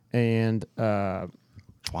and Why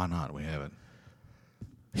not? We haven't.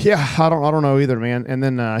 yeah, I don't know either, man. And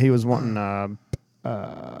then he was wanting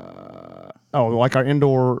like our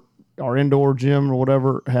indoor gym or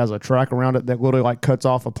whatever has a track around it that literally like cuts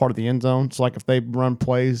off a part of the end zone. So like if they run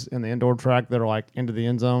plays in the indoor track that are like into the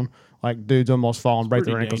end zone, like dudes almost fall and break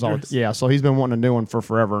their ankles. Yeah, so he's been wanting a new one for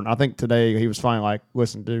forever. And I think today he was finally like,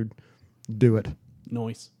 listen, dude, do it.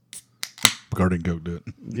 Noise. Garden Coke, do it.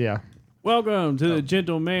 Yeah. Welcome to the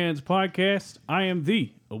Gentleman's Podcast. I am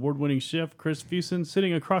the award-winning chef, Chris Fusen.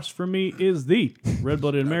 Sitting across from me is the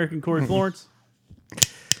red-blooded American, Corey Florence.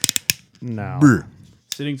 No. Brr.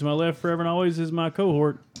 Sitting to my left forever and always is my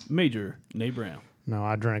cohort, Major Nate Brown. No,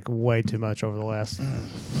 I drank way too much over the last, 3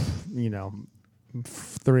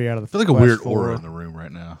 out of the. I feel like a last weird 4. aura in the room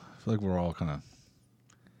right now. I feel like we're all kind of.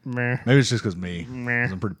 Meh. Maybe it's just because me. Meh.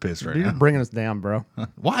 'Cause I'm pretty pissed right You're now. bringing us down, bro.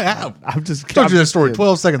 Why? How? I'm just I told you that story I'm-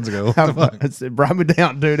 12 seconds ago. What the fuck? It brought me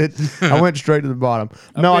down, dude. I went straight to the bottom.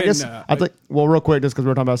 No, I been, guess I think. Well, real quick, just because we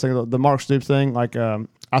were talking about a second, the Mark Stoops thing. Like, I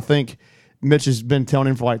think Mitch has been telling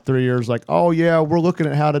him for like 3 years, like, oh yeah, we're looking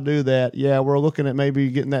at how to do that. Yeah, we're looking at maybe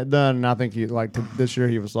getting that done. And I think he like this year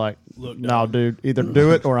he was like, Look, no, dog. dude, either do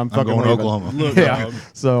it or I'm fucking going to leaving. Oklahoma. Look, Yeah. dog.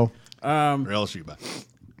 So Or LSU, bye.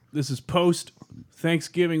 This is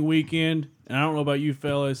post-Thanksgiving weekend, and I don't know about you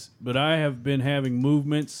fellas, but I have been having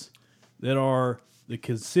movements that are the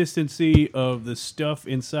consistency of the stuff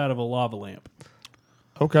inside of a lava lamp.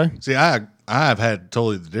 okay. See, I've had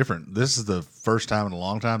totally different. This is the first time in a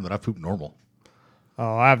long time that I pooped normal.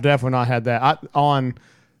 Oh, I've definitely not had that.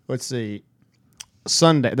 Let's see,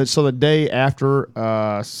 Sunday. So the day after,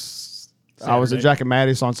 I was at Jack and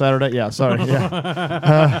Maddie's on Saturday. Yeah, sorry.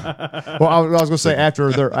 Yeah. Well, I was going to say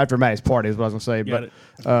after Maddie's party is what I was going to say. Got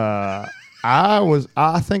But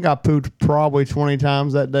I think I pooped probably 20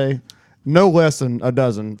 times that day. No less than a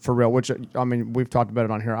dozen for real, which, I mean, we've talked about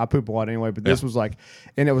it on here. I poop a lot anyway, but this was like,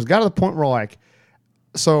 and it was got to the point where like,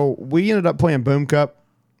 so we ended up playing Boom Cup.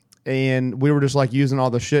 And we were just like using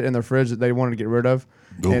all the shit in the fridge that they wanted to get rid of,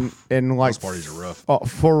 and like Those parties are rough.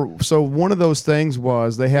 So one of those things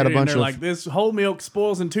was they had a bunch of like this whole milk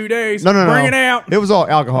spoils in 2 days. no Bring it out. It was all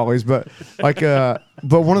alcoholics, but like but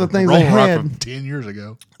one of the things they Rolling Rock had from 10 years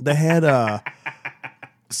ago. they had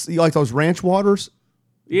you like those ranch waters.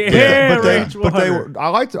 Yeah, ranch but they water. were I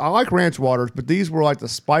like ranch waters, but these were like the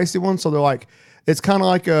spicy ones, so they're like. It's kind of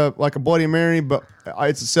like a Bloody Mary, but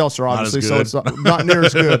it's a seltzer, obviously, as so good. it's not near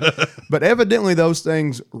as good. But evidently, those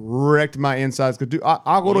things wrecked my insides. Because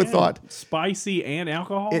I literally thought spicy and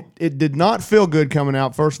alcohol. it did not feel good coming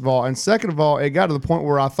out, first of all. And second of all, it got to the point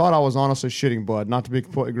where I thought I was honestly shitting blood. Not to be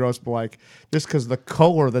completely gross, but like just because the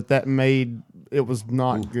color that made, it was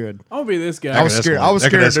not good. I'm gonna be this guy. I was scared. I was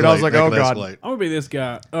scared, dude. I was like, oh, God. I'm gonna be this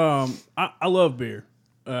guy. I love beer.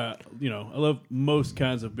 I love most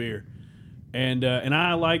kinds of beer. And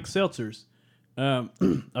I like seltzers.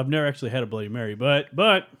 I've never actually had a Bloody Mary, but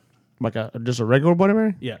Like just a regular Bloody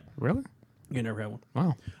Mary? yeah, Really? you never had one.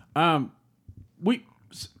 Wow.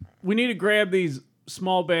 We need to grab these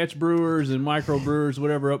small batch brewers and micro brewers,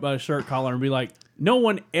 whatever, up by the shirt collar and be like, no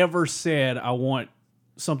one ever said I want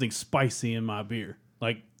something spicy in my beer.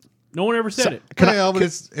 Like, no one ever said it. But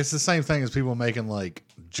it's the same thing as people making like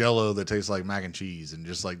Jell-O that tastes like mac and cheese and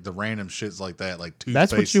just like the random shits like that, like toothpaste.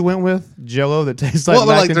 That's what you went with? Jell-O that tastes like Well,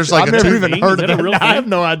 but, mac like, and there's cheese? like I've a never two even thing. heard Is of that a it. real I thing? have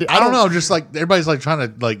no idea. I don't know, just like everybody's like trying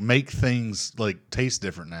to like make things like taste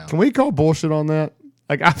different now. Can we call bullshit on that?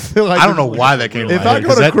 Like I feel like I don't know why that came. If to my I head, go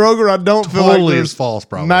 'cause to that Kroger, I don't feel like totally there's is false.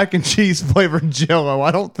 Probably mac and cheese flavored Jell-O.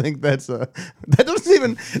 I don't think that doesn't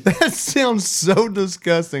even. That sounds so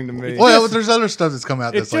disgusting to me. Well, there's other stuff that's come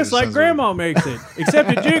out. It's that's just like sounds Grandma makes it, except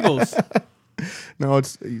it jiggles. No,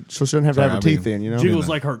 it's she shouldn't have to have her teeth in. You know, Jiggles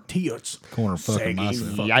like her tears. corner fucking Saggy, myself.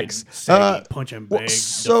 fucking Yikes. saggy punching bag,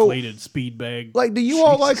 so- deflated speed bag. like, do you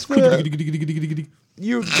all like the?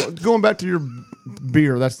 You going back to your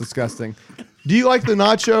beer? That's disgusting. Do you like the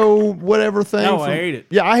nacho whatever thing? No, I hate it.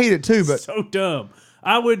 Yeah, I hate it too. But So dumb.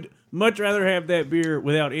 I would much rather have that beer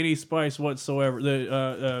without any spice whatsoever.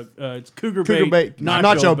 It's Cougar Bait,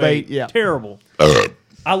 Nacho Bait, yeah. Terrible.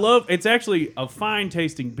 I love. It's actually a fine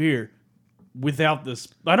tasting beer without this.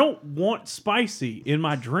 I don't want spicy in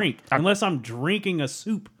my drink unless I'm drinking a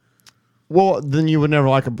soup. well, then you would never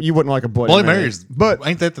like you wouldn't like a Bloody Bloody Mary. Mary's, But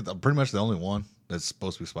ain't that pretty much the only one that's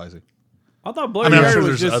supposed to be spicy? I thought Bloody I'm Mary sure was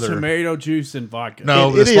there's just other- tomato juice and vodka. No,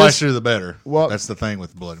 It the is. spicier the better. Well, that's the thing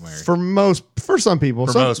with Bloody Mary. for some people,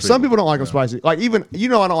 most some people, people don't like them spicy. Like even I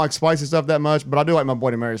don't like spicy stuff that much, but I do like my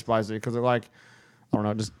Bloody Mary spicy because they're like I don't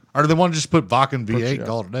know, just Or do they want to just put vodka and V8 yeah. and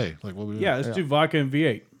call it a day? Like what we do? Yeah, let's do vodka and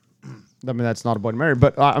V8. I mean that's not a Bloody Mary,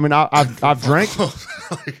 but I mean I've drank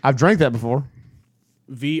I've drank that before.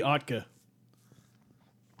 V. Otka.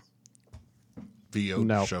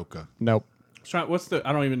 No. Shoka. Nope. What's the?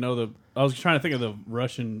 I don't even know the. I was trying to think of the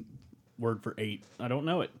Russian word for 8. I don't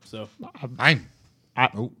know it. So Nine.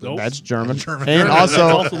 Nope. That's German. German. And that's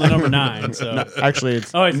also, also the number 9. So actually,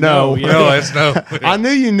 it's oh, it's no. no. Yeah. No, it's no. I knew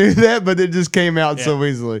you knew that, but it just came out so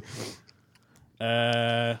easily.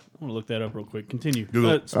 I'm gonna look that up real quick. Continue.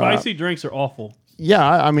 Google. Spicy drinks are awful. Yeah,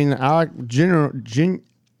 I mean, I generally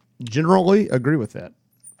agree with that.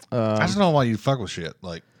 I just don't know why you fuck with shit.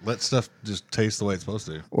 Like, let stuff just taste the way it's supposed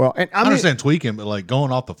to. Well, and I understand tweaking, but like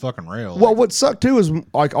going off the fucking rail. Well, like, what sucked too is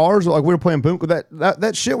like ours, like we were playing Boom,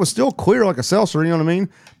 that shit was still clear like a seltzer, you know what I mean?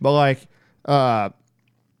 But like,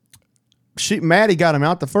 Maddie got him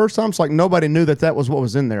out the first time, so like nobody knew that was what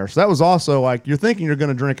was in there. So that was also like you're thinking you're going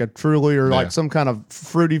to drink a Truly or like some kind of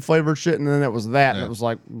fruity flavored shit, and then it was that, and it was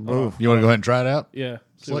like, oof. you want to go ahead and try it out? Yeah.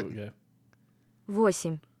 See what we got. 8, Voice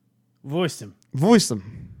him. Voice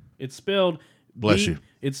them. It's spelled. Bless you.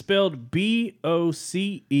 It's spelled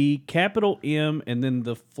BOCE, capital M, and then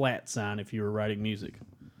the flat sign if you were writing music.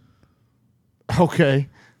 Okay.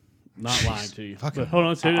 Not lying to you. But hold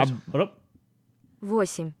on, say this. Hold up. 8,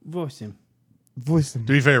 Voice him. Voice them.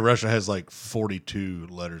 To be fair, Russia has like 42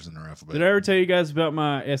 letters in their alphabet. Did I ever tell you guys about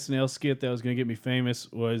my SNL skit that was going to get me famous?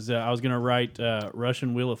 Was I was going to write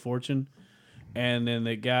Russian Wheel of Fortune, and then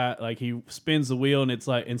the guy like he spins the wheel, and it's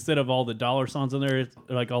like instead of all the dollar signs on there, it's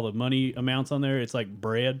like all the money amounts on there, it's like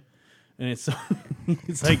bread, and it's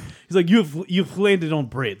it's like he's like you've landed on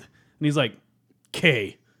bread, and he's like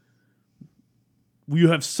K. You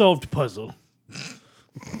have solved puzzle.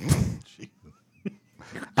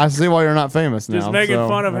 I see why you're not famous now. Just making so,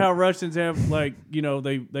 fun of how Russians have like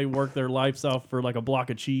they work their lives off for like a block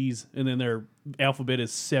of cheese, and then their alphabet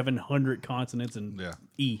is 700 consonants and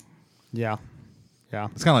E. Yeah. Yeah.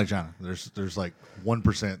 It's kind of like China. There's like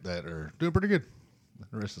 1% that are doing pretty good.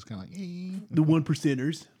 The rest is kind of like The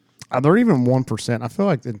 1%ers. They're even 1%. I feel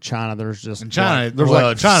like in China there's just in China. there's well,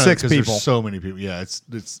 like China 6 because people. there's so many people. Yeah,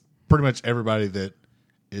 it's pretty much everybody that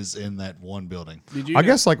is in that one building. Did you I know-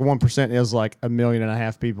 guess like 1% is like 1.5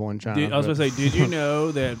 million people in China. I was going to say, did you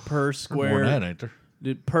know that per More square than that, ain't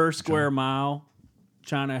there? per square mile,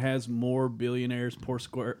 China has more billionaires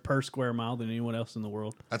per square mile than anyone else in the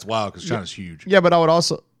world? That's wild because China's huge. Yeah, but I would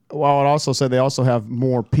also say they also have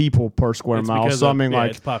more people per square It's mile. because So I of- mean, yeah,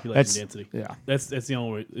 like it's population that's- density. Yeah, That's the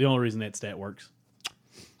only reason that stat works.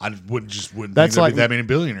 I wouldn't That's think there'd like- be that many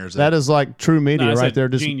billionaires. that is like true media No, I right said there.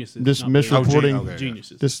 Just geniuses, just not billionaires. misreporting, Okay.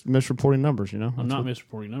 Geniuses. just misreporting numbers. You know, I'm That's not what-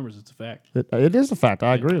 misreporting numbers. It's a fact. It is a fact.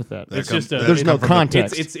 I agree with that. It's just a- There's no come from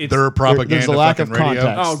context. It's their propaganda. there's a lack of fucking radio.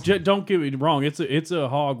 context. Oh, don't get me wrong. It's a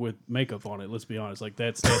hog with makeup on it. Let's be honest. Like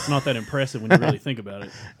that's not that impressive when you really think about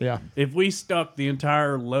it. Yeah, If we stuck the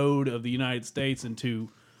entire load of the United States into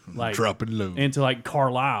like Dropping low. into like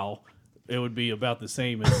Carlisle, it would be about the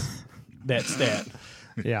same as that stat.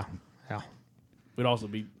 yeah, yeah. We'd also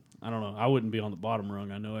be, I don't know, I wouldn't be on the bottom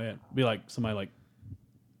rung. I know that. Be like somebody like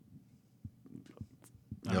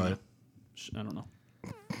I don't know,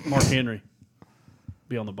 Mark Henry.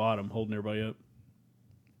 Be on the bottom, holding everybody up.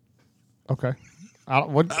 Okay. I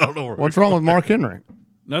don't know. What's wrong with Mark Henry?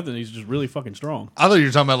 Nothing. He's just really fucking strong. I thought you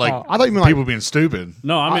were talking about like I thought you meant like- people being stupid.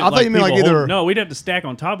 No, I mean, I thought you meant like people either- hold- No, we'd have to stack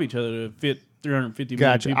on top of each other to fit 350 million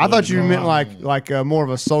Gotcha. people. I thought in you the meant room. like more of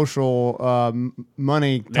a social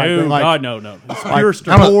money type No, thing, like God, no. It's like pure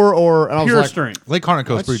strength. poor or and I was Pure like, strength. Lake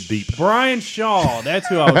Harnico's pretty deep. Brian Shaw. That's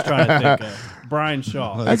who I was trying to think of. Brian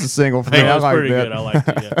Shaw. That's a single for me. That I was like pretty that. good. I liked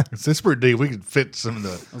it. Yeah. It's pretty deep. We could fit some of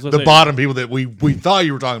was the gonna say- bottom people that we thought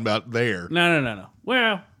you were talking about there. No.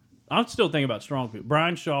 Well, I'm still thinking about strong people.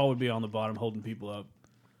 Brian Shaw would be on the bottom holding people up.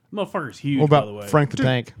 Motherfucker's huge, What by the way. about Frank the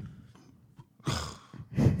Tank?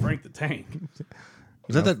 Frank the Tank.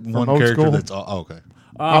 Is that one old character school? that's okay?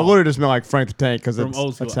 I literally just meant like Frank the Tank because From it's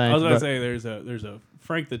old a school. tank. I was going to but say there's a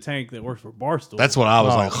Frank the Tank that works for Barstool. That's what I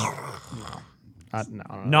was Oh. like.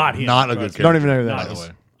 no. not him. Not a good trust me. character. Don't even know who by that the is.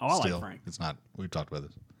 way. Oh, I like Still, Frank. It's not. We've talked about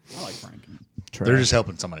this. I like Frank. They're just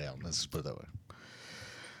helping somebody out. Let's just put it that way.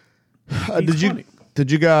 He's funny. Did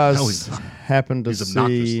you No, guys he's not. happen to He's see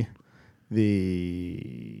obnoxious.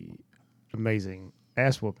 the amazing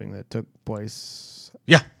ass whooping that took place?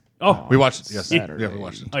 Yeah, Oh, we watched it. Yes, Saturday. yeah, we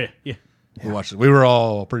watched it. oh yeah. We watched it. We were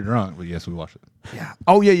all pretty drunk, but yes, we watched it. Yeah.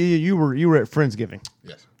 Oh yeah. You were at Friendsgiving.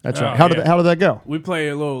 Yes. That's Oh, right. How yeah. did that go? We play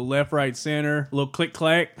a little left, right, center, a little click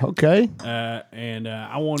clack, Okay. and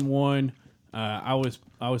I won one. I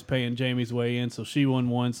was paying Jamie's way in, so she won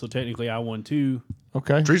one. So technically, I won two.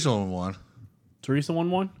 Okay. Teresa won. Teresa won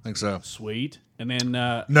one. I think so. Sweet. And then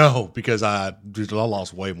No, because I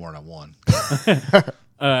lost way more than I won.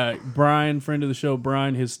 Brian, friend of the show,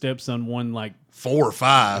 Brian, his stepson won like 4 or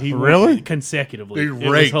 5. he Really? won consecutively. He It was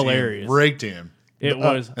raked hilarious. him. Raked him. It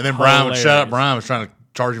was, And then Brian would shut up. hilarious. Brian was trying to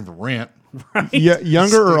charge him for rent.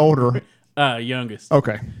 Younger or older? Youngest.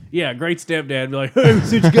 Okay. Yeah, great stepdad. Be like, hey,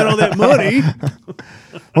 since you got all that money,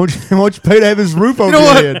 Won't you pay to have his roof over You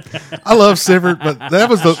know your what? head? I love Sifford, but that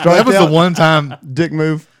was the out. one time. Dick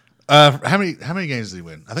move. How many games did he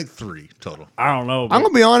win? I think 3 total. I don't know. I'm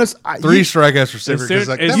gonna be honest. 3 strikeouts for Sifford. soon- 'cause,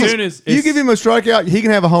 like, as that was- soon as You give him a strikeout, he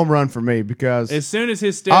can have a home run for me because As soon as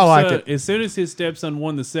his I liked stepson, it. as soon as his stepson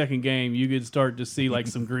won the second game, you could start to see like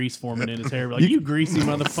some grease forming in his hair. Like you greasy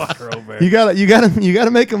motherfucker over there. you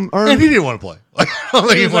gotta make him earn. and he didn't want to play. Like, I don't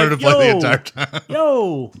think he was wanted like, to play the "Yo." entire time.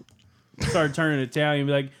 Yo, started turning Italian.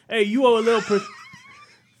 Be like, hey, you owe a little.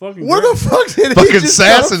 Fucking Where Greg- the fuck did he Fucking just come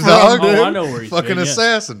assassin, from, dog. dude? Oh, I know where he's Fucking been, yeah.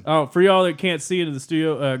 assassin. Oh, for y'all that can't see it in the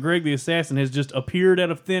studio, Greg the Assassin has just appeared out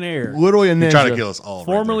of thin air. Literally a ninja. He tried to kill us all. right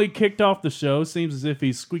Formally kicked off the show. Seems as if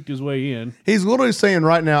he squeaked his way in. He's literally saying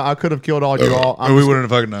right now, I could have killed all you all. there. Or we wouldn't have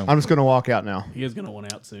fucking known. I'm just gonna walk out now. He is going to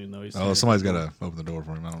want out soon, though. He's Oh, somebody's got to open the door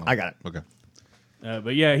for him. I don't know. I got it. Okay.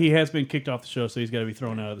 but yeah, he has been kicked off the show, so he's got to be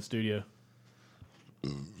thrown out of the studio.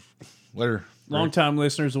 Later. Longtime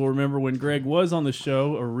listeners will remember when Greg was on the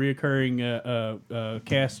show, a reoccurring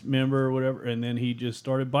cast member or whatever, and then he just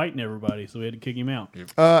started biting everybody, so we had to kick him out.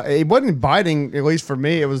 He wasn't biting, at least for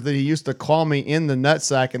me. It was that he used to claw me in the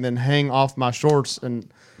nutsack and then hang off my shorts. And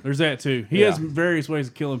There's that too. He Yeah. has various ways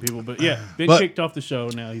of killing people, but yeah, been But- kicked off the show.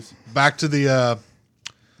 Now he's Back to the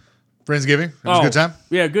Friendsgiving. It was a good time.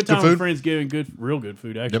 Yeah, good time Good with food? Friendsgiving. Real good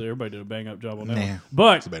food. Actually, Yep. everybody did a bang up job on that. Nah, One.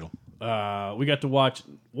 But It's debatable. we got to watch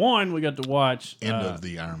one. We got to watch End of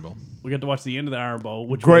the Iron Bowl. we got to watch the end of the Iron Bowl,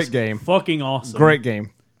 which Great was game. fucking awesome. great game.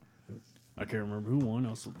 I can't remember who won. I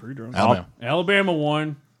was pretty drunk. Alabama. Alabama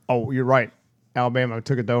won. Oh, you're right. Alabama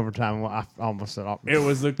took it to overtime. Well, I almost said It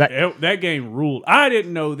was That- that game ruled. I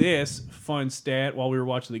didn't know this fun stat while we were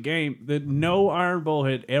watching the game that no Iron Bowl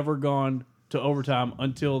had ever gone to overtime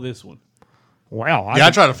until this one. wow. I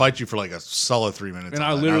tried to fight you for like a solid 3 minutes. And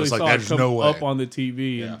on I that. literally was like, saw it there's come no way. up on the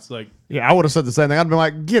TV, and it's like, Yeah, I would have said the same thing. I'd been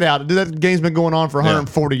like, get out. Dude, that game's been going on for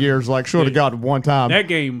 140 years. Like, sure to God, one time. that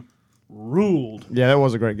game ruled. Yeah, that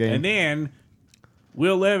was a great game. And then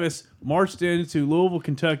Will Levis marched into Louisville,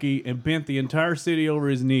 Kentucky, and bent the entire city over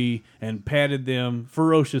his knee and patted them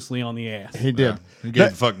ferociously on the ass. He did. You gave That-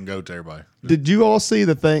 the fucking goat to everybody. Did you all see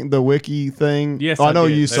the wiki thing? Yes, Oh, I I know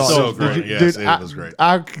did. you It's saw so it. great. Did you- Yes, dude, it was great.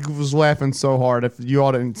 I was laughing so hard. If you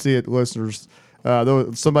all didn't see it, listeners,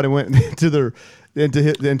 somebody went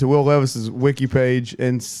into Will Levis's wiki page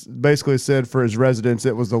and basically said for his residence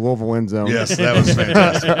it was the Louisville end zone. Yes, that was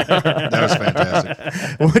fantastic. That was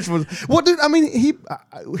fantastic. Which was well, dude. I mean,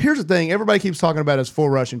 here's the thing. Everybody keeps talking about his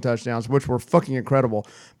 4 rushing touchdowns, which were fucking incredible.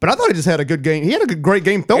 But I thought he just had a good game. He had a great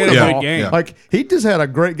game throwing He the had a ball. great game. Yeah. Like he just had a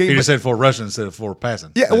great game. He But- just said 4 rushing instead of 4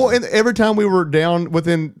 passing. yeah, well, and every time we were down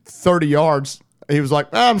within 30 yards, he was like,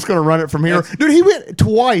 I'm just going to run it from here. Dude, he went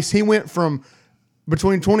twice. He went from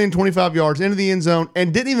between 20 and 25 yards into the end zone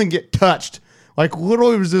and didn't even get touched. Like,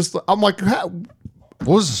 literally was just, I'm like, how?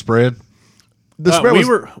 What was the spread? The spread we was,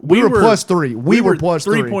 were plus 3. We were plus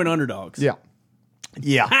 3. 3-point underdogs. Yeah.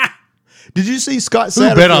 Yeah. Did you see Scott Who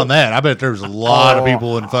Satterfield? bet on that? I bet there was a lot of Oh.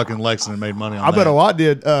 people in fucking Lexington made money on I that. bet a lot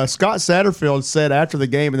did. Scott Satterfield said after the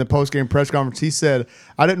game in the post-game press conference, he said,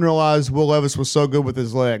 I didn't realize Will Levis was so good with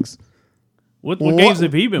his legs. What games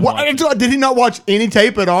have he been watching? Did he not watch any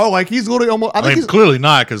tape at all? Like, he's literally almost, I mean, clearly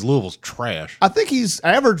not because Louisville's trash. I think he's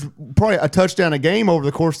averaged probably a touchdown a game over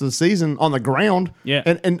the course of the season on the ground. Yeah.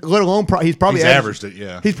 And let alone he's probably He's averaged it,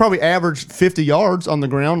 yeah. He's probably averaged 50 yards on the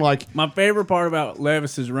ground. Like, My favorite part about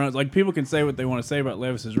Levis's runs, like people can say what they want to say about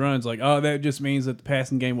Levis's runs, like, oh, that just means that the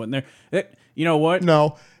passing game wasn't there. You know what?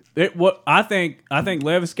 no. What I think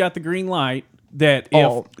Levis got the green light that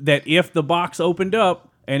Oh. if the box opened up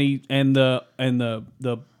and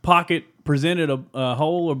the pocket presented a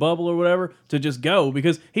hole or bubble or whatever to just go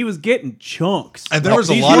because he was getting chunks. And there was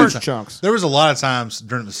a these lot huge of chunks. There was a lot of times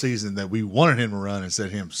during the season that we wanted him to run instead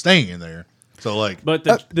of him staying in there. So like, But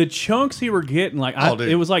the chunks he were getting, like dude.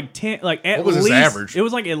 it was like 10, like at What was his least average? it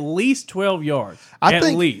was like at least 12 yards. I at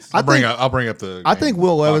think- least. I'll bring up the. I think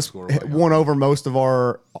Will box Levis score right now. won over most of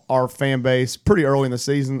our fan base pretty early in the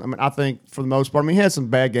season. I mean, I think for the most part, I mean, he had some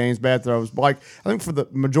bad games, bad throws, but like I think for the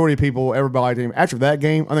majority of people, everybody liked him. After that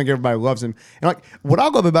game, I think everybody loves him. And like what I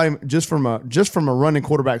love about him, just from a running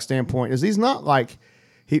quarterback standpoint, is he's not like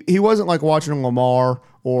he wasn't like watching Lamar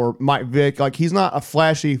or Mike Vick. Like he's not a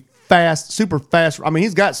flashy fast, super fast. I mean,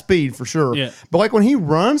 he's got speed for sure. Yeah. But like when he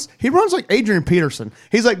runs like Adrian Peterson.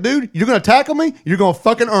 He's like, dude, you're gonna tackle me, you're gonna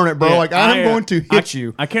fucking earn it, bro. Yeah, like I'm going to hit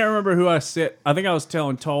you. I can't remember who I said. I think I was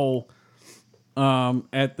telling Toll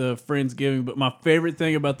at the Friendsgiving, but my favorite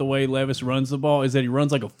thing about the way Levis runs the ball is that he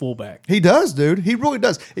runs like a fullback. He does, dude. He really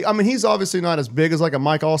does. I mean, he's obviously not as big as like a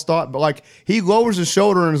Mike Allstott, but like he lowers his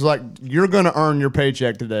shoulder and is like, you're gonna earn your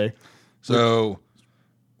paycheck today. So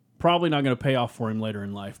Probably not going to pay off for him later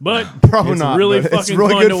in life, but Probably it's not. really but fucking it's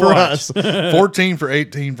really fun good to for watch. us. 14 for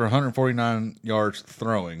 18 for 149 yards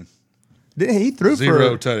throwing. He threw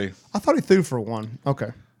Zero for tutty. I thought he threw for one.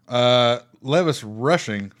 Okay. Levis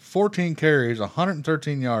rushing 14 carries,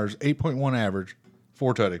 113 yards, 8.1 average,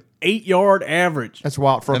 4 tutty. 8-yard average. That's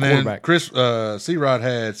wild for a And then quarterback. Chris C-Rod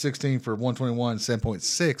had 16 for 121,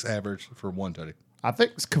 7.6 average for 1 tutty. I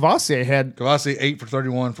think Cavassier had Kavasi 8 for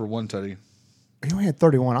 31 for 1 tutty. he only had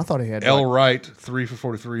 31. I thought he had L. like, Wright 3 for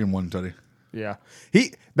 43 and 1 tutty. yeah.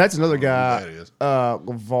 That's another guy. that is.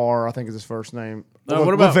 LeVar, I think is his first name.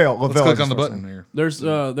 What about- Lavelle? Let's Lavelle click is on his the first button name. here. There's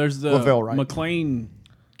the Lavelle, right? McLean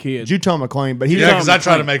kid. Juton McLean, but he Yeah, because I McClain.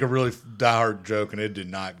 tried to make a really diehard joke and it did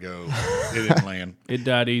not go. It didn't land. It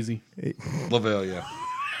died easy. Lavelle, yeah.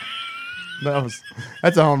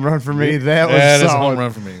 that's a home run for me. That was Yeah, that's a solid. home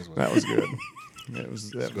run for me as well. That was good. That was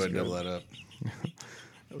Go good. ahead and double that up.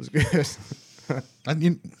 That was good.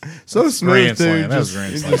 So Grand smooth, slam. dude. That was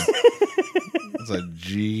Just- grand slam. That's a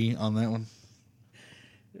G on that one.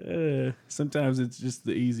 Sometimes it's just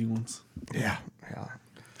the easy ones. yeah.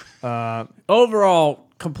 Overall,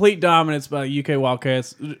 complete dominance by the UK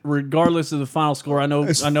Wildcats, regardless of the final score. I know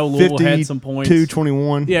Louisville had some points.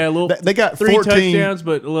 22-21. Yeah, They got 3 14 touchdowns,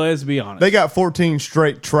 but let's be honest. They got 14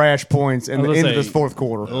 straight trash points in I the was end gonna of this say, fourth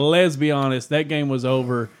quarter. Let's be honest. That game was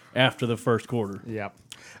over after the first quarter. Yeah.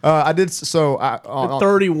 I did so. I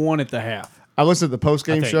 31 at the half. I listened to the post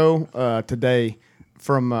game I think. show today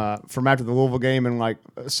from after the Louisville game, and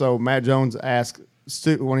so Matt Jones asked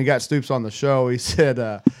when he got Stoops on the show, he said,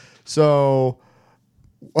 so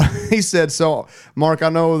Mark, I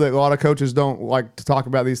know that a lot of coaches don't like to talk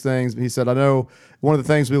about these things, but he said, I know one of the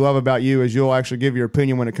things we love about you is you'll actually give your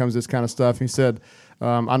opinion when it comes to this kind of stuff. He said,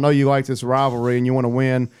 I know you like this rivalry and you want to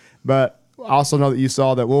win, but I also know that you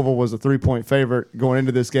saw that Louisville was a 3-point favorite going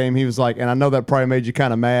into this game. He was like, and I know that probably made you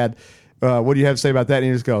kind of mad. What do you have to say about that? And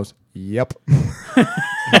he just goes, yep.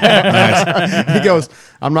 He goes,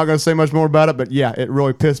 I'm not going to say much more about it, but yeah, it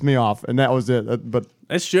really pissed me off. And that was it. But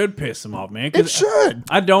That should piss him off, man. 'cause it should.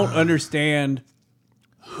 I don't understand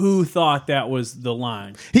who thought that was the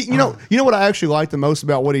line. You know what I actually liked the most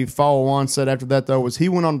about what he follow on said after that, though, was he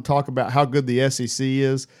went on to talk about how good the SEC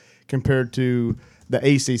is compared to the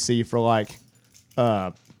ACC for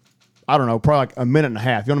I don't know, probably like a minute and a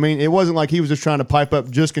half. You know what I mean? It wasn't like he was just trying to pipe up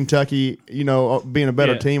just Kentucky, being a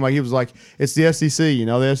better Yeah. team. Like he was like, it's the SEC.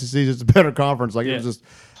 The SEC is just a better conference. Like it was just,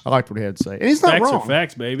 I liked what he had to say, and he's not Facts wrong. are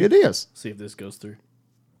facts, baby. It is. See if this goes through.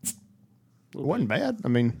 It wasn't bad. I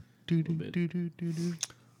mean,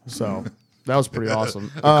 so that was pretty awesome.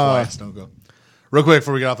 Class, don't go. Real quick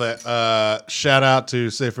before we get off that, shout out to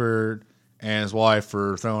Sifford and his wife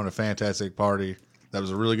for throwing a fantastic party. That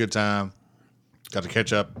was a really good time. Got to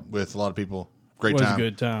catch up with a lot of people. Great Was a time.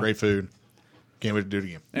 good time. Great food. Can't wait to do it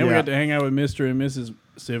again. And we Yeah. got to hang out with Mr. and Mrs.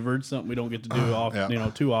 Sivard, something we don't get to do often, Yeah.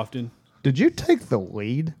 too often. Did you take the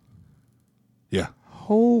lead? Yeah.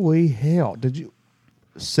 Holy hell! Did you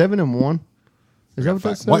 7-1? Is that what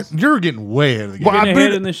that says? What? You're getting way ahead of the game. Well, Getting I ahead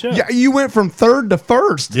bet- in the show. Yeah, you went from third to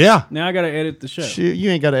first. Yeah. Now I got to edit the show. Shit, you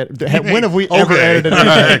ain't got to. When have we ever Okay. edited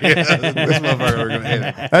anything? This motherfucker, we're going to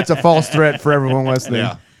edit. That's a false threat for everyone listening.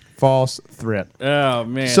 Yeah. False threat. Oh,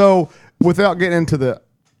 man. So, without getting into the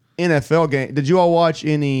NFL game, did you all watch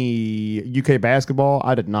any UK basketball?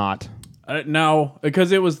 I did not. No,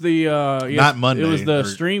 because it was the Not Monday, It was the or-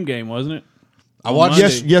 stream game, wasn't it? I watched. Monday.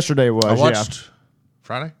 Yes, yesterday was. I watched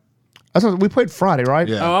Friday. Yeah. That's what, we played Friday, right?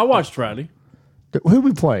 Yeah. Oh, I watched Friday. Who did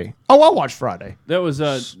we play? Oh, I watched Friday. That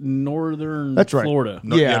was northern That's right. Florida.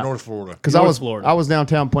 No, Yeah. North Florida. Because North I was Florida. I was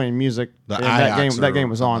downtown playing music. The And that Ajax game or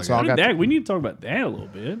was on, something so I like got. That, we need to talk about that a little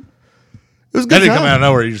bit. It was a That good didn't come time. out of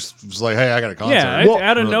nowhere. You just was like, hey, I got a concert. Yeah, Well,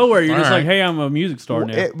 out of really? nowhere, you're All just right. like, hey, I'm a music star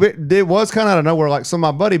now. It was kind of out of nowhere. Like, so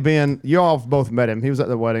my buddy Ben, you all both met him. He was at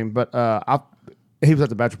the wedding, but he was at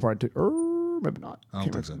the bachelor party too. Maybe not. I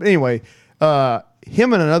don't think so. But anyway,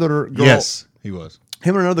 him and another girl. Yes, he was.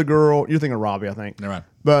 Him and another girl. You're thinking of Robbie, I think. Never mind.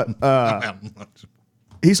 But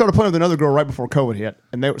he started playing with another girl right before COVID hit,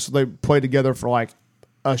 and they played together for like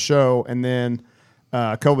a show, and then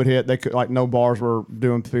COVID hit. They could no bars were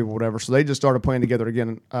doing to people, whatever. So they just started playing together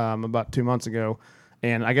again about 2 months ago,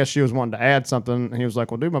 And I guess she was wanting to add something. And he was like,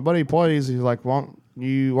 well, dude, my buddy plays. He's like, why don't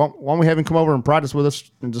we have him come over and practice with us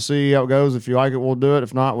and just see how it goes? If you like it, we'll do it.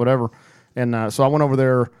 If not, whatever. And so I went over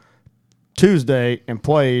there Tuesday and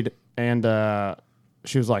played, and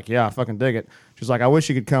she was like, yeah, I fucking dig it. She's like, I wish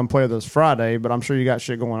you could come play with us Friday, but I'm sure you got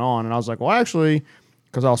shit going on. And I was like, well, actually,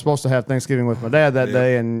 because I was supposed to have Thanksgiving with my dad that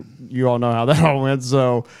day, and you all know how that all went.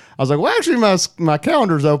 So I was like, well, actually, my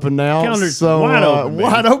calendar's open now. Calendar's so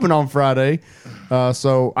wide open on Friday.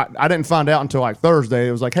 So I didn't find out until like Thursday.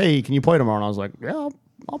 It was like, hey, can you play tomorrow? And I was like, yeah,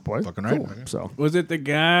 I'll play. Fucking right, Cool. man. So Was it the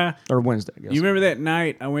guy? or Wednesday, I guess. You remember that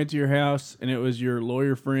night I went to your house and it was your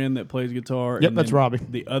lawyer friend that plays guitar? Yep, and that's then Robbie.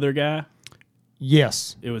 The other guy?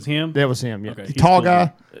 Yes, It was him? that was him. Yeah, Okay, the he's tall cool.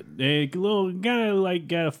 guy. A little guy like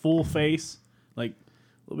got a full face, like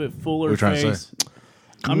a little bit fuller What are you trying to face.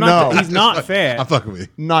 I'm not. No. He's not fat. I'm fucking with you.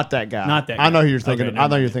 Not that guy. Not that I know guy. who you're thinking. Okay, I know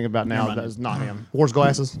never you're mind. thinking about now. Never mind. That is not him. Wears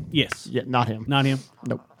glasses. Yes. Yeah, not him. Not him.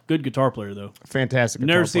 Nope. Good guitar player though. Fantastic.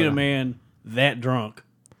 Never guitar seen a player. man that drunk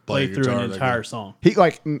Play play through guitar an that entire good. song. He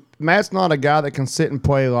Matt's not a guy that can sit and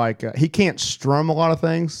play like he can't strum a lot of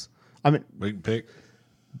things. I mean, We can pick.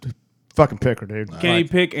 fucking picker, dude. Can he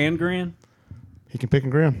pick and grin? He can pick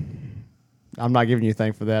and grin. I'm not giving you a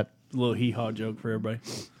thing for that. A little hee haw joke for everybody.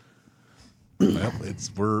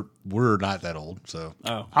 Well, we're not that old, so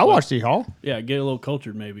Oh, I watched E Hall. yeah. Get a little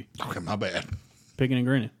cultured, maybe. okay, my bad. Picking and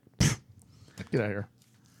grinning. Get out of here.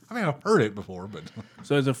 I mean, I've heard it before, but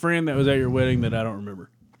So it's a friend that was at your wedding that I don't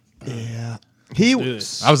remember. Yeah. He do was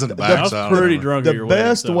this. I was in the back. I was so I don't pretty remember. drunk at the your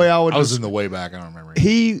best wedding. So. way I would. I was in the way back. I don't remember.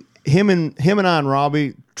 Him and I and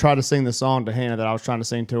Robbie tried to sing the song to Hannah that I was trying to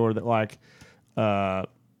sing to her that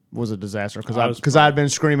was a disaster because I had been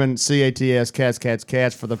screaming CATS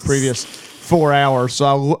cats for the previous 4 hours,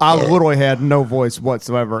 so I literally had no voice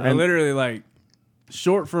whatsoever. I And literally like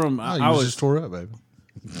short from Oh, I was just tore up, baby.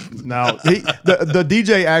 no, the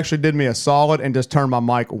DJ actually did me a solid and just turned my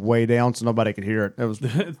mic way down so nobody could hear it. It was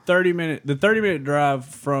 30-minute drive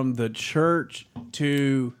from the church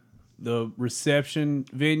to the reception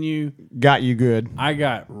venue. got you good. I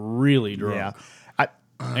got really drunk Yeah.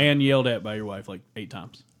 and yelled at by your wife like 8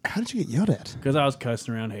 times How did you get yelled at? because I was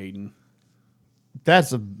cussing around Hayden.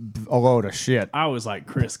 That's a load of shit. I was like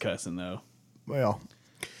Chris cussing though. Well,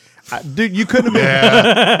 dude, you couldn't have been.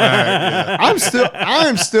 I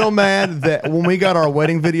am still mad that when we got our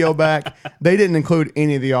wedding video back, they didn't include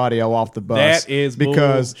any of the audio off the bus. That is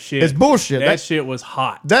because bullshit. it's bullshit. That shit was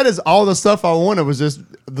hot. That is all the stuff I wanted was just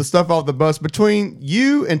the stuff off the bus between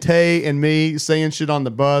you and Tay and me saying shit on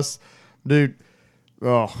the bus, dude.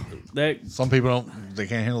 Oh, Some people they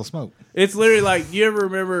can't handle the smoke. It's literally like you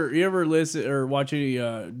ever listen or watch any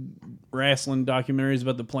wrestling documentaries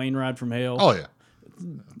about the plane ride from hell? Oh yeah,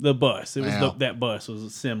 The bus. It was Wow. that bus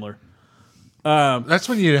was similar. that's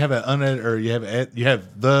when you have an unedited or you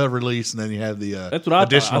have the release and then you have the That's what I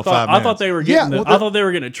additional thought. 5 I minutes. thought they were getting. Yeah, I thought they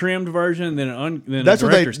were getting a trimmed version, and then then that's a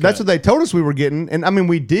what they. director's That's cut. what they told us we were getting, and I mean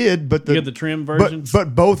we did, but You get the trim version?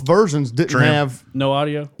 But both versions didn't Trim. have. No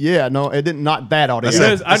audio. Yeah, no, it didn't. Not that audio. That's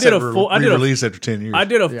Because it. I did a That's it, full- I did a- re-release after 10 years. I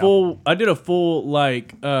did a Yeah. full. I did a full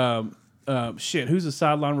like shit. Who's the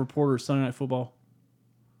sideline reporter of Sunday Night Football?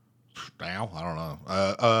 Now I don't know.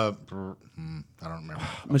 I don't remember.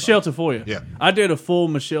 Michelle Tafoya. Yeah. I did a full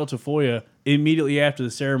Michelle Tafoya immediately after the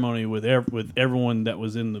ceremony with everyone that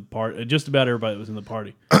was in the party. Just about everybody that was in the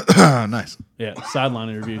party. Nice. Yeah, sideline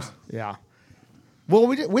interviews. Yeah. Well,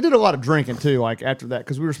 we did a lot of drinking too, like after that,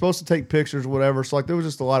 because we were supposed to take pictures, or whatever. So like there was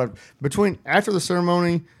just a lot of after the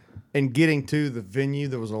ceremony and getting to the venue,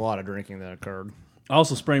 there was a lot of drinking that occurred. I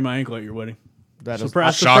also sprained my ankle at your wedding. That is,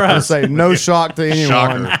 Surprise, Shocker. I surprise. say no shock to anyone.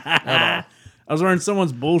 Shocker. I was wearing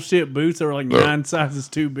someone's bullshit boots that were like 9 sizes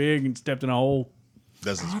too big and stepped in a hole.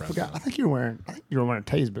 Doesn't I surprise me. forgot. I think you were wearing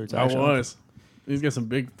Tay's boots. I Actually. was. He's got some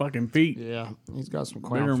big fucking feet. Yeah, he's got some Bigger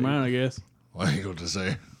clown than feet. mine, I guess. What are you going to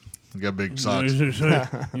say? You got big You socks. know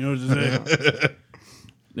what to say?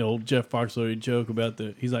 The old Jeff Foxworthy joke about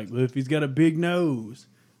he's like, well, if he's got a big nose,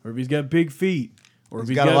 or if he's got big feet, or if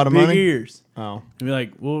he's got got a lot of big money? ears. Oh, And be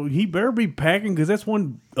like, well, he better be packing because that's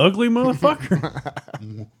one ugly motherfucker.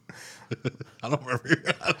 I don't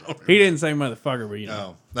remember. He didn't say motherfucker, but you know,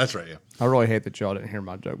 No, that's right. Yeah. I really hate that y'all didn't hear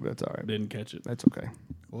my joke, but that's all right. didn't catch it. That's okay.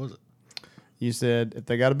 What was it? You said if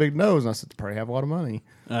they got a big nose, and I said they probably have a lot of money.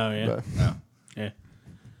 Oh yeah, But No. yeah.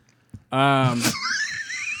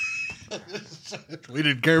 We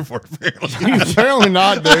didn't care for it, apparently. apparently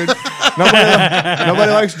not, dude.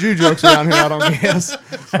 Nobody likes Jew jokes around here. I don't guess.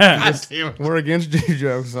 We're against Jew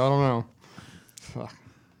jokes. I don't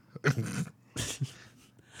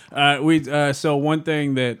know. So one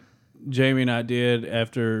thing that Jamie and I did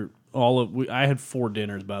after I had 4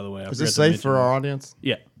 dinners, by the way. Is this safe for our audience?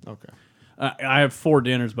 Yeah. Okay. I have 4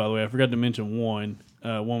 dinners, by the way. I forgot to mention one.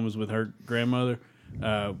 One was with her grandmother,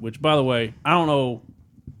 which, by the way, I don't know,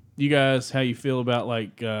 you guys, how you feel about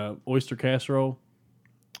like oyster casserole.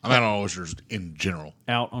 I'm out on oysters in general.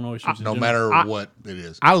 Out on oysters, in No general. matter what it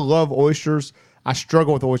is. I love oysters. I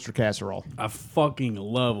struggle with oyster casserole. I fucking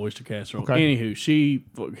love oyster casserole. Okay. Anywho, she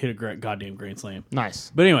hit a goddamn grand slam.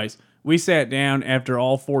 Nice. But anyways, we sat down after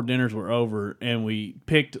all 4 dinners were over, and we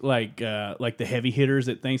picked like the heavy hitters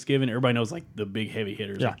at Thanksgiving. Everybody knows like the big heavy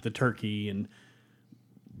hitters, Yeah. like the turkey and,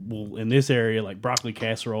 well, in this area, like broccoli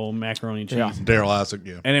casserole, macaroni and cheese. Yeah. Daryl Isaac,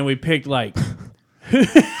 yeah. And then we picked like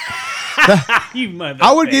you mother.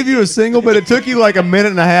 I would give you a single, but it took you like a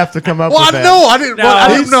minute and a half to come up Well, with that. I didn't. No, well, I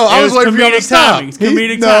didn't know. I it was waiting for y'all to comedic stop. timing. It's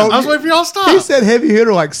comedic no, timing. I was waiting for y'all to stop. He said heavy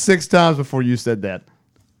hitter like 6 times before you said that.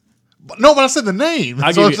 No, but I said the name.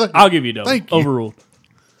 I'll So give it's you. like- I'll give you double. Thank you. Overruled.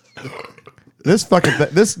 This fucking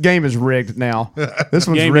this game is rigged now. This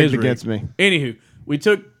one's Game rigged is rigged. against me. Anywho, we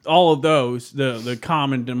took all of those, the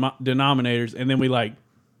common denominators, and then we like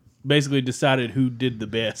basically decided who did the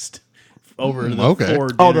best over the okay. 4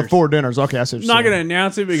 dinners. Oh, the 4 dinners. Okay, I see. What you're Not saying. going to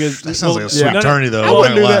announce it because That sounds like a sweet yeah. attorney, though. I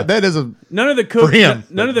wouldn't do Lie. that. That is a none of the cooks, him.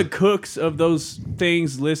 none of the cooks of those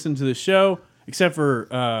things listen to the show, except for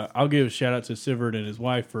I'll give a shout out to Sivert and his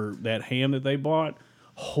wife for that ham that they bought.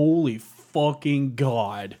 Holy fucking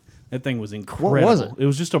god, that thing was incredible. was it? It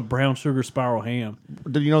was just a brown sugar spiral ham.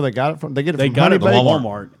 Did you know they got it from? They get it They from got Honey it at Baked?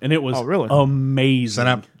 Walmart, and it was Oh, really?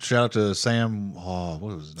 amazing. Shout out to Sam. Oh,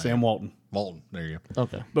 what was his name? Sam Walton. Walton. There you go.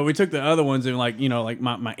 Okay. But we took the other ones and like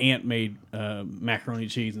my aunt made macaroni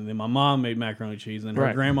and cheese, and then my mom made macaroni and cheese, and her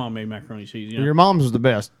Right. grandma made macaroni and cheese. You know? Your mom's was the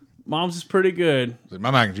best. Mom's is pretty good.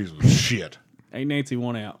 My mac and cheese was shit. Hey, Nancy,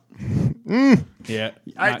 one out. Yeah,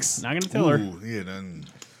 Yikes. Not gonna tell her. Ooh, yeah, then,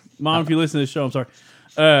 Mom, if you listen to this show, I'm sorry.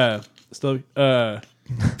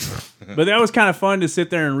 But that was kind of fun to sit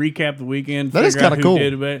there and recap the weekend. That is figure out kinda who cool.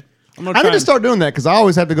 did it. I'm gonna I try need to and- start doing that because I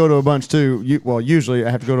always have to go to a bunch too. Usually I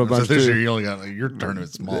have to go to a so bunch this year too. you only got your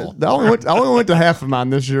tournament's small. I only went to half of mine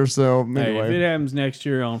this year, so Hey, if anyway, it happens next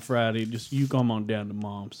year on Friday, just you come on down to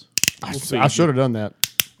Mom's. I should have done that.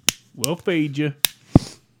 We'll feed you.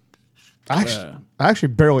 I actually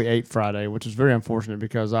barely ate Friday, which is very unfortunate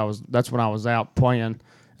because that's when I was out playing.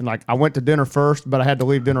 And like I went to dinner first, but I had to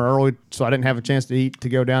leave dinner early, so I didn't have a chance to eat, to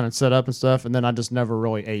go down and set up and stuff. And then I just never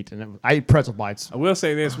really ate. And I ate pretzel bites. I will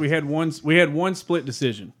say this: we had one split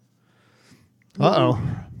decision. Oh,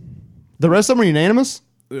 the rest of them were unanimous.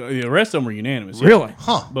 The rest of them were unanimous. yeah. Really?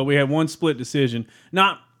 Huh. But we had one split decision.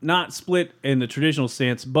 Not split in the traditional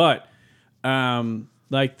sense, but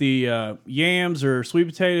like the yams or sweet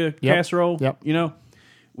potato casserole. Yep. You know,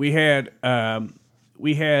 we had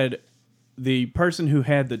the person who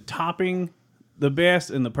had the topping the best,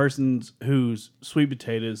 and the person whose sweet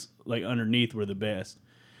potatoes like underneath were the best.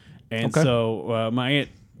 And Okay. so my aunt,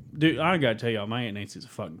 dude, I gotta tell y'all, my aunt Nancy's a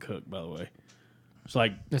fucking cook, by the way. It's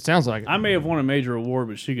like It sounds like it. I may have won a major award,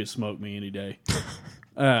 but she could smoke me any day.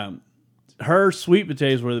 Her sweet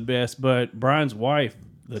potatoes were the best, but Brian's wife,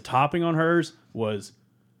 the topping on hers was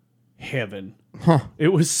heaven. It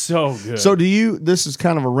was so good. So this is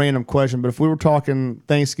kind of a random question, but if we were talking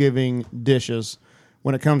Thanksgiving dishes,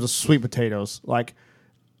 when it comes to sweet potatoes, like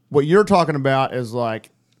what you're talking about is like,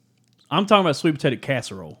 I'm talking about sweet potato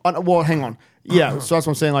casserole. well, hang on. Yeah, so that's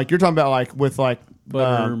what I'm saying. Like you're talking about like with like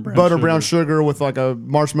Butter and brown butter, sugar. brown sugar with like a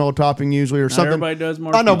marshmallow topping usually or something. everybody does I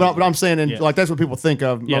know, marshmallow. but I'm saying, Yeah. like that's what people think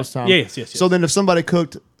of Yeah. most times. Yes. So then, if somebody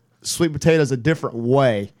cooked sweet potatoes a different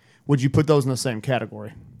way, would you put those in the same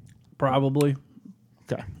category? Probably.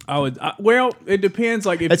 Okay, I would. Well, it depends.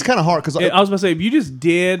 Like if it's kind of hard because I was about to say, if you just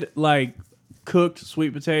did like cooked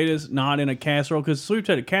sweet potatoes, not in a casserole, because sweet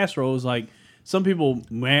potato casserole is like some people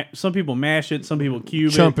mash it, some people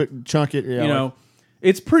cube chunk it. Yeah, You know,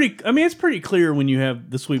 it's pretty. I mean, it's pretty clear when you have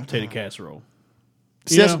the sweet potato casserole.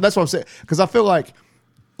 See, You that's, know? that's what I'm saying. Because I feel like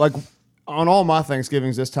on all my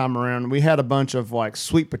Thanksgivings this time around, we had a bunch of like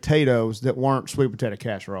sweet potatoes that weren't sweet potato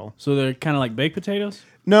casserole. So they're kind of like baked potatoes.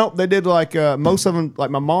 No, they did like most of them.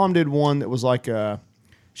 Like my mom did one that was like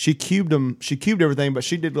she cubed them. She cubed everything, but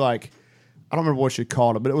she did like I don't remember what she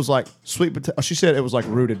called it, but it was like sweet potato. She said it was like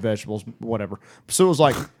rooted vegetables, whatever. So it was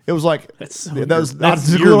like That's so that's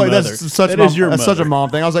your mother. that's such That mom, is your that's such a mother. mom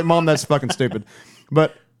thing. I was like, Mom, that's fucking stupid.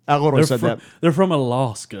 But I literally said that. They're from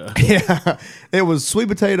Alaska. Yeah, it was sweet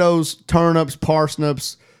potatoes, turnips,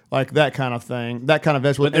 parsnips, like that kind of thing, that kind of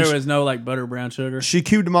vegetable. But there was no like butter brown sugar. She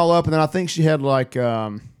cubed them all up, and then I think she had like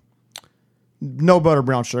no butter,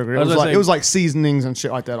 brown sugar. was gonna say- It was like seasonings and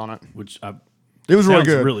shit like that on it. Which It was really Sounds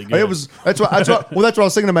good. really good. It was that's what I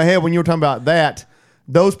was thinking in my head when you were talking about that.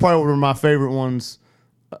 those probably were my favorite ones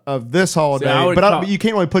of this holiday. I would but call- you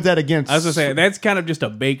can't really put that against. I was gonna say that's kind of just a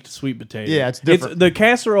baked sweet potato. Yeah, it's different. the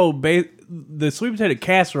casserole. The sweet potato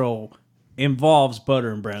casserole involves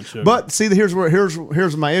butter and brown sugar. But see, here's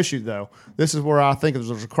my issue though. This is where I think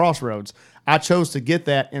there's a crossroads. I chose to get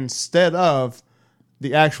that instead of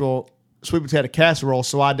the actual sweet potato casserole,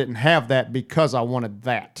 so I didn't have that because I wanted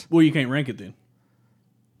that. well, you can't rank it then.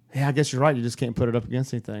 Yeah, I guess you're right. You just can't put it up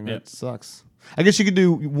against anything. Yep. That sucks. I guess you could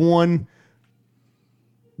do one.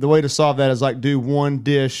 The way to solve that is like do one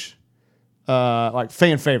dish, like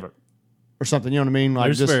fan favorite or something. You know what I mean? Like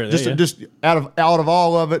There's fair there, yeah. just out of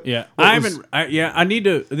all of it. Yeah, what I was- haven't. I need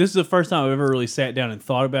to. This is the first time I've ever really sat down and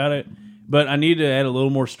thought about it. But I need to add a little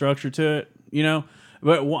more structure to it. You know.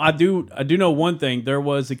 But I do know one thing. There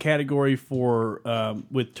was a category for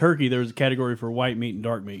with turkey. There was a category for white meat and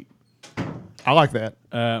dark meat. I like that.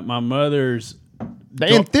 My mother's.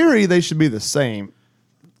 In theory, they should be the same.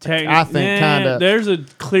 I think kinda- There's a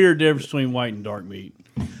clear difference between white and dark meat.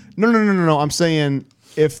 No. I'm saying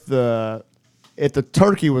if the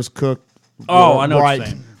turkey was cooked, Oh, I know what you're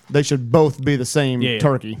saying. they should both be the same Yeah.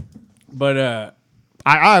 turkey. But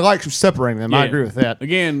I like separating them. I yeah. agree with that.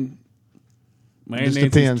 Again, my Aunt Just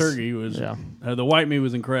Nancy's depends. turkey was Yeah. The white meat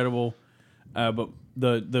was incredible, but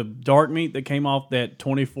the dark meat that came off that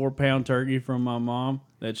 24-pound turkey from my mom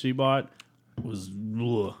that she bought was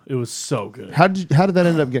it was so good. How did that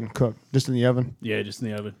end up getting cooked? Just in the oven? Yeah, just in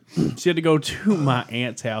the oven. She had to go to my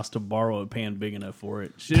aunt's house to borrow a pan big enough for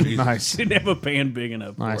it. She didn't, Nice. she didn't have a pan big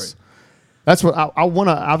enough Nice. for it. That's what I want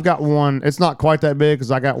to. I've got one. It's not quite that big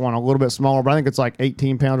because I got one a little bit smaller, but I think it's like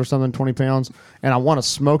 18 pounds or something, 20 pounds. And I want to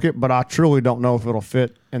smoke it, but I truly don't know if it'll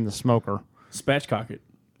fit in the smoker. Spatchcock it.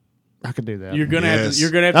 I could do that. You're gonna have Yes. to.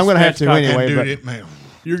 You're gonna have to. I'm gonna have to spatchcock it. anyway. And dude, but- it, man,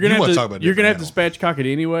 You're gonna you have wanna to. talk about You're gonna have to different spatchcock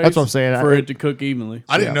it anyway. That's what I'm saying. for it to cook evenly.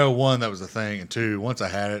 I didn't Yeah. know one that was a thing, and two, once I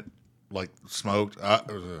had it like smoked,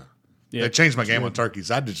 Yeah. it changed my game on turkeys.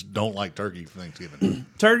 I just don't like turkey for Thanksgiving.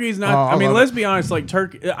 Turkey's not. Oh, I I mean, love let's be honest. Like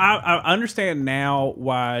turkey, I understand now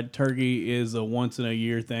why turkey is a once in a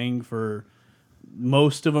year thing for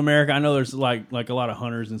most of America. I know there's like a lot of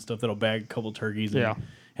hunters and stuff that'll bag a couple turkeys and Yeah.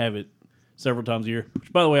 have it several times a year.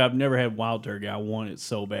 Which, by the way, I've never had wild turkey. I want it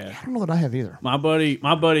so bad. I don't know that I have either. My buddy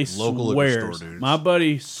Local liquor swears. store, dudes. My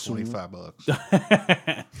buddy $25.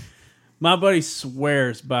 my buddy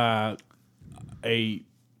swears by a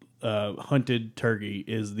hunted turkey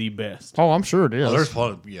is the best. Oh, I'm sure it is. Oh, there's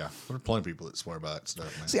plenty of people that swear by that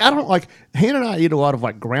stuff, man. See, I don't like. Hannah and I eat a lot of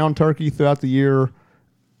like ground turkey throughout the year,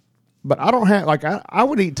 but I don't have like. I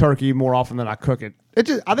would eat turkey more often than I cook it. It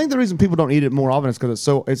just. I think the reason people don't eat it more often is because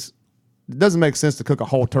it doesn't make sense to cook a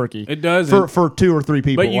whole turkey. It doesn't. for 2 or 3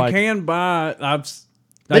 people. But you like, can buy.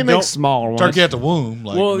 They make smaller ones. Turkey at the womb.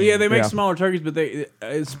 Like, Well, yeah, they make Yeah. smaller turkeys, but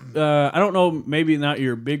I don't know, maybe not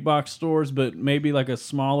your big box stores, but maybe like a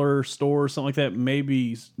smaller store or something like that.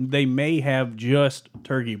 Maybe they may have just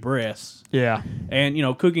turkey breasts, Yeah. and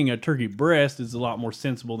cooking a turkey breast is a lot more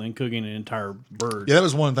sensible than cooking an entire bird. Yeah, that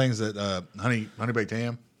was one of the things that Honey Baked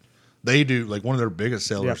Ham, they do. Like one of their biggest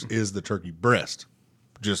sellers Yep. is the turkey breast,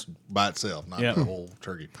 just by itself, not Yep. the whole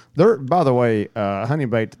turkey. By the way, Honey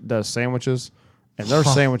Baked does sandwiches, and their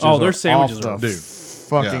sandwiches. Oh, their are sandwiches off are- the Dude.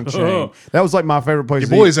 fucking Yeah. chain. That was like my favorite place. Your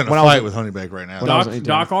to boy's eat in a when I was fight at- with Honey Bake right now. when I was Doc, 18.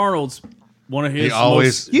 Doc Arnold's one of his. He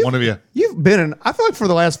always You- one of you. You've been in. I feel like for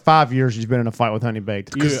the last 5 years, you've been in a fight with Honey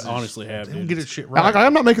Baked. You honestly have. They don't Dude. get his shit right.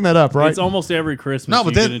 I'm not making that up, right? It's almost every Christmas. No, but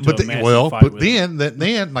you get then, into a massive fight with them.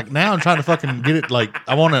 then, like now, I'm trying to fucking get it. Like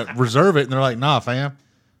I want to reserve it, and they're like, "Nah, fam."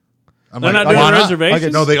 I'm They're like, not "Why doing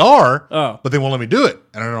reservations? No, they are. Oh. But they won't let me do it,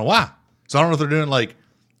 and I don't know why. So I don't know if they're doing like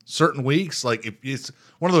certain weeks. Like if it's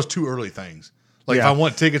one of those too early things. Like if Yeah. I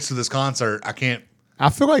want tickets to this concert, I can't I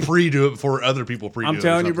feel like pre-do it before other people pre-do it. I'm or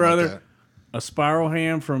telling you, something like brother, that. a spiral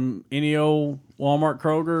ham from any old Walmart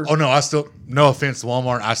Kroger. Oh no, no offense to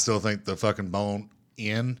Walmart, I still think the fucking bone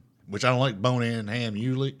in, which I don't like bone in ham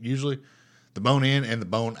usually, the bone in and the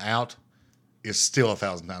bone out is still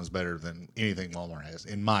 1,000 times better than anything Walmart has,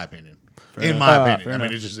 in my opinion. In my opinion, I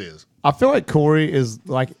mean, it just is. I feel like Corey is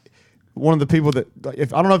like one of the people that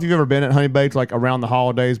if I don't know if you've ever been at Honey Baked like around the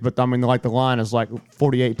holidays, but I mean like the line is like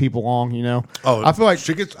 48 people long. Oh, I feel like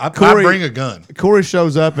she gets. I Corey- bring a gun. Corey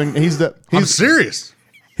shows up and I'm serious,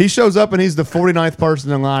 he shows up and he's the 49th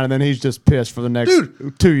person in line, and then he's just pissed for the next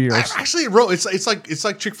Dude. 2 years. Actually, it roll. It's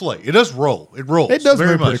like Chick-fil-A. It does roll. It rolls. It does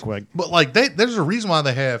very move pretty much. quick. But like there's a reason why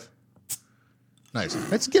they have. Nice.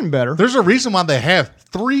 It's getting better. There's a reason why they have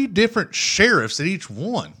 3 different sheriffs at each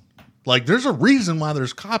one. Like, there's a reason why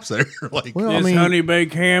there's cops there. Like, Well, I This mean- honey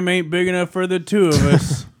baked ham ain't big enough for the two of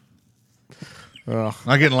us.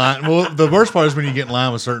 I get in line. Well, the worst part is when you get in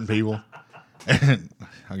line with certain people, and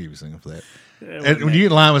I'll give you single for that. And when you get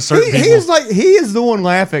in line with certain He people, is the one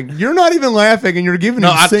laughing. You're not even laughing, and you're giving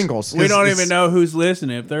him singles. We don't it's- even know who's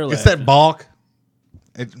listening if they're it's laughing. that balk.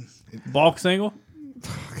 Balk single.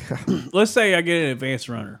 Let's say I get an advanced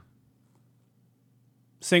runner.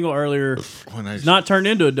 Single earlier. He's not turned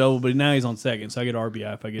into a double, but now he's on second, so I get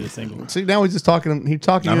RBI if I get a single. See, now he's just talking. He's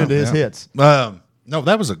talking you into his hits. No,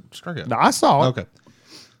 that was a strikeout. No, I saw it. Okay.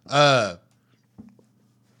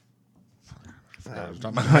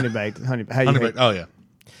 Honey baked. Honey baked. Oh yeah.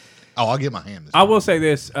 Oh, I'll get my ham. This I will say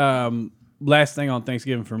this. Last thing on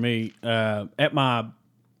Thanksgiving for me, at my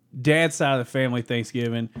dad's side of the family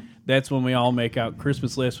Thanksgiving, that's when we all make out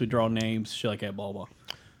Christmas lists. We draw names, shit like that, blah, blah.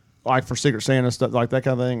 Like for Secret Santa stuff, like that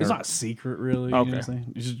kind of thing. It's or- not secret, really. You know what I'm Okay.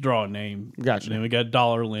 saying? You just draw a name. Gotcha. And then we got a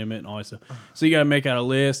dollar limit and all that stuff. So you got to make out a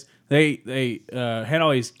list. They had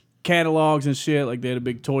all these catalogs and shit. Like they had a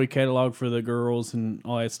big toy catalog for the girls and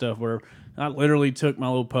all that stuff. Where I literally took my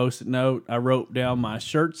little Post-it note. I wrote down my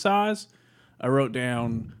shirt size. I wrote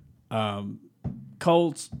down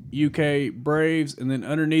Colts, UK, Braves, and then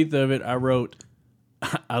underneath of it,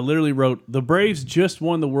 I literally wrote, the Braves just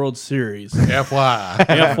won the World Series. FYI.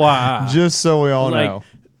 FYI. Just so we all know.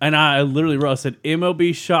 And I literally wrote, I said,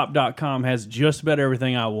 MLBshop.com has just about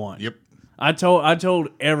everything I want. Yep. I told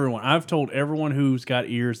everyone. I've told everyone who's got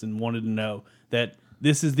ears and wanted to know that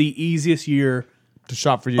this is the easiest year To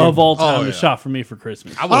shop for you. of all time Oh, to yeah. shop for me for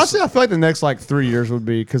Christmas. Honestly, I feel like the next like 3 years would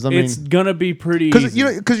be because I mean, It's gonna be pretty because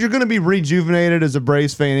easy. because you're going to be rejuvenated as a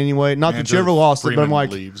Braves fan anyway. Not that you ever lost it, but I'm like,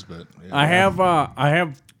 leaves, but yeah. I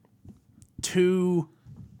have two.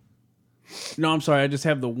 No, I'm sorry. I just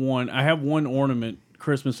have the one. I have one ornament,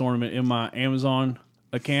 Christmas ornament, in my Amazon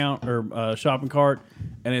account or shopping cart,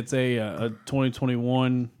 and it's a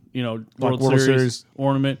 2021, World Series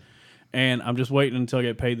ornament. And I'm just waiting until I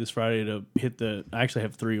get paid this Friday to hit the. I actually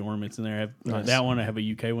have 3 ornaments in there. I have Nice. that one. I have a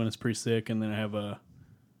UK one that's pretty sick, and then I have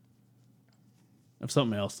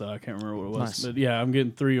something else though. I can't remember what it was. Nice. But yeah, I'm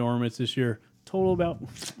getting 3 ornaments this year. Total about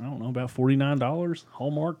about $49.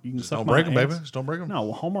 Hallmark. You can suck don't my break them, ass. baby. Just don't break them.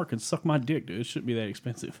 No, Hallmark can suck my dick, dude. It shouldn't be that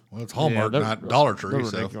expensive. Well, it's Hallmark, they're- not Dollar Tree. they're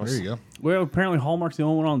So ridiculous. there you go. Well, apparently Hallmark's the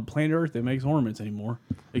only one on planet Earth that makes ornaments anymore,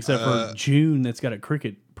 except for June that's got a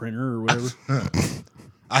Cricut printer or whatever.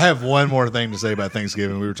 I have one more thing to say about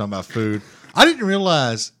Thanksgiving. We were talking about food. I didn't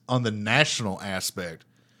realize on the national aspect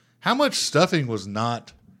how much stuffing was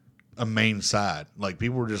not a main side. Like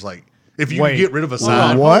people were just like, if you Wait. could get rid of a Hold on,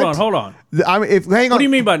 side, What? hold on. I mean, if hang on. What do you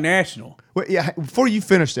mean by national? Wait, yeah, before you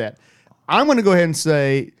finish that, I'm going to go ahead and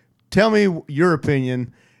say, tell me your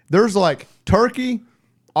opinion. There's like turkey.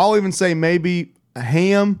 I'll even say maybe a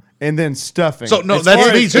ham and then stuffing. So, no, As that's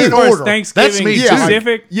far me as- too. As far as Order. Thanksgiving That's me too.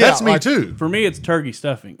 specific, Yeah, That's me like- too. for me it's turkey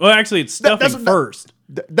stuffing. Well, actually, it's stuffing that's what- first.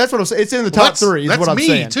 That's what I'm saying. It's in the top 3 is That's what I'm me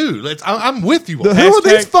saying. too. I'm with you. Who on are that.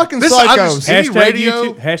 these fucking This- I psychos? just- Any Hashtag radio-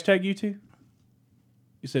 you too. Hashtag you too.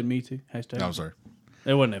 You said me too. Hashtag. No, I'm sorry.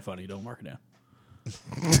 It wasn't that funny. Don't mark it down.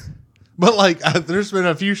 But like, there's been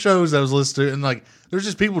a few shows that I was listening to, and like, there's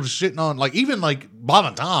just people just shitting on, like, even like Bob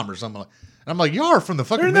and Tom or something. Like, and I'm like, y'all are from the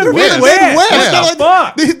fucking They're in the Midwest. Midwest. Yeah. What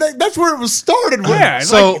the fuck? That's where it was started with. Yeah, it's,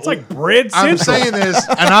 So, it's like bread I'm central. saying this,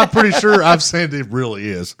 and I'm pretty sure I've said it really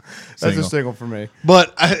is. That's a Single. single for me.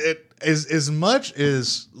 But as much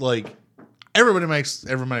as like everybody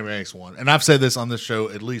makes one, and I've said this on this show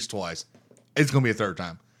at least twice. It's gonna be a third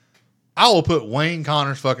time. I will put Wayne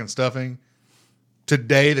Connor's fucking stuffing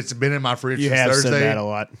today that's been in my fridge You since have Thursday. said that a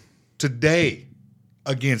lot. today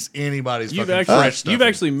against anybody's You've fucking actually, fresh stuffing. you've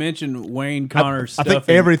actually mentioned Wayne Connor's I stuffing. think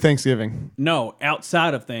every Thanksgiving. No,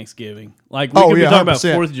 outside of Thanksgiving. Like, we Oh, could be yeah, talking about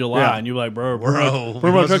 100%. 4th of July, Yeah. and you're like, bro, Bro, we're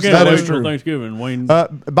about to cook that in is for true. Thanksgiving. Wayne. By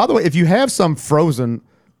the way, if you have some frozen,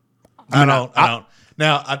 I don't.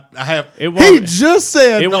 Now I have. it he won't, just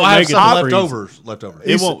said it No, won't I have make it some to freeze. leftovers.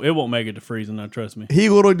 It won't make it to freezing, now, trust me. he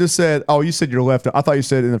literally just said, "Oh, you said you're left." I thought you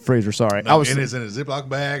said in the freezer. Sorry, I was. It is in a Ziploc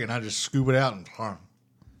bag, and I just scoop it out and.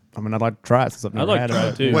 I mean, I'd like to try it since I've I'd never like had to try it.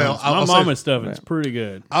 it too. Well, my I'll say- mama's stuff, it's pretty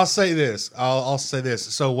good. I'll say this. I'll say this.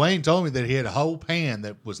 So Wayne told me that he had a whole pan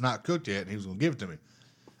that was not cooked yet, and he was going to give it to me.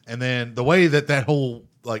 And then the way that whole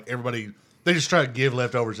like everybody they just try to give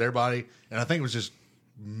leftovers to everybody, and I think it was just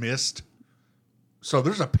missed. So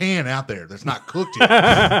there's a pan out there that's not cooked yet.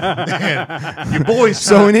 And your boys,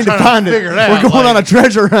 So we need to find it. Figure it out. We're going on a like,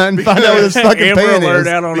 treasure hunt and find out where this fucking Amber pan alert is.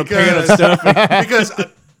 out on a pan of because- stuffing.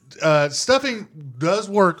 because stuffing does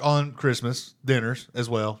work on Christmas dinners as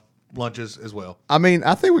well, lunches as well. I mean,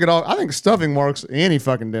 I think we could all. I think stuffing works any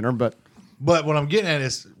fucking dinner, but But what I'm getting at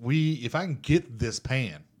is, if I can get this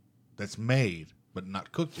pan that's made but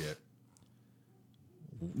not cooked yet,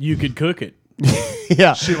 You could cook it.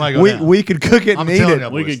 yeah, Shit might go we down. we could cook it I'm and eat telling it. you,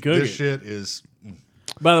 We boys, could cook this it. shit is.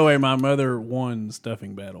 By the way, my mother won the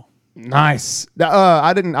stuffing battle. Nice.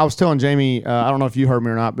 I didn't. I was telling Jamie. I don't know if you heard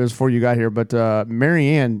me or not, but it was before you got here. But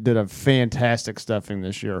Marianne did a fantastic stuffing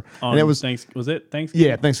this year, and it was was it Thanksgiving?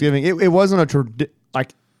 Yeah, Thanksgiving. It wasn't a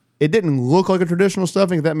like. It didn't look like a traditional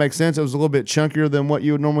stuffing. If that makes sense, it was a little bit chunkier than what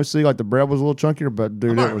you would normally see. Like the bread was a little chunkier, but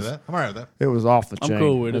dude, I'm all right it with was that. I'm all right with that. it was off the chain. I'm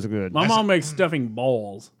cool with it. Was it. good. My mom makes stuffing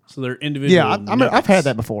balls, so they're individual. Yeah, I mean, I've had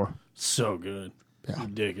that before. So good.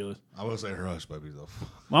 Ridiculous. I will say her hush puppies though.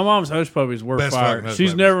 My mom's hush puppies were Best fire. fucking hush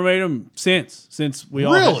She's puppies. never made them since we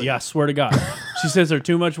all. Really? Yeah, I swear to God. She says they're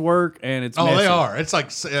too much work and it's Oh, messy. they are. It's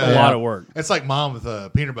like A lot of work. It's like mom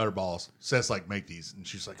with peanut butter balls. Says like make these, and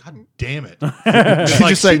she's like, God damn it. She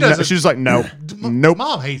just said no, doesn't- she's just like no, nope.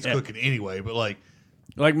 Mom hates cooking anyway, but like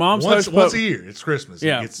Like mom's once hush a puppies. year, it's Christmas.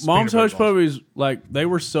 Yeah, He gets mom's peanut hush butter balls. puppies, like they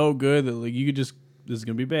were so good that like you could just this is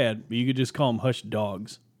gonna be bad, but you could just call them hush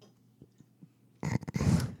dogs.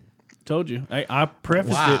 Told you, I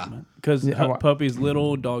prefaced Wow. it because Yeah, puppies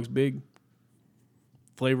little, dogs big.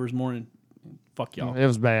 Flavors morning. Fuck y'all. It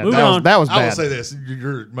was bad. Moving That was on. that was I will bad. say this: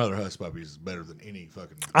 your mother hush puppies is better than any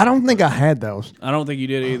fucking. I don't think I had those. I don't think you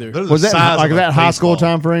did either. They're the Was that size like of a that high school baseball.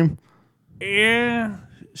 time frame? Yeah.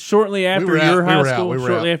 Shortly after were out- your we high were out- school. we were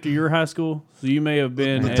Shortly out. after your high school. So you may have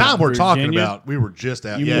been The at time we're talking Virginia. about, we were just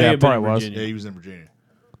out. You yeah, may have been probably in was. Virginia. yeah, he was in Virginia.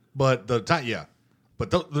 But the time, yeah.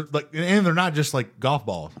 But like, and they're not just like golf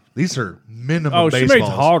balls. These are minimum Oh, she baseballs, makes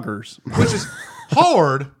hoggers. which is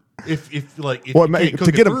hard if Well, you can't cook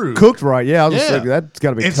to get it them through. cooked right, yeah, I was just Yeah. thinking that's got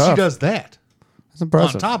to be and tough. she does that That's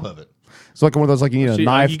impressive. on top of it. It's like one of those like you need a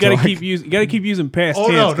knife. You gotta to, like, keep using. You gotta keep using past Oh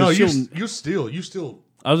tense. no, 'cause you still.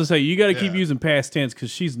 I was gonna say you got to keep Yeah. using past tense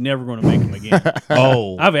because she's never going to make them again.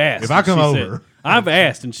 Oh, I've asked. If I and come she over, said- I've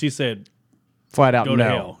asked, and she said, flat out Go to no,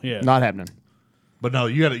 hell, yeah. not happening. but no,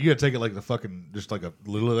 you gotta take it like the fucking just like a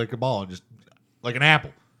literally like a ball and just like an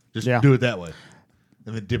apple. Just Yeah. do it that way,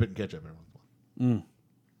 and then dip it in ketchup. Every once in a while.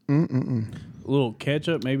 a little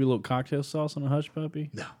ketchup, maybe a little cocktail sauce on a hush puppy.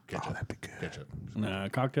 No ketchup. That'd be good. Ketchup. Nah,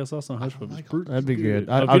 cocktail sauce on a hush puppy. like That'd be good. If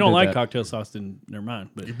I'll you don't do like that. cocktail sauce, then never mind.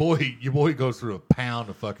 But Your boy goes through a pound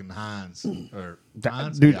of fucking Heinz or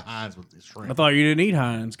Heinz, dude. yeah, Heinz with his shrimp. I thought you didn't eat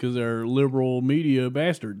Heinz because they're liberal media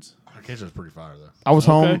bastards. Ketchup's pretty fire though. I was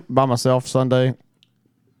Okay. home by myself Sunday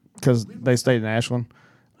because they stayed in Ashland.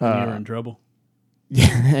 And you're in trouble.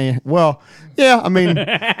 Yeah, well, yeah. I mean,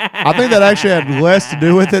 I think that actually had less to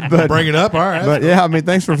do with it, but Bring it up, all right. but yeah. I mean,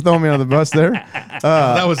 thanks for throwing me on the bus there. I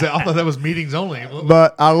thought that was meetings only.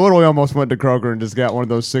 But I literally almost went to Kroger and just got one of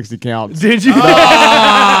those 60 counts. Did you?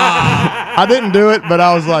 I didn't do it, but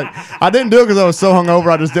I was like, I didn't do it because I was so hungover.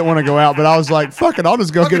 I just didn't want to go out. But I was like, fuck it, I'll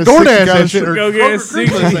just go get a 60 DoorDash count that of shit, shrimp. Go get a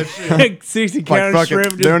Kroger that 60, 60 count fuck of it, shrimp,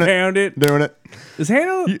 just doing it. pound it. Doing it. Is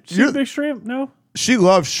Hannah you're- she a big shrimp? No. She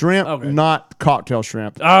loves shrimp, Okay. not cocktail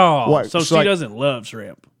shrimp. Oh, What, so it's she like- doesn't love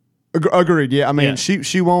shrimp. Agreed. Yeah, I mean, Yeah.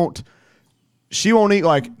 she won't eat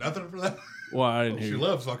like. Nothing for that. Well, I didn't hear She you.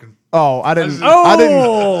 loves fucking. Oh, I didn't. Oh! I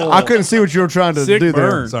didn't. I couldn't see what you were trying to Sick do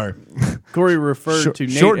burn. Sorry, Corey referred Short- to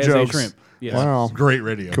Nate short as jokes. a shrimp. Yes. there. Wow. great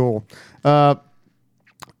radio. Cool.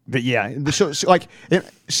 But yeah, like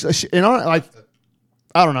like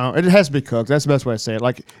I don't know. It has to be cooked. That's the best way to say it.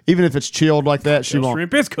 Like even if it's chilled like that, she The won't.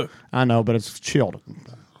 shrimp is cooked. I know, but it's chilled.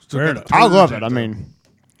 Fair enough. I love it. I mean,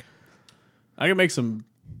 I can make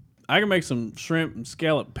some shrimp and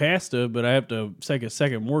scallop pasta, but I have to take a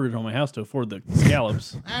second mortgage on my house to afford the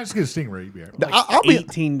scallops. Just get a stingray. You'll be all right. I'll be.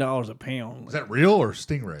 $18 a pound. Is that real or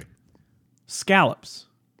stingray? Scallops.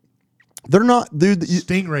 They're not, dude.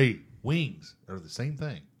 Stingray wings are the same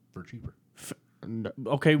thing for cheaper.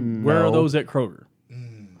 Okay, where are No. those at Kroger? They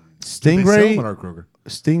sell them Stingray, at our Kroger.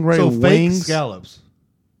 stingray So fake wings. scallops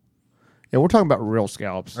Yeah, we're talking about real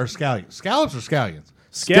scallops. or scallions. Scallops or scallions?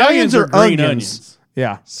 Scallions are green onions.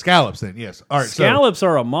 Yeah, Scallops then, yes. All right, Scallops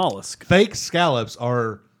are a mollusk. so fake scallops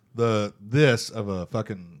are this of a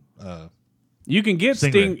fucking You can get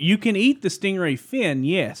Stingray. You can eat the stingray fin,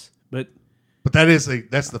 yes, but but that's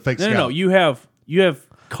the fake no, scallop. no. You have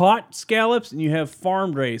caught scallops and you have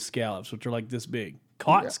farm raised scallops, which are like this big.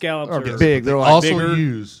 Caught scallops are big. They're like also bigger.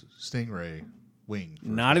 use stingray wing. for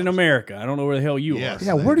not in scallops. America. I don't know where the hell you Yes. are.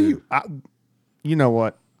 yeah. they Where do do. you? You know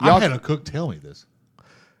what? I had a cook tell me this.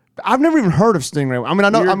 I've never even heard of stingray. I mean, I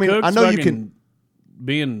know. Your I mean, I cook's know you fucking can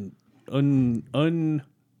being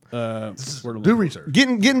what's the word I'm Do looking research.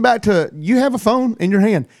 getting back to you have a phone in your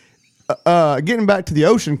hand. Getting back to the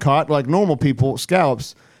ocean cod like normal people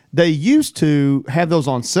scallops. They used to have those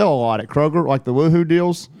on sale a lot at Kroger, like the Woohoo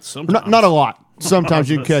deals. Sometimes. Not a lot. Sometimes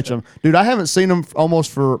you can catch them, dude. I haven't seen them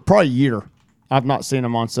almost for probably a year. I've not seen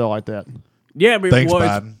them on sale like that. Yeah, but Thanks, well,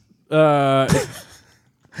 it's- Biden.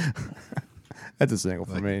 That's a single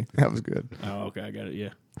for me. That was good. Oh, okay, I got it.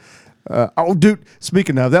 Yeah. Oh, dude.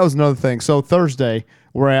 Speaking of, that was another thing. So Thursday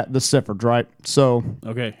we're at the Siffords, right? So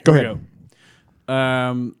Okay. Go here we ahead.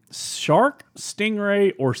 go. Shark,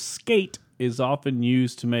 stingray, or skate is often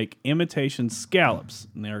used to make imitation scallops,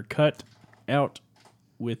 and they are cut out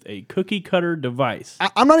with a cookie cutter device.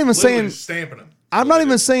 I'm not even Literally saying. just stamping them. I'm not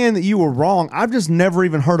even saying that you were wrong. I've just never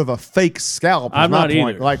even heard of a fake scallop. is I'm my not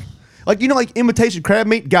point. either. Like like imitation crab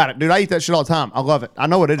meat. Got it, dude. I eat that shit all the time. I love it. I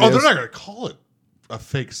know what it is. Oh, they're not going to call it a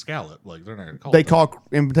fake scallop. Like, they're not going to call They it. call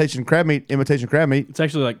imitation crab meat. It's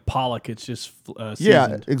actually like pollock. It's just Yeah,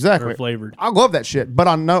 seasoned exactly. or flavored. I love that shit. But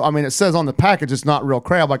I know. I mean, it says on the package it's not real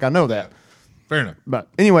crab. Like I know that. Fair enough. But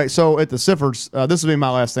anyway, so at the Siffords, this will be my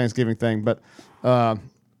last Thanksgiving thing. But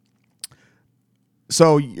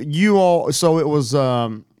so you all, so it was,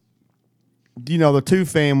 the two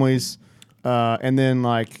families, and then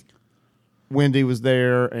like Wendy was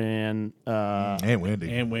there, and And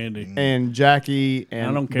Wendy. And Wendy. and Jackie and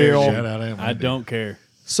I don't care. Bill. Shout out Aunt I Wendy. don't care.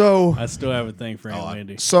 So I still have a thing for Aunt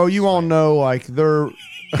Wendy. so you all know like they're.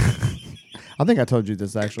 I think I told you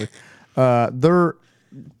this actually. They're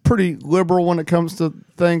pretty liberal when it comes to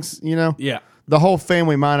things, Yeah. The whole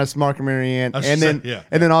family minus Mark and Marianne, was and just then saying, yeah.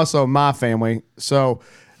 and then also my family. So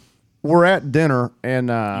we're at dinner, and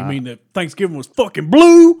You mean that Thanksgiving was fucking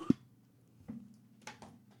blue?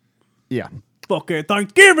 yeah, Fucking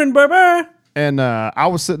Thanksgiving, baby. and I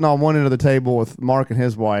was sitting on one end of the table with Mark and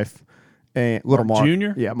his wife, and little Mark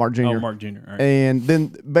Jr.? yeah, Mark Jr. Oh, Mark Jr. All right. And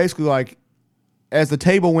then basically like as the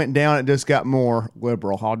table went down, it just got more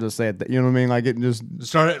liberal. I'll just say it. You know what I mean? Like it just It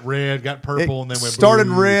started red, got purple, and then went started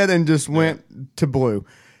blue. red and just went to blue.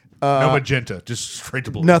 No magenta, just straight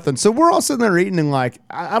to blue. Nothing. So we're all sitting there eating, and like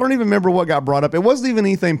I don't even remember what got brought up. It wasn't even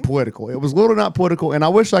anything political. It was literally not political, and I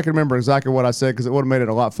wish I could remember exactly what I said because it would have made it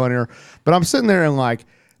a lot funnier. But I'm sitting there and like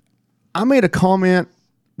I made a comment.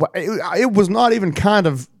 It was not even kind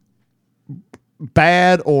of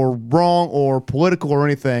bad or wrong or political or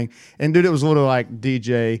anything. And dude, it was literally like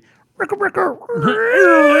DJ,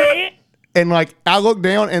 and like I look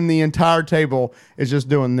down and the entire table is just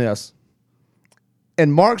doing this.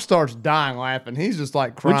 And Mark starts dying laughing. He's just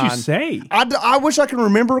like crying. What'd you say? I wish I could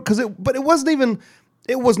remember but it wasn't even,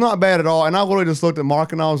 it was not bad at all. And I literally just looked at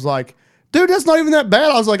Mark and I was like, dude, that's not even that bad.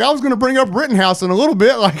 I was like, I was going to bring up Rittenhouse in a little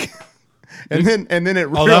bit. Like, and then it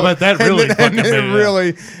really, how about that really and fucking then made it it up?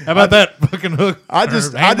 really, How about that fucking hook? I or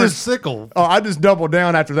just sickle. oh, I just doubled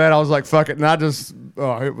down after that. I was like, fuck it. And I just,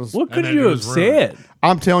 it was, What could then you it have was ruined. said?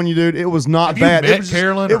 I'm telling you, dude, it was not Have you bad. met It was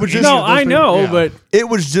Carolyn It or was any just, of No, I those know, people? Yeah. but it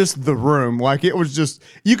was just the room. Like it was just,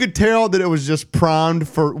 you could tell that it was just primed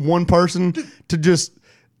for one person to just.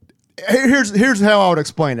 Here's how I would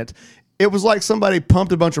explain it. It was like somebody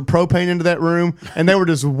pumped a bunch of propane into that room, and they were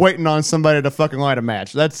just waiting on somebody to fucking light a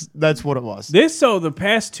match. That's what it was. the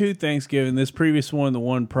past two Thanksgiving, this previous one, the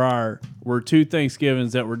one prior, were two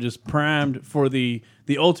Thanksgivings that were just primed for the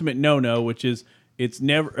ultimate no, which is it's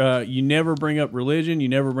never you never bring up religion, you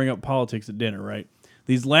never bring up politics at dinner, right?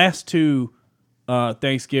 These last two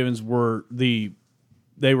Thanksgivings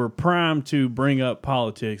they were primed to bring up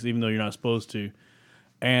politics, even though you're not supposed to.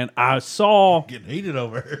 And I saw Getting heated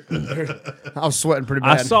over here. I was sweating pretty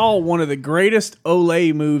I bad. saw one of the greatest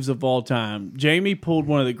Olay moves of all time. Jamie pulled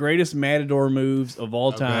one of the greatest Matador moves of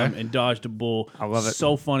all time and dodged a bull. I love it.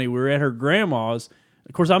 So funny. We were at her grandma's.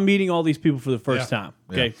 Of course, I'm meeting all these people for the first Yeah. time.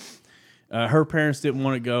 Okay. Her parents didn't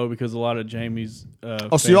want to go because a lot of Jamie's.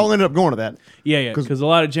 so you all ended up going to that. Yeah. Because a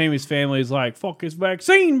lot of Jamie's family is like, fuck this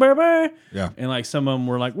vaccine, baby. Yeah. And like some of them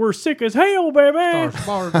were like, we're sick as hell, baby.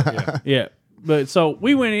 Yeah. Yeah. But so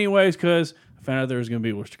we went anyways because I found out there was going to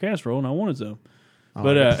be Worcester casserole and I wanted some.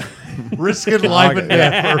 But Risking life and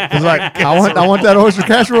death. It's like I want that oyster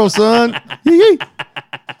casserole, son. Yee.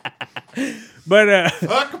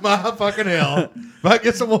 Fuck my fucking hell. If I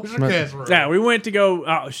get some oyster casserole. yeah, we went to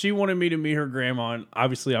go. She wanted me to meet her grandma, and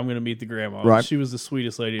obviously I'm going to meet the grandma. Right. She was the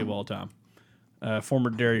sweetest lady of all time. Former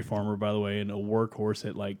dairy farmer, by the way, and a workhorse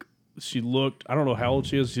at like she looked. I don't know how old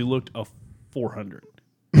she is. She looked a 400,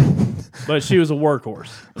 but she was a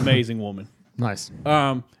workhorse. Amazing woman. Nice.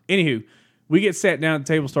 Anywho, we get sat down at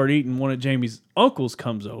the table, start eating. One of Jamie's uncles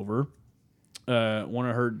comes over. One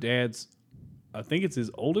of her dad's, I think it's his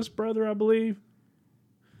oldest brother, I believe,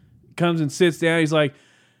 comes and sits down. He's like,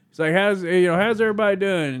 how's everybody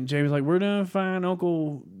doing? And Jamie's like, we're doing fine,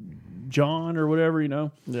 Uncle John or whatever,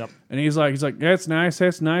 Yep. And he's like, that's nice.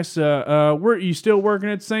 Were you still working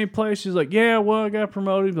at the same place? She's like, yeah, well, I got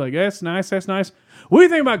promoted. He's like, that's nice. What do you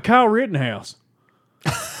think about Kyle Rittenhouse?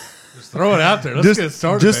 Just throw it out there. Let's get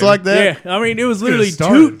started. Just baby. like that. Yeah, I mean, it was literally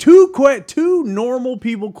started. two normal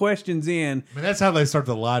people questions in, I mean, that's how they start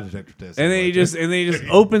the lie detector test. and then he just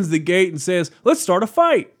opens the gate and says, "Let's start a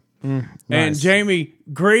fight." And nice. Jamie,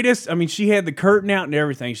 greatest. I mean, she had the curtain out and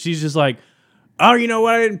everything. She's just like, "Oh, you know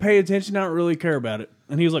what? I didn't pay attention. I don't really care about it."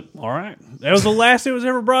 And he was like, "All right." That was the last it was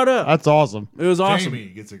ever brought up. That's awesome. It was awesome. Jamie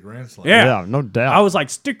gets a grand slam. Yeah. Yeah, no doubt. I was like,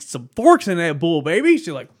 "Stick some forks in that bull, baby." She's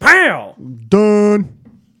like, "Pow!" done.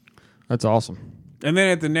 That's awesome. And then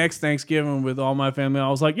at the next Thanksgiving with all my family, I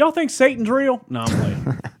was like, "Y'all think Satan's real?" No, I'm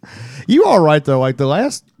playing. You all right though? Like the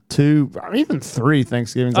last 2, or even 3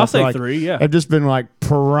 Thanksgivings, I'll I feel say like 3, yeah. have just been like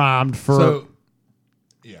primed for. So,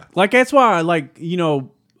 yeah. Like that's why I like,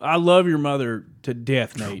 I love your mother to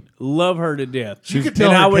death, Nate. Love her to death. You could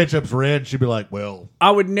tell And her ketchup's red, and she'd be like, well.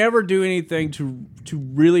 I would never do anything to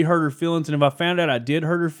really hurt her feelings, and if I found out I did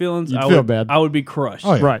hurt her feelings, You'd I feel would bad. I would be crushed.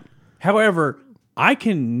 Oh, yeah. right. However, I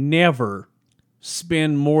can never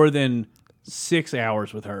spend more than 6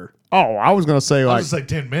 hours with her. Oh, I was gonna say I like, was just like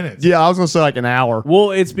 10 minutes. yeah, I was gonna say like an hour.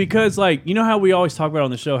 Well, it's because like you know how we always talk about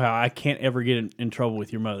on the show how I can't ever get in trouble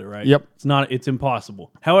with your mother, right? Yep. It's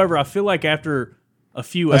impossible. However, I feel like after a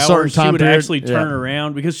few certain hours, she time would period, actually turn yeah.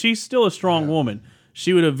 around because she's still a strong woman.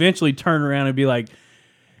 She would eventually turn around and be like,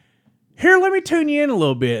 "Here, let me tune you in a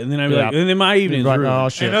little bit," and then I'd be Yeah. like, and then my evening's Like, ruined. oh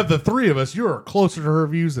shit. And of the 3 of us, you're closer to her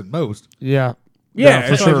views than most. Yeah. Yeah,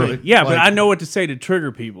 for it's sure. like- yeah, but Like- I know what to say to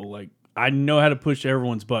trigger people. Like I know how to push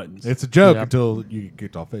everyone's buttons. It's a joke Yeah. until you get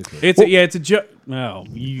kicked off Facebook. It's a joke. No,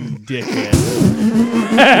 you dickhead.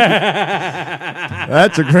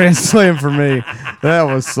 That's a grand slam for me. That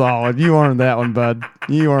was solid. You earned that one, bud.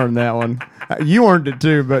 You earned that one. You earned it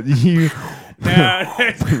too, but you.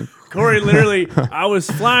 Corey literally, I was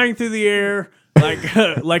flying through the air like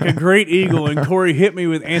a great eagle, and Corey hit me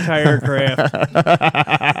with anti-aircraft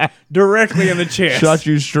directly in the chest. Shot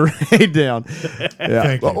you straight down. Yeah.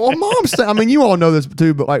 Thank you. Well, Mom's thing. I mean, you all know this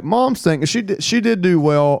too, but like Mom's thing, she did do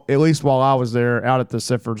well at least while I was there out at the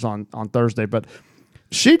Siffords on Thursday. But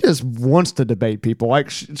she just wants to debate people. Like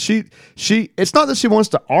she it's not that she wants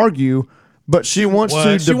to argue, but she wants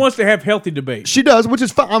to. She wants to have healthy debate. She does, which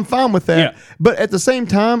is fine. I'm fine with that. Yeah. But at the same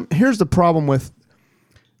time, here's the problem with.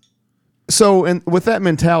 So, and with that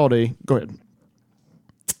mentality, go ahead.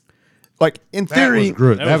 Like in theory, that was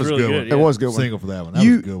good. That That was was really good. good, One. yeah. it was a good one. Single for that one. That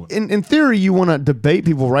You was a good one. in theory, you want to debate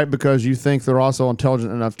people, right? Because you think they're also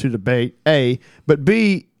intelligent enough to debate. A, but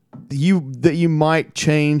B, you might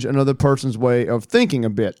change another person's way of thinking a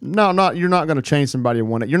bit. No, you're not going to change somebody and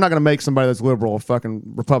want it. You're not going to make somebody that's liberal a fucking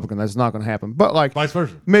Republican. That's not going to happen. But like Vice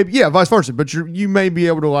versa. maybe vice versa. But you may be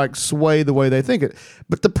able to like sway the way they think it.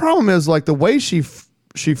 But the problem is like the way she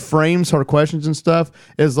frames her questions and stuff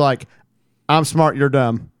is like, I'm smart, you're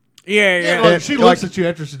dumb. Yeah. Yeah, like, she like- looks at you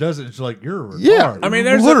after she does it, and she's like, "You're a retard." Yeah. I mean,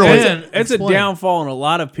 there's Literally. it's a Explain. downfall in a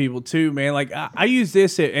lot of people too, man. Like I use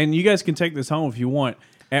this, and you guys can take this home if you want.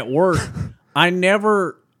 At work, I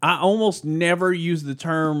almost never use the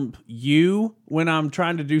term "you" when I'm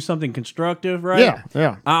trying to do something constructive. Right?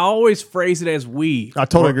 Yeah. I always phrase it as "we." I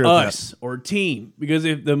totally or agree with us or team, because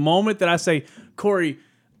if the moment that I say Corey,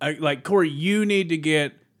 you need to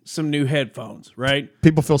get some new headphones, right?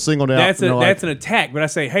 People feel singled out. That's and they're that's like, an attack. But I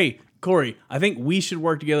say, hey, Corey, I think we should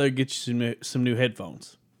work together to get you some new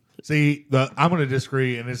headphones. See, I'm going to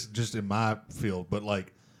disagree, and it's just in my field, but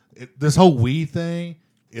like this whole "we" thing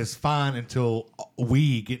is fine until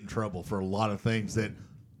we get in trouble for a lot of things that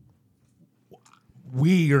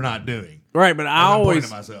we are not doing. Right, but I I'm pointing always,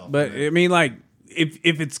 to myself. but I mean, like, if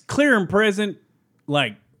it's clear and present,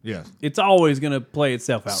 like, Yes. it's always gonna play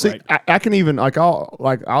itself out, see, right? I can even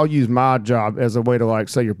I'll use my job as a way to like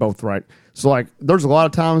say you're both right. So like, there's a lot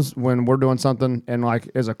of times when we're doing something and like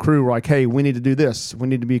as a crew, we're like, hey, we need to do this. We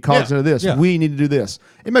need to be cognizant of this. Yeah. We need to do this.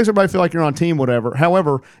 It makes everybody feel like you're on a team, whatever.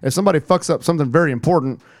 However, if somebody fucks up something very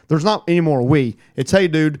important, there's not any more we. It's hey,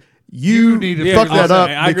 dude. You need to need to fuck fix that it. up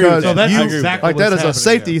I agree with because that. So that's you, exactly like that what's is a happening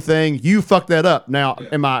safety here. thing. You fucked that up. Now,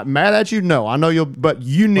 am I mad at you? No, I know you'll, but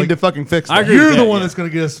you need to fucking fix that. I agree You're with the that, one yeah. that's going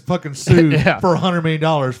to get us fucking sued Yeah. for $100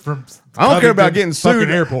 million from. I don't care about getting Covington sued.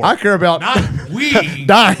 fucking Airport. I care about Not we.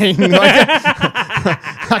 dying. Like,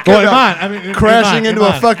 I care Well, in about mine, I mean, in crashing mine, into in a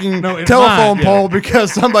mine. fucking No, in telephone mine, yeah. pole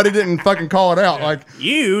because somebody didn't fucking call it out. Like,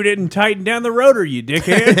 You didn't tighten down the rotor, you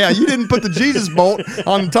dickhead. yeah, you didn't put the Jesus bolt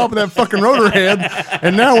on the top of that fucking rotor head,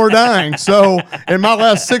 and now we're dying. So, in my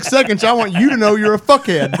last 6 seconds, I want you to know you're a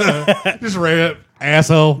fuckhead. Just ran it,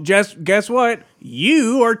 asshole. Just guess what?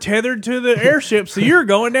 You are tethered to the airship, so you're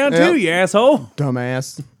going down Yep. too, you asshole.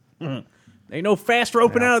 Dumbass. Ain't no fast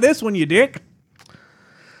roping out of this one, you dick.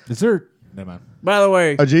 Is there Never mind. By the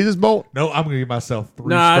way, A Jesus bolt No, I'm gonna give myself 3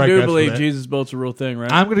 no, strikeouts. I do for believe that. Jesus bolt's a real thing,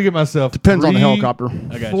 right? I'm gonna give myself depends on the 3 helicopter.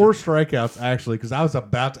 I got 4 you. strikeouts actually, because I was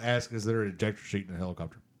about to ask, is there an ejector seat in a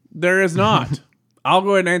helicopter? There is not. I'll go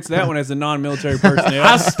ahead and answer that one as a non-military personnel.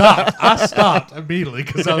 I stopped immediately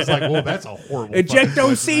because I was like, "Well, that's a horrible." fucking question,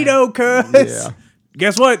 man. Ejectocito, cuz. Yeah.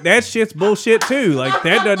 Guess what? That shit's bullshit too. Like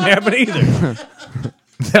that doesn't happen either.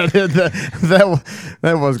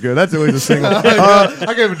 that was good. That's at least a single.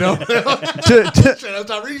 I gave it no.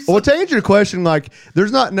 Well, to answer your question, like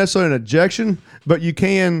there's not necessarily an ejection, but you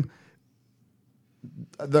can.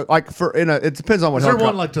 It depends on what. Is there helicopter.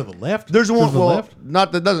 one like to the left? There's one. To the Well, left?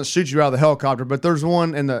 not that doesn't shoot you out of the helicopter, but there's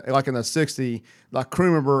one in the 60. Like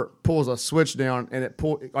crew member pulls a switch down and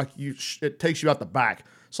it takes you out the back.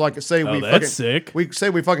 So like say we that's fucking, sick. We say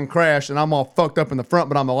we fucking crashed and I'm all fucked up in the front,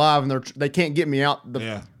 but I'm alive and they can't get me out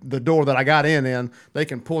the door that I got in. They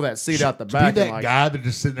can pull that seat out the To back. be and, that like, guy that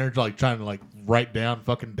just sitting there like trying to like write down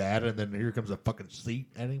fucking data, and then here comes a fucking seat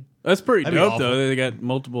at him. That's pretty That'd be dope awful. though. They got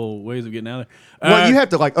multiple ways of getting out of there. Well, you have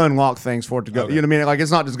to like unlock things for it to go. Okay. You know what I mean? Like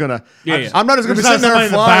it's not just gonna. Yeah. I'm not just gonna be There's not sitting there somebody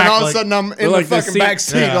in the flying. back, And all of a like- sudden I'm in like the the fucking seat- back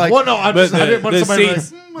seat. Yeah. Like, Well, no, I But didn't want the somebody like,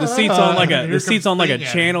 seats, the seats on like here the comes seats on like a thing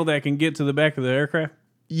at channel that can get to the back of the aircraft.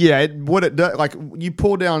 yeah, what it does, like you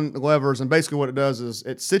pull down levers, and basically what it does is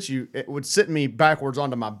it would sit me backwards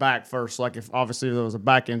onto my back first. Like if obviously there was a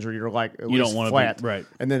back injury, you're like at You least don't wanna be- flat, right.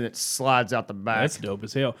 And then it slides out the back. That's dope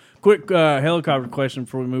as hell. Quick helicopter question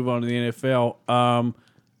before we move on to the NFL.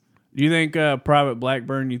 Do you think Private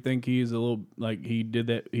Blackburn? You think he's a little like he did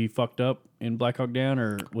that? He fucked up in Black Hawk Down,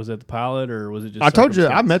 or was that the pilot, or was it just? I told you I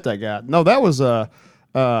circumstance? met that guy. No, that was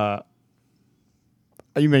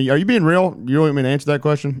You mean are you being real? You really want me to answer that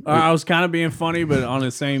question? I was kind of being funny, but on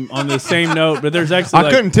the same note. But there's actually I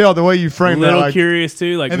like, couldn't tell the way you a framed that. little Like, curious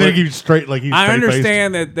too. Like and then what- he was straight like he was I straight-faced.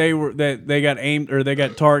 understand that they got aimed or they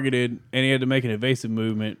got targeted, and he had to make an evasive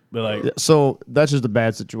movement. But like, so that's just a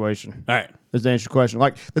bad situation. all right, Is to answer your question.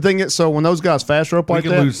 Like the thing is, so when those guys fast rope like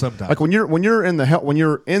can that, lose sometimes. like when you're in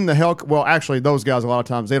the well, actually those guys a lot of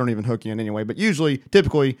times they don't even hook you in anyway. But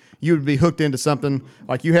typically you would be hooked into something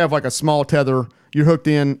like you have like a small tether. You're hooked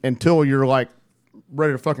in until you're like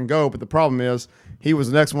ready to fucking go. But the problem is he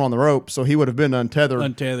was the next one on the rope, so he would have been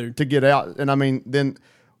untethered to get out. And I mean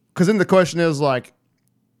because then the question is like.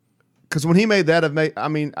 Because when he made that, and I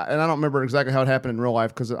don't remember exactly how it happened in real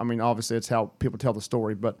life. Because I mean, obviously, it's how people tell the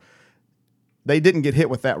story. But they didn't get hit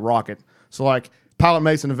with that rocket. So like, pilot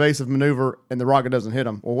makes an evasive maneuver, and the rocket doesn't hit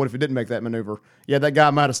him. Well, what if he didn't make that maneuver? Yeah, that guy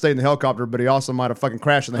might have stayed in the helicopter, but he also might have fucking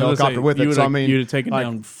crashed in the helicopter with it. So I mean, you'd have taken like,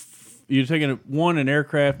 down. You'd have taken an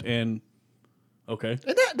aircraft and okay.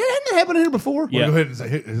 Didn't that happen here before? Yeah. Go ahead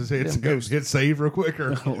and hit save real quick,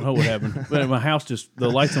 or I don't know what happened, but the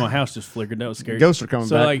lights in my house just flickered. That was scary. Ghosts are coming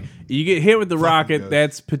so back. like you get hit with the rocket, ghosts.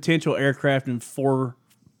 that's potential aircraft and four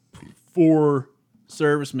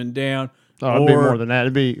servicemen down. Oh, it'd be more than that.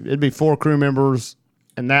 It'd be 4 crew members,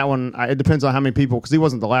 and that one it depends on how many people because he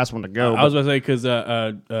wasn't the last one to go. I was about to say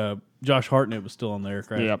because Josh Hartnett was still on the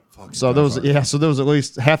aircraft. Yep. So there was at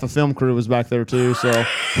least half a film crew was back there too. So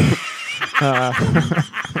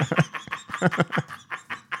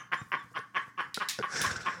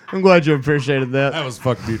I'm glad you appreciated that. that was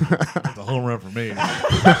fucking beautiful. That's a home run for me.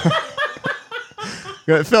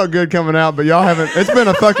 It felt good coming out, but y'all haven't.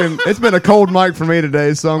 It's been a cold mic for me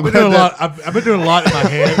today. So I'm I've been glad doing a that- lot. I've been doing a lot in my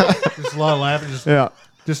head. Just a lot of laughing. Yeah.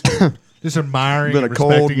 Just admiring. Been and a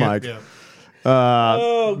cold respecting mic. it. Yeah.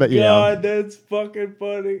 Oh But, yeah. God, that's fucking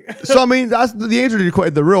funny. So I mean, that's the answer to your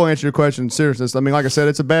question. The real answer to your question, seriousness. I mean, like I said,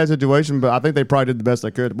 it's a bad situation, but I think they probably did the best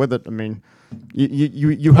they could with it. I mean,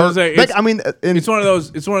 you I heard. was saying, Like, I mean, and It's one of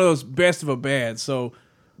those best of a bad. So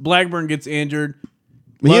Blackburn gets injured.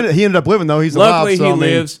 he ended up living though. He's Luckily, alive. So, he I mean,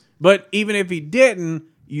 lives. But even if he didn't,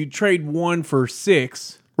 you trade 1 for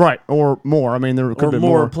 6 right, or more. I mean, there could or be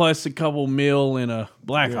more, more. plus a couple mil in a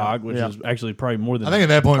Black Hog, which Yeah. is actually probably more than I think at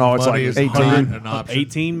that point, Oh, it's money like is 18. not an option.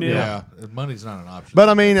 18 mil. Yeah, money's not an option. But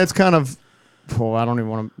I mean, it's kind of. Well, I don't even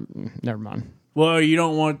want to. Never mind. Well, you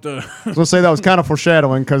don't want the. I was gonna say that was kind of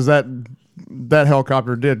foreshadowing because that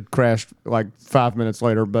helicopter did crash like 5 minutes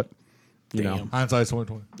later, but you know, Damn. Hindsight's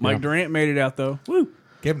 2020. Mike Durant made it out though. Woo.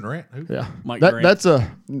 Kevin Durant. Who? yeah, Mike Durant. that's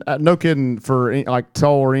no kidding for any, like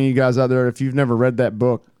Toll or any of you guys out there. If you've never read that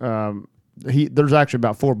book, there's actually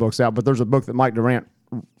about 4 books out, but there's a book that Mike Durant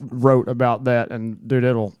wrote about that, and dude,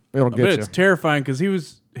 it'll But get you. it's terrifying because he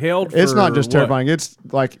was held. It's for not just what? terrifying. It's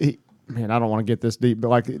like man, I don't want to get this deep, but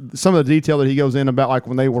like some of the detail that he goes in about, like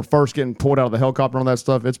when they were first getting pulled out of the helicopter and all that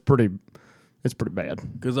stuff, it's pretty bad.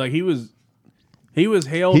 Because like he was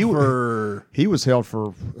held He- for. He was held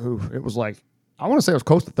for it was like I want to say it was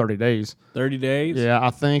close to 30 days. 30 days. Yeah, I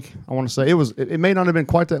think I want to say it was. It may not have been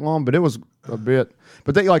quite that long, but it was a bit.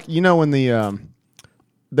 But they in the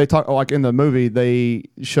they talk like in the movie they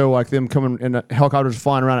show like them coming in the helicopters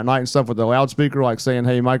flying around at night and stuff with the loudspeaker like saying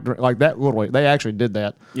hey Mike like that literally they actually did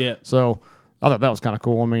that. Yeah. So I thought that was kind of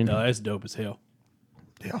cool. I mean, No, that's dope as hell.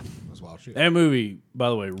 yeah, That's wild shit. That movie, by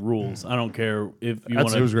the way, rules. I don't care if you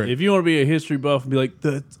want it was great. If you want to be a history buff and be like,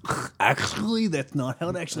 that's not how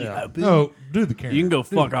it actually happened. No, do the Karen. You can go Do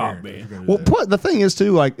the fuck off, Karen. man. You're gonna do well, that. the thing is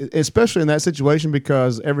too like especially in that situation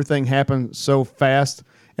because everything happened so fast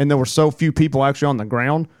and there were so few people actually on the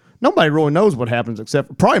ground. Nobody really knows what happens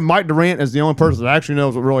except probably Mike Durant is the only person that actually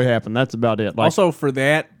knows what really happened. That's about it. Like, Also, for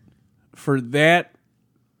that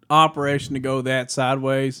operation to go that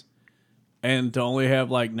sideways and to only have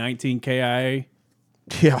like 19 KIA,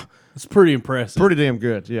 yeah, it's pretty impressive. pretty damn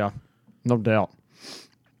good. Yeah, no doubt.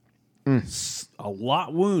 A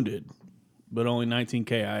lot wounded, but only 19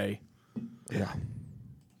 KIA. Yeah,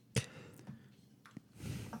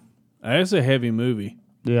 That's a heavy movie,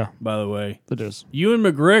 yeah, by the way. it is. Ewan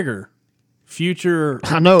McGregor, future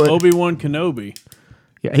I know it. Obi-Wan Kenobi.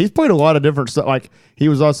 Yeah, he's played a lot of different stuff. Like he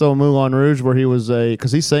was also in Moulin Rouge, where he was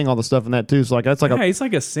because he sang all the stuff in that too. So like that's like Yeah, a he's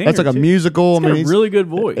like a singer. that's like a too. musical. He's got a really good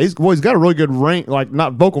voice. He's got a really good range, like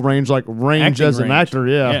not vocal range, like range Acting as an range. actor.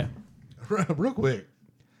 Yeah, Real quick.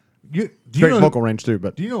 Do you great know vocal range too.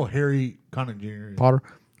 But Do you know Harry Connick Jr.? Potter,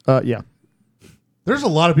 yeah, There's a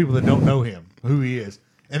lot of people that don't know him, who he is,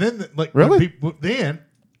 and then like Really? when people, then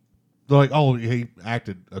they're like, "Oh, he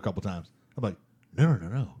acted a couple times." I'm like,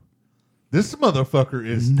 no. This motherfucker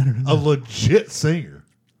is a legit singer,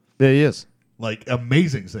 yeah, he is like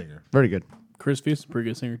amazing singer. very good. Chris Fisk is a pretty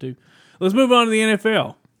good singer too. Let's move on to the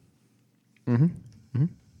NFL.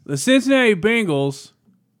 The Cincinnati Bengals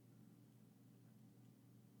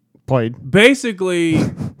Played. basically,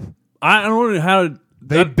 I don't know how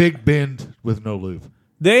They big bend with no lube.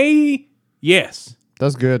 yes.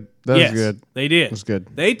 That's good. That's Yes, good. they did. That's good.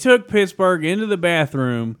 They took Pittsburgh into the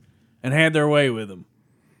bathroom and had their way with them.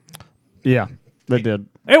 Yeah, they did.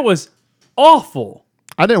 It was awful.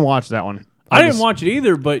 I didn't watch that one. I didn't just- watch it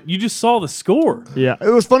either, but you just saw the score. Yeah, it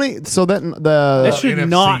was funny. So that the That should NFC.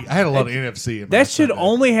 not. I had a lot of NFC. In my That should Sunday.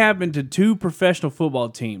 only happen to two professional football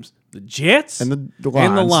teams: the Jets And the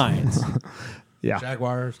and the Lions. Lions. yeah.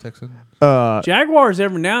 Jaguars, Texans. Jaguars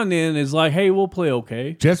every now and then is like, hey, we'll play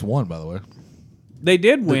okay. Jets won, by the way. They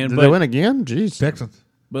did win, Did but they win again? Jeez. Texans.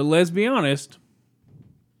 but let's be honest,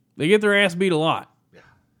 they get their ass beat a lot.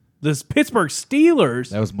 The Pittsburgh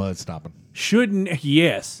Steelers That was mud stopping. shouldn't.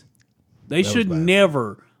 Yes, they should bad.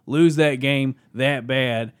 never lose that game that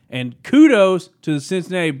bad. And kudos to the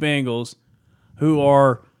Cincinnati Bengals, who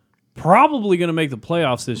are probably going to make the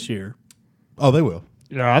playoffs this year, Oh, they will.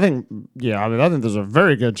 Yeah, I think. Yeah, I mean, I think there's a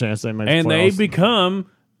very good chance they make. and the they playoffs. become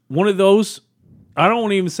one of those. I don't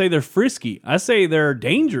want to even say they're frisky. I say they're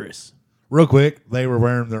dangerous. Real quick, they were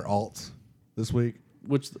wearing their alts this week.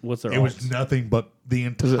 What's their It was odds? nothing but the it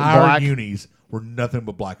entire black? unis were nothing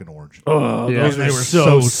but black and orange. Oh, Yeah. those And are they were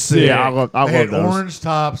so so sick. Yeah, I they love had those. orange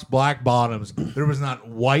tops, black bottoms. There was not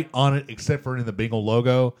white on it except for in the Bengal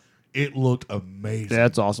logo. It looked amazing. Yeah,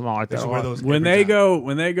 that's awesome. I like They that. should a wear lot. those When every they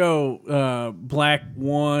time. go black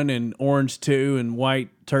 1 and orange 2 and white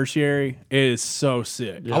tertiary, it is so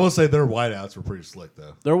sick. I will say their whiteouts were pretty slick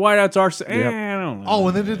though. Their whiteouts are. I don't know. Oh,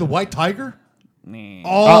 when they did the white tiger. Nah.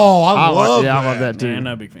 Oh, I love yeah, that. I love that Nah, too. I'm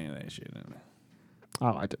not a big fan of that shit. I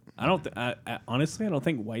liked it. I don't. I honestly, I don't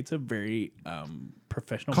think white's a very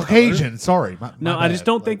professional Caucasian. color. Sorry, No, my I just bad.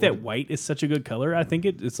 don't think Like, that white is such a good color. I think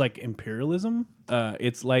it's like imperialism.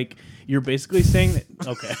 It's like you're basically saying that.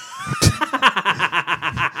 Okay.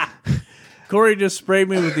 Corey just sprayed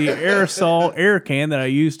me with the aerosol air can that I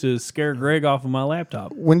used to scare Greg off of my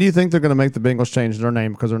laptop. When do you think they're going to make the Bengals change their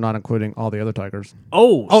name because they're not including all the other Tigers?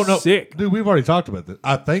 Oh, Oh no, sick! dude! We've already talked about this.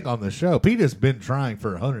 I think on the show, Pete has been trying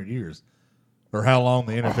for 100 years, or how long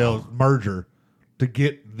the NFL merger to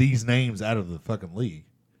get these names out of the fucking league.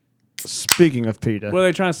 Speaking of PETA, What are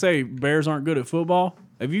they trying to say? Bears aren't good at football.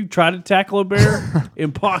 Have you tried to tackle a bear?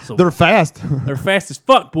 Impossible. they're fast. They're fast as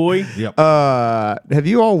fuck, boy. Yep. Have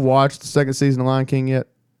you all watched the second season of Lion King yet?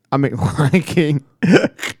 I mean, Lion King.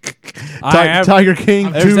 I have- Tiger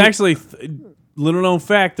King. There's two- actually little known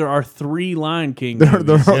fact. There are 3 Lion King there, movies.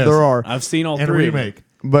 there, Yes. there are, I've seen all and 3. remake.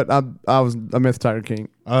 but I'm with Tiger King.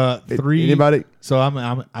 3. Anybody? So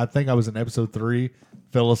I think I was in episode 3.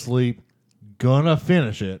 Fell asleep. Gonna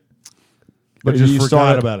finish it, but You just forgot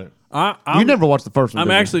started- about it. You never watched the first one. I'm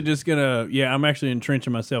did you? actually just gonna. Yeah, I'm actually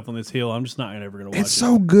entrenching myself on this hill. I'm just not ever gonna watch It's it.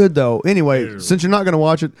 so good though. Anyway, since you're not going to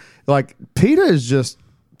watch it, like PETA is just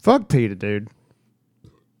fuck PETA, dude.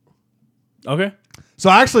 Okay. So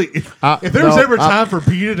actually, if there was no, ever a time for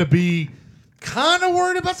PETA to be kind of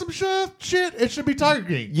worried about some shit, it should be Tiger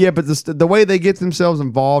King. Yeah, but the way they get themselves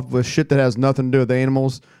involved with shit that has nothing to do with the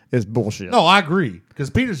animals is bullshit. No, I agree because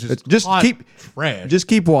PETA's just hot trash. Just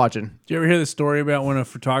keep watching. Did you ever hear the story about when a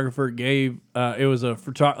photographer gave? It was a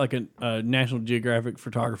a National Geographic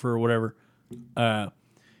photographer or whatever.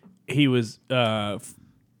 He was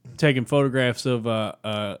taking photographs of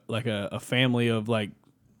like a family of like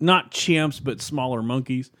not chimps but smaller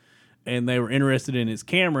monkeys, and they were interested in his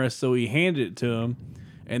camera, so he handed it to them,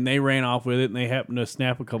 and they ran off with it, and they happened to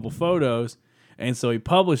snap a couple photos, and so he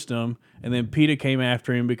published them, and then PETA came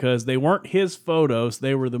after him because they weren't his photos,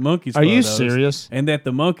 they were the monkeys' Are photos. you serious? And that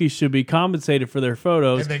the monkeys should be compensated for their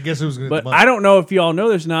photos. and then guess who's going to But get the money? I don't know if y'all know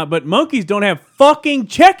this or not, but monkeys don't have fucking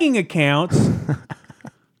checking accounts.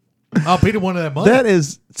 Oh, PETA wanted that money.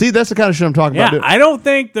 That's the kind of shit I'm talking Yeah, about. I don't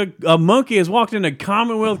think a monkey has walked into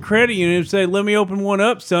Commonwealth Credit Union and said, "Let me open one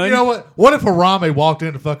up, son." You know what? What if Harambe walked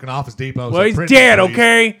into fucking Office Depot? and Well, said, he's "Print dead, me, please."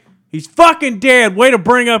 okay? He's fucking dead. Way to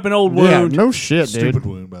bring up an old Yeah, wound. no shit, dude. Stupid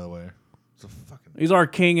wound, by the way. It's a fucking He's our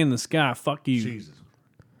king in the sky. Fuck you. Jesus.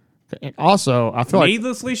 And also, I feel like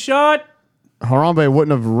Needlessly shot? Harambe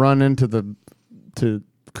wouldn't have run into to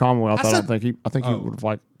Commonwealth. I I don't said- think I think he Oh. would have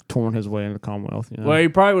like torn his way into Commonwealth. You know? Well, he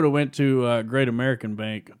probably would have went to Great American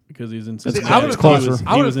Bank because he's in See, Cincinnati. I would have closer.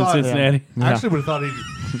 thought. He was in Cincinnati. Yeah. I actually would have thought he'd.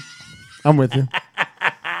 I'm with you.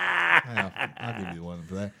 I'll give you one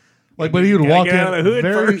for that. Like, but he would walk in get out of the hood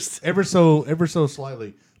very, first. ever so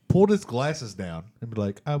slightly, pulled his glasses down, and be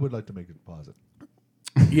like, "I would like to make a deposit."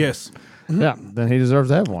 Yes. Yeah, then he deserves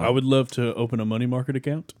to have one. I would love to open a money market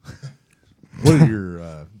account. What are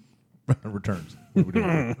your returns? What are we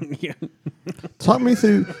doing? Yeah. Talk me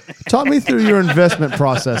through your investment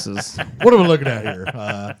processes. What are we looking at here?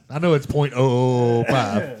 I know it's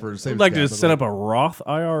 0.005 for savings. I'd like to account, just but set up a Roth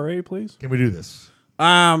IRA, please. Can we do this?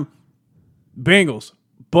 Bengals.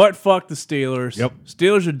 Butt fuck the Steelers. Yep.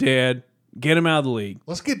 Steelers are dead. Get them out of the league.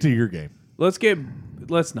 Let's get to your game. Let's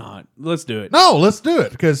not. Let's do it. No, let's do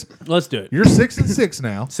it because Let's do it. you're 6-6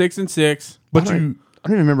 now. 6-6. But I don't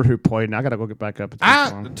even remember who played, and I gotta go get back up.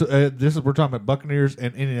 we're talking about Buccaneers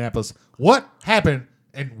and Indianapolis. What happened,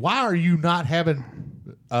 and why are you not having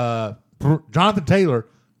Jonathan Taylor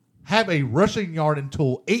have a rushing yard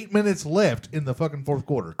until 8 minutes left in the fucking fourth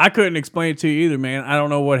quarter? I couldn't explain it to you either, man. I don't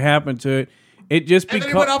know what happened to it. It just And then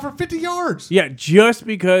he went out for 50 yards. Yeah, just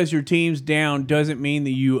because your team's down doesn't mean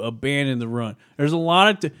that you abandon the run. There's a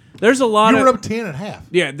lot of You were up 10 at half.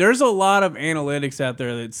 yeah, there's a lot of analytics out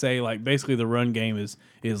there that say like basically the run game is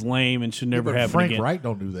lame and should never But happen Frank again. Wright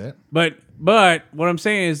don't do that. But what I'm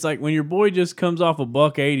saying is like when your boy just comes off a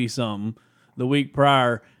 $180 something the week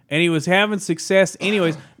prior and he was having success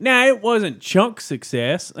anyways. Now it wasn't chunk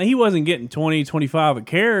success. He wasn't getting 20, 25 a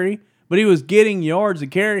carry, but he was getting yards a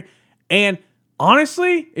carry. And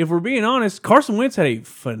honestly, if we're being honest, Carson Wentz had a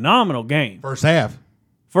phenomenal game. First half,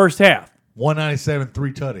 First half. 197,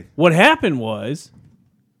 3 tutty. What happened was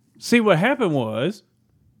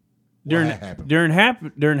during happened? during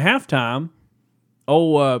halftime,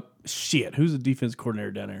 who's the defense coordinator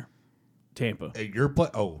down there? Tampa. Hey, your play.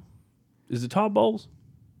 Oh, Is it Todd Bowles?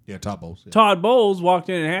 yeah, top bowls. Yeah. Todd Bowles walked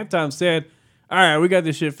in at halftime and said, "All right, we got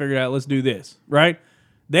this shit figured out. Let's do this." Right?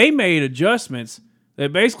 They made adjustments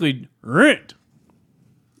that basically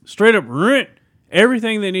straight up rent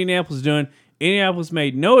everything that Indianapolis was doing. Indianapolis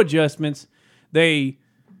made no adjustments. They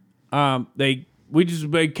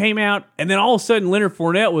came out, and then all of a sudden Leonard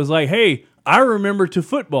Fournette was like, "Hey, I remember to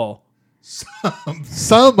football."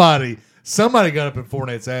 Somebody got up in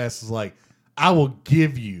Fournette's ass. Was like, I will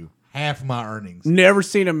give you half my earnings. Never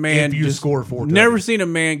seen a man If you score 4 Never touchdowns. seen a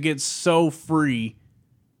man get so free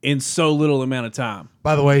in so little amount of time.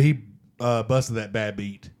 By the way, he busted that bad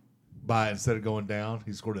beat by instead of going down,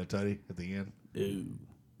 he scored that tutty at the end. Ew.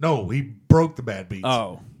 No, he broke the bad beats.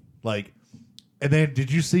 Oh, Like, and then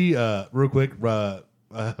did you see real quick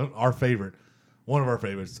our favorite, one of our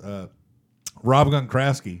favorites, Rob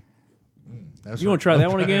Gronkowski. You wanna try that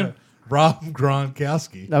one again? Rob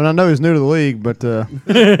Gronkowski. I mean, I know he's new to the league, but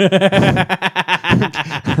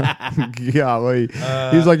golly,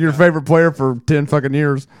 he was like your favorite player for 10 fucking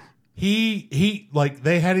years. He like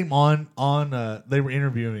they had him on they were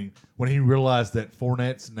interviewing when he realized that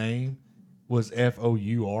Fournette's name was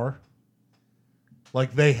Four.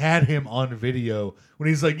 Like they had him on video when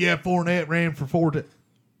he's like, yeah, Fournette ran for 4.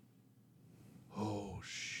 Oh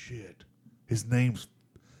shit. His name's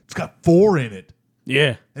it's got 4 in it.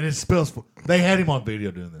 yeah. And it spells they had him on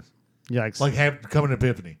video doing this. Yikes! Like have coming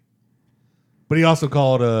epiphany. But he also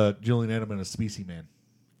called Julian Edelman a species man.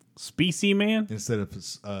 Specie Man? instead of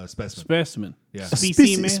specimen. Specimen. Yeah.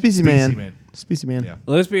 Specie Man? Specimen. Species man. Yeah.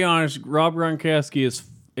 Let's be honest. Rob Gronkowski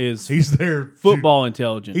is He's there. football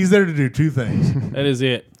intelligent. He's there to do two things: That is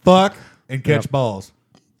it. fuck and catch balls.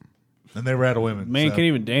 And they were out of women. Man so. can't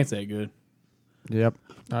even dance that good. Yep,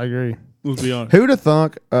 I agree. Let's be honest. Who'd have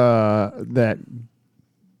thunk that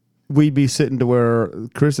we'd be sitting to where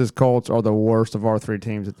Chris's Colts are the worst of our three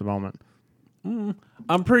teams at the moment?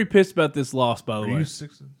 I'm pretty pissed about this loss, by the Are way. you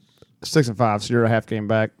 6? 6-5, so you're a half game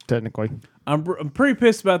back technically. I'm pretty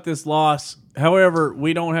pissed about this loss. However,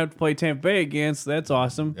 we don't have to play Tampa Bay again, so that's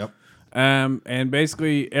awesome. Yep. And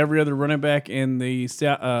basically every other running back in the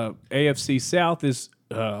AFC South is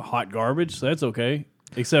hot garbage, so that's okay.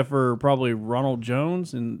 Except for probably Ronald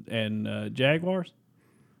Jones and Jaguars.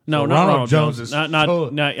 No, So not Ronald Ronald Jones Jones. is Not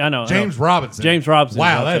totally- I know. James Robinson. James Robinson.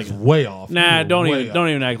 Wow, I'll that's take it. way off. Nah, You were don't way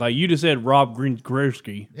even off. act like you just said Rob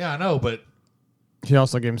Gronkowski. Yeah, I know, but He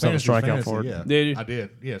also gave himself a strikeout fantasy, for it. Yeah. Did you? I did.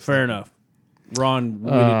 Yes. Fair enough. Ron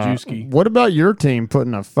Witajewski. What about your team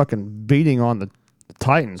putting a fucking beating on the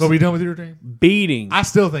Titans? So are we done with your team? Beating. I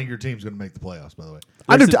still think your team's going to make the playoffs. By the way,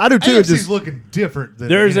 I do too. It's AFC's just looking different than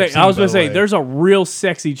There's the NFC, I was by going to the say way. there's a real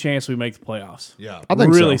sexy chance we make the playoffs. Yeah. I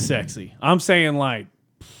think Really so. sexy. I'm saying like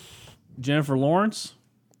Jennifer Lawrence.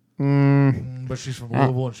 But she's from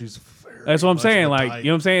Louisville and she's. Very That's what I'm much saying. the Like type. you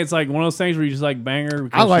know what I'm saying? It's like one of those things where you just like bang her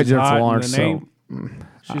because I like she's Jennifer hot Lawrence. and the name.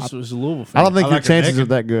 She's a Louisville fan. I don't think I your like her chances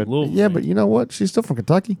naked. are that good. Louisville Yeah, fan. but you know what? She's still from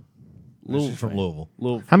Kentucky. She's from Louisville.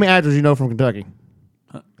 Louisville. How many actors you know from Kentucky?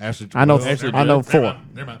 Ashley I know- Judd. I know four.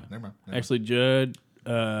 Never mind.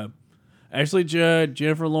 Ashley Judd,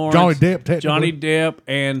 Jennifer Lawrence, Johnny Depp, technically. Johnny Depp,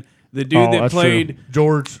 and the dude Oh, that that's played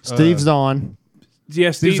George. Steve Zahn.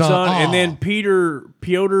 Steve Steve Zahn. Zahn, and Oh. then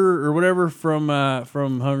Piotr or whatever from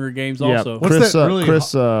Hunger Games. Also, Yeah, What's Chris. that really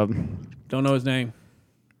Chris, don't know his name.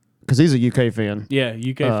 because he's a UK fan. Yeah,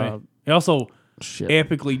 UK fan. He also Shit.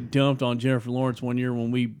 epically dumped on Jennifer Lawrence one year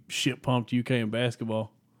when we shit pumped UK in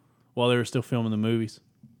basketball while they were still filming the movies.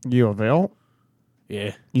 U of L.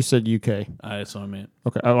 Yeah, You said UK. that's what I meant.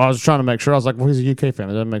 Okay, I was trying to make sure. I was like, well, he's a UK fan.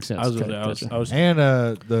 That doesn't make sense. I was, Okay, I was, gotcha. I was And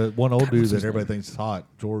the one old dude that everybody thinks is hot,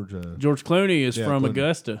 George. George Clooney is Yeah, from Clooney.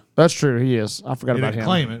 Augusta. That's true. He is. I forgot He about didn't him.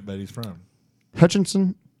 claim it, but he's from.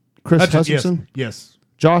 Hutchinson. Chris Hutchinson. Yes.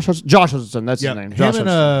 Josh Hutchinson. That's Yeah. his name. Him Josh and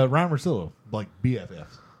Hutchinson. Ryan Marcillo, like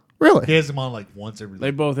BFFs. Really? He has him on like once every.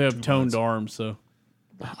 They both have 2 toned months. arms, so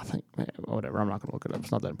I think whatever. I'm not going to look it up.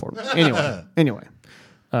 It's not that important. Anyway.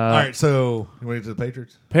 All right, so you want to get to the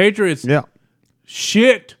Patriots? Patriots Yeah.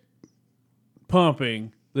 shit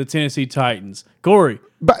pumping the Tennessee Titans. Corey,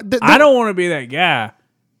 But I don't want to be that guy,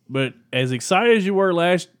 but as excited as you were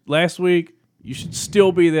last week, you should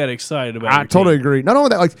still be that excited about. I your totally team. agree. Not only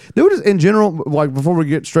that, like there was just in general, like before we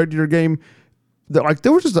get straight to your game, like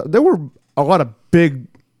there were a lot of big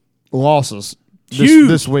losses Huge.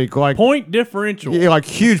 this week. Like Point differential. yeah, like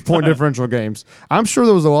huge point differential games. I'm sure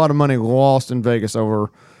there was a lot of money lost in Vegas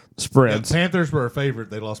over The spreads. Panthers were a favorite.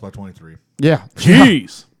 They lost by 23. Yeah.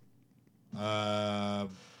 Jeez.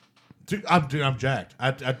 I'm jacked.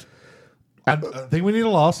 I think we need a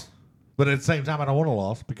loss, but at the same time, I don't want a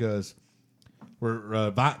loss because we're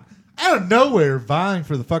out of nowhere vying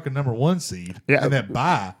for the fucking number 1 seed. Yeah. And that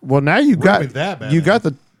bye. Well, now you got be that bad you now. got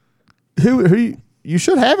the who you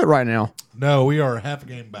should have it right now. No, we are half a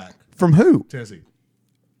game back. From who? Tennessee.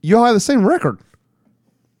 You all have the same record,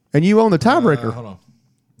 and you own the tiebreaker. Hold on.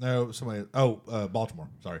 No, somebody. Oh, Baltimore.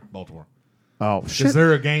 Sorry, Baltimore. Oh Is shit!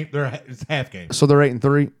 there a game? It's half game. So they're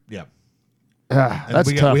 8-3. Yeah. And That's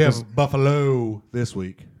we tough. We 'cause- have Buffalo this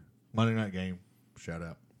week. Monday night game. Shout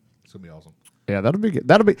out. It's gonna be awesome. yeah, that'll be good.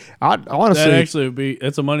 That'll be. I honestly, That actually would be.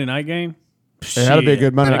 It's a Monday night game. Yeah, that'd be a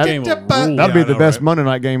good Monday That night. game will Yeah, but- rule. that'll be I the know, best right? Monday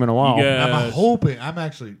night game in a while. Yeah. I'm hoping. I'm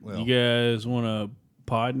actually. Well, You guys want to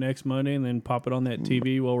pod next Monday and then pop it on that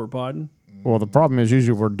TV while we're podding? Well, the problem is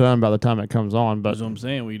usually we're done by the time it comes on. But That's what I'm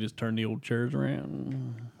saying. We just turn the old chairs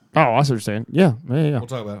around. oh, I see what you're saying. Yeah. we'll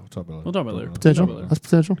talk about it. We'll talk about it later. Potential. We'll talk about it That's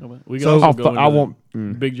potential. later. We can So- also Oh, go fuck, I into won't. the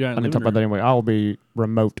Big giant. I didn't talk about that anyway. I'll be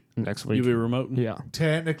remote next week. You'll be remote. Yeah.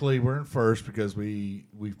 Technically, we're in first because we've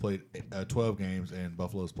played 12 games and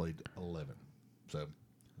Buffalo's played 11. So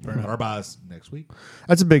our bye's next week.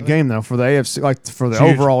 That's a big game though for the AFC, like for the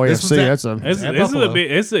Huge. overall This AFC. one's That's a This at is a Buffalo.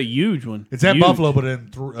 big. It's a huge one. It's at Huge. Buffalo, but in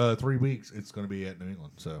 3 weeks, it's going to be at New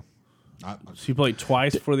England. So, So you played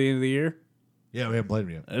twice before the end of the year. yeah, we haven't played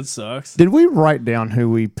them yet. That sucks. Did we write down who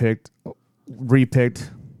we repicked?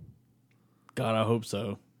 God, I hope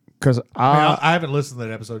so. Because I haven't listened to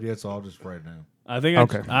that episode yet, so I'll just write it now. I think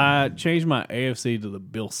Okay. I changed my AFC to the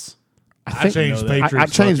Bills. I changed know that. Patriots,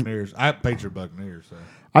 I changed- Buccaneers. I have Patriot Buccaneers. So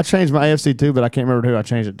I changed my AFC too, but I can't remember who I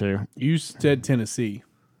changed it to. You said Tennessee.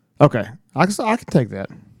 Okay, I can take that.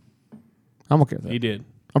 I'm okay with that. He did.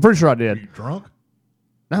 I'm pretty sure I Are you did. drunk?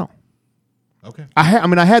 No, Okay. I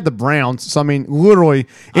mean, I had the Browns. So I mean, literally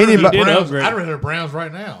anybody did Browns, upgrade. I'd rather the Browns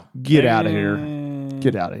right now. get out of here.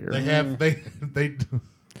 Get out of here. They have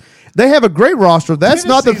They have a great roster. That's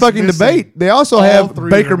not the Tennessee's fucking missing debate. They also all have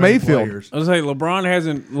three Baker of their main Mayfield, players. I was say LeBron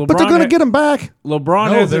hasn't. LeBron but they're going to get him back.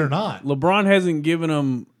 LeBron No, hasn't. they're not. LeBron hasn't given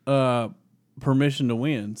him permission to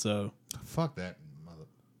win. So Fuck that.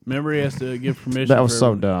 remember, he has to give permission. That was for so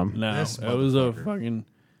everyone. dumb. No, This that was a motherfucker. fucking.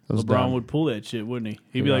 was LeBron dumb. would pull that shit, wouldn't he?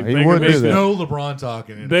 He'd be Yeah, like, he Baker would do Mayfield, that. No LeBron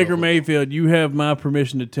talking. in Baker football. Mayfield, you have my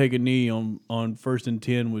permission to take a knee on 1st and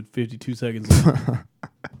 10 with 52 seconds left.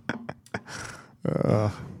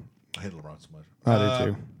 I hate LeBron so much. I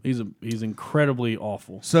do too. He's incredibly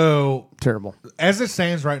awful. So Terrible. as it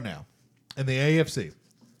stands right now in the AFC,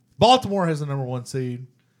 Baltimore has the number 1 seed.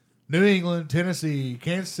 New England, Tennessee,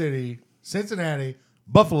 Kansas City, Cincinnati,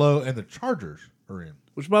 Buffalo, and the Chargers are in.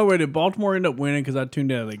 Which, by the way, did Baltimore end up winning? Because I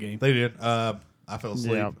tuned out of that game. They did. I fell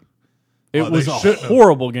asleep. Yeah. It they was a shouldn't have.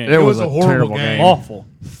 horrible game. It was a a horrible terrible game. game. awful.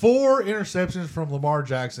 4 interceptions from Lamar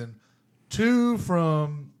Jackson, 2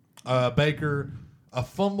 from Baker, a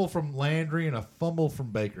fumble from Landry, and a fumble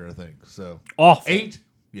from Baker, I think. So Awful. 8,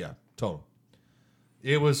 yeah, total.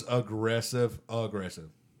 It was aggressive.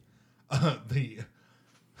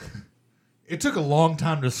 It took a long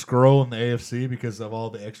time to scroll in the AFC because of all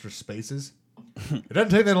the extra spaces. It doesn't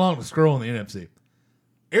take that long to scroll in the NFC.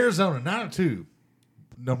 Arizona 9-2,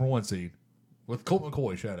 number 1 seed with Colt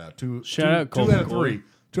McCoy. Shout out Colt 2 out of McCoy. 3.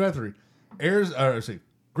 2 out of 3. Let's see.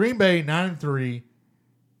 Green Bay 9-3.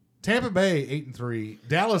 Tampa Bay 8-3.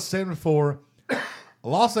 Dallas 7-4.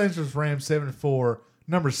 Los Angeles Rams 7-4.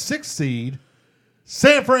 Number 6 seed.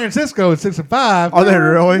 San Francisco at 6-5. Are they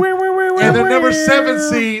really? And the number 7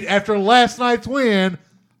 seed after last night's win,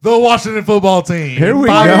 the Washington football team. Here we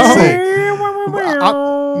 5-6.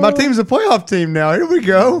 My team's a playoff team now. Here we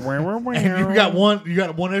go. And you got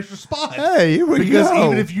one extra spot. Hey, here we Because go.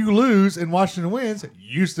 even if you lose and Washington wins,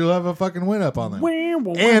 you still have a fucking win up on them.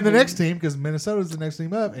 And the next team, because Minnesota's the next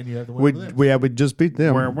team up, and you have to win over them. we just beat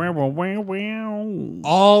them.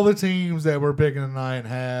 All the teams that we're picking tonight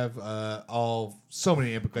have all so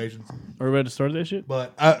many implications. Are we ready to start that shit?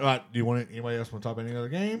 But do you want anybody else want to talk about any other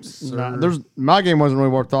games? Nah, Or- my game wasn't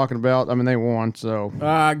really worth talking about. I mean, they won, so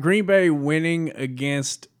Green Bay winning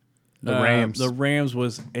against The Rams. The Rams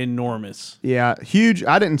was enormous. yeah, huge.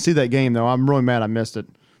 I didn't see that game though. I'm really mad I missed it.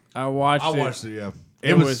 I watched I it. watched it. Yeah,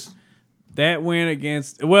 It was that win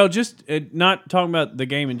against. Well, just not talking about the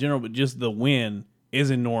game in general, but just the win is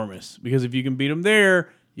enormous because if you can beat them there,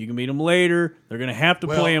 you can beat them later. They're going to have to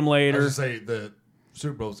play them I later. was say the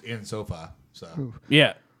Super Bowl's in SoFi, so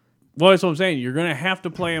Yeah. Well, that's what I'm saying. You're going to have to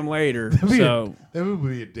play them later. So that would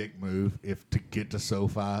be a dick move if to get to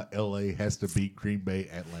SoFi, LA has to beat Green Bay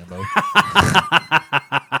at Lambeau,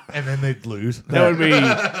 and then they'd lose. that would be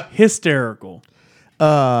hysterical.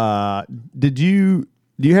 Do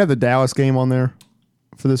you have the Dallas game on there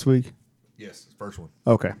for this week? Yes, first one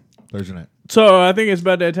Okay. Thursday night. So I think it's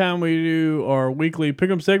about that time we do our weekly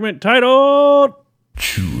pick'em segment titled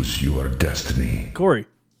Choose your destiny. Corey.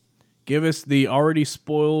 Give us the already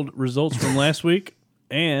spoiled results from last week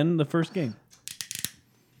and the first game.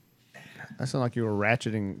 That sounded like you were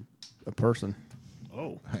ratcheting a person.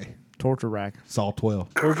 Oh. Hey, Torture rack. Saw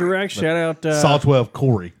 12. Torture Rack, shout out Saw 12.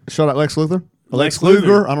 Corey. Shout out Lex Luthor. Lex Luger.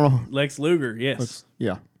 Luthor. I don't know. Lex Luger, yes.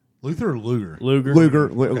 Yeah. Luther or Luger? Luger.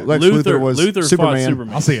 Lex Luthor was Luther fought Superman.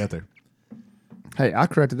 Superman. I'll see you out there. Hey, I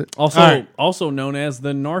corrected it. Also, All right. also known as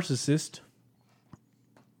the narcissist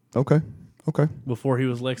Okay. before he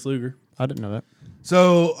was Lex Luger. I didn't know that.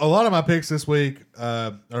 So a lot of my picks this week,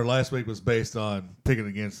 or last week, was based on picking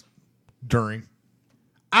against during.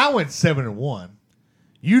 I went 7-1.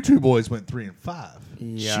 You two boys went 3-5,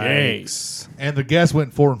 Yikes. and the guests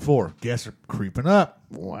went 4-4. Guests are creeping up.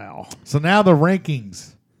 Wow. So now the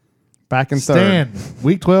rankings Back in third. stand.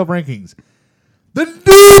 Week 12 rankings. The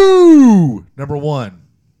new number 1,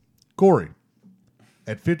 Corey,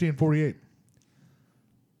 at 50-48.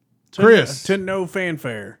 Chris. To no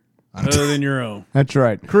fanfare other than your own. That's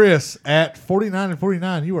right. Chris at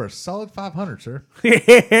 49-49. You are a solid 500, sir.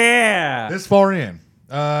 Yeah. This far in.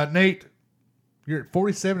 Nate, you're at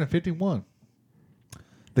 47-51.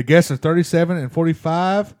 The guests are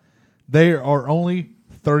 37-45. They are only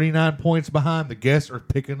 39 points behind. The guests are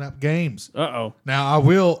picking up games. Uh-oh. Now, I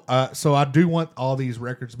will, so I do want all these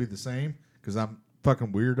records to be the same because I'm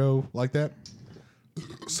fucking weirdo like that.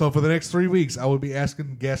 So for the next 3 weeks, I will be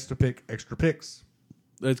asking guests to pick extra picks.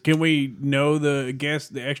 Can we know the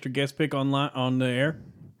extra guest pick on the air?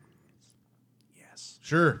 Yes.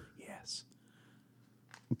 Sure. Yes.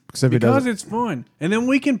 Because if he Because doesn't, it's fun. And then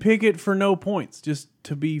we can pick it for no points just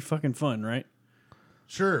to be fucking fun, right?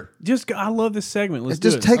 Sure. I love this segment. Let's it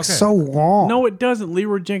do just it. takes Okay. so long. No, it doesn't.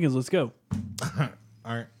 Leroy Jenkins, let's go.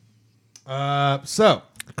 All right. So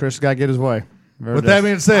Chris got to get his way. with that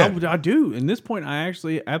being said, I do. In this point, I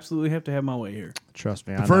actually absolutely have to have my way here. Trust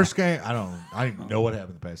me. the first game, I don't know what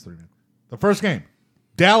happened the past 3 minutes. The first game,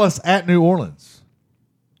 Dallas at New Orleans.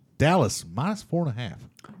 Dallas minus 4.5.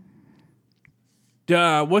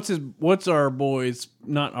 What's our boys?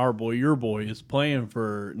 Not our boy. Your boy is playing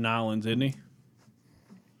for Nolans, isn't he?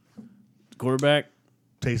 Quarterback.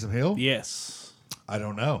 Taysom Hill? Yes. I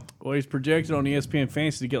don't know. Well, he's projected on ESPN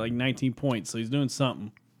Fantasy to get like 19 points, so he's doing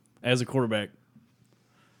something as a quarterback.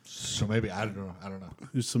 So maybe I don't know.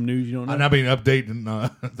 There's some news you don't know. I'm not being updated.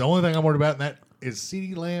 The only thing I'm worried about in that is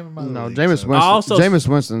CeeDee Lamb in my No, league, Jameis so- Winston. also- Jameis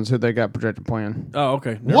Winston's who they got projected playing. Oh,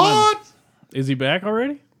 okay. Never mind. What? Is he back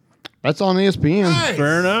already? That's on ESPN. Nice.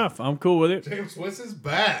 Fair enough. I'm cool with it. James Winston's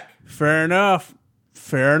back. Fair enough.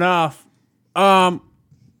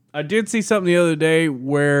 I did see something the other day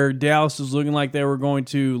where Dallas was looking like they were going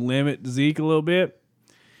to limit Zeke a little bit,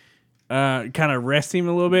 kind of rest him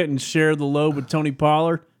a little bit, and share the load with Tony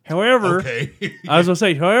Pollard. However, Okay. I was gonna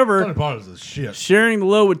say, Tony Pollard's a shit. sharing the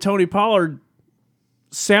load with Tony Pollard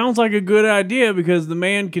sounds like a good idea because the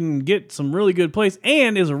man can get some really good plays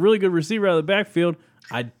and is a really good receiver out of the backfield.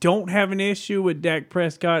 I don't have an issue with Dak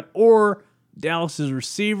Prescott or Dallas's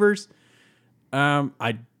receivers.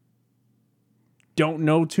 I don't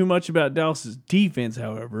know too much about Dallas's defense,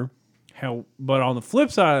 however. But on the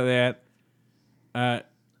flip side of that,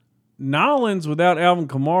 Nolans without Alvin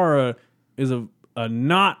Kamara is a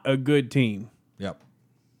not a good team. Yep.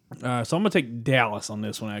 So I'm gonna take Dallas on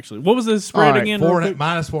this one. Actually, what was the spread All right, again? real quick?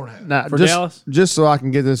 Minus 4.5. Now, For just, Dallas? just so I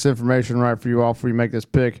can get this information right for you all before you make this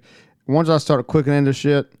pick. Once I start clicking into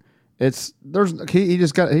shit, he just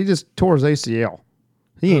tore his ACL.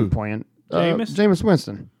 He ain't playing. Jameis? Jameis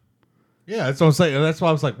Winston. Yeah, that's what I'm saying. That's why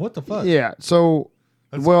I was like, what the fuck? Yeah. So,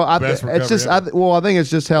 That's well, the best it's just recovery I think it's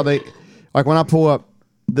just how they like when I pull up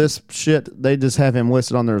this shit, they just have him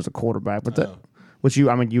listed on there as a quarterback. But which you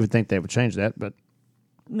would think they would change that, but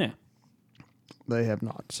Nah. they have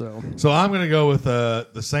not. So I'm going to go with the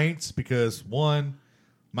Saints because one,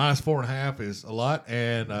 minus 4.5 is a lot,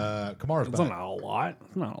 and Kamara's It's back. not a lot.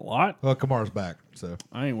 It's not a lot. Well, Kamara's back, so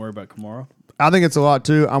I ain't worried about Kamara. I think it's a lot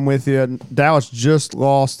too. I'm with you. Dallas just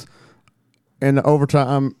lost in the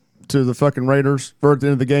overtime to the fucking Raiders, or at the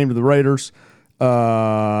end of the game to the Raiders. They're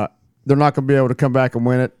not going to be able to come back and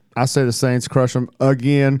win it. I say the Saints crush them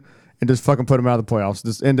again and just fucking put them out of the playoffs.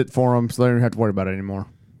 Just end it for them so they don't have to worry about it anymore.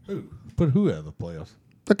 who put who out of the playoffs?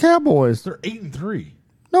 The Cowboys. They're 8-3.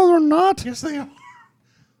 No, they're not. Yes, they are.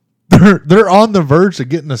 They're on the verge of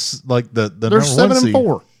getting us like the They're number 1 seed.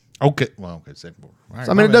 7-4. Okay, well, okay, 7-4. All right,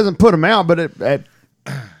 I mean, it doesn't put them out, but it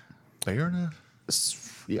fair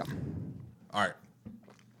enough. yeah. All right,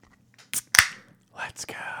 Let's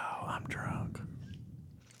go. I'm drunk.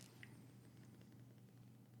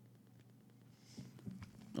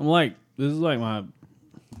 This is like my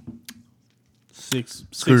six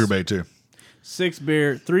Cougar Bay too. 6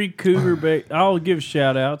 beer, 3 Cougar Bait. I'll give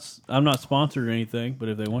shout outs. I'm not sponsored or anything, but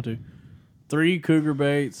if they want to. 3 Cougar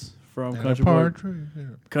Baits from Country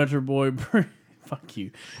Boy fuck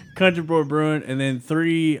you. Country Boy Brewing, and then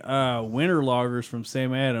 3 winter lagers from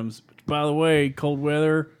Sam Adams. By the way, cold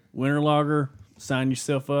weather, winter lager, sign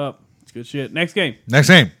yourself up. It's good shit. Next game. Next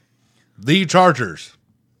game, the Chargers.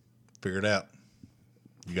 Figure it out.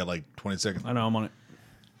 You got like 20 seconds. I know I'm on it.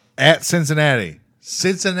 At Cincinnati.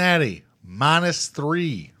 Cincinnati minus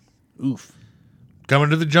 3. Oof. Coming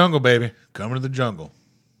to the jungle, baby. Coming to the jungle.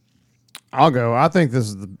 I'll go. I think the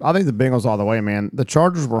Bengals all the way, man. The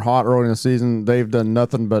Chargers were hot early in the season. They've done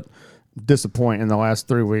nothing but disappoint in the last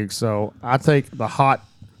 3 weeks. So I take the hot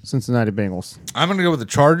Cincinnati Bengals. I'm going to go with the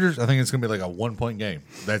Chargers. I think it's going to be like a 1-point game.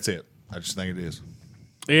 That's it. I just think it is.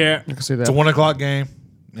 Yeah. I can see that. It's a 1 o'clock game.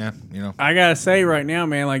 Yeah, you know. I gotta say right now,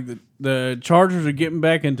 man, like the Chargers are getting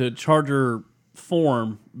back into Charger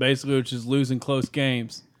form, basically, which is losing close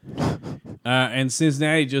games. And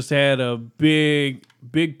Cincinnati just had a big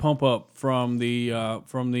pump up from the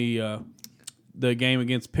game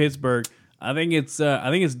against Pittsburgh. I think it's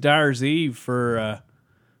Dyer's Eve for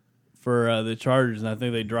the Chargers, and I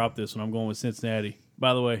think they dropped this one. I'm going with Cincinnati.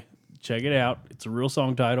 By the way, check it out. It's a real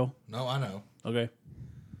song title. No, I know. Okay.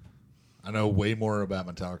 I know way more about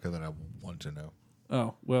Metallica than I want to know.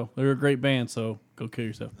 Oh, well, they're a great band, so go kill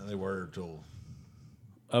yourself. And they were until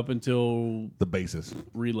Up until the basis.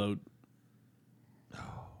 Reload.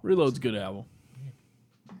 Reload's a good album.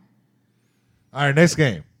 All right, next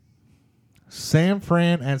game. San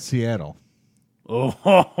Fran at Seattle.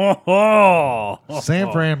 Oh,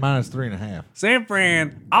 San Fran minus 3.5. San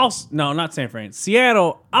Fran. Not San Fran.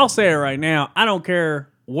 Seattle. I'll say it right now. I don't care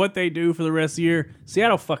what they do for the rest of the year.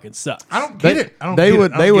 Seattle fucking sucks. I don't get it. I don't They get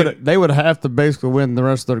would it. I don't get it. they would have to basically win the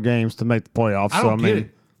rest of their games to make the playoffs. I So I don't get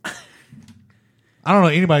mean, it. I don't know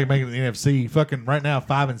anybody making the NFC. Fucking right now,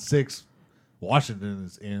 5-6. Washington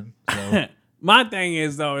is in. So. My thing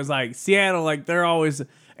is though, is like Seattle, like they're always,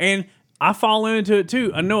 and I fall into it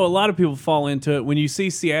too. I know a lot of people fall into it when you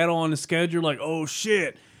see Seattle on the schedule, like, oh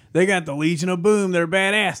shit, they got the Legion of Boom, they're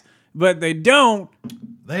badass, but they don't.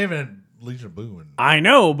 They haven't had Legion of Boom. I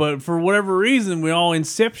know, but for whatever reason, we all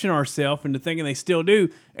inception ourselves into thinking they still do.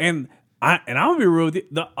 And I'm gonna be real with you,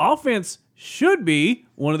 the offense should be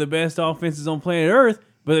one of the best offenses on planet Earth,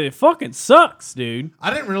 but it fucking sucks, dude.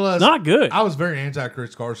 I didn't realize. Not good. I was very anti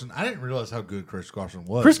Chris Carson. I didn't realize how good Chris Carson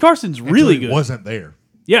was. Chris Carson's until really he good. Wasn't there.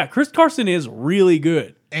 Yeah, Chris Carson is really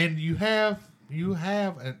good. And you have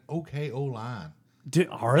an okay O line.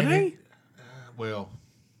 Are they? Well,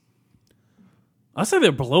 I say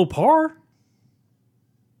they're below par.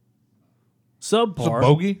 Subpar. it's a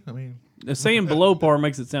bogey. I mean, Saying below par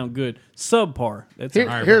makes it sound good. Subpar. That's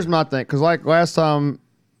here's my thing, because like last time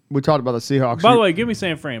we talked about the Seahawks. By the way, give me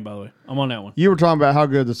San Fran, by the way. I'm on that one. You were talking about how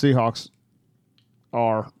good the Seahawks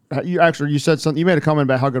are. You said something. You made a comment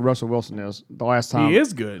about how good Russell Wilson is the last time. He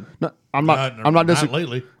is good. No, I'm not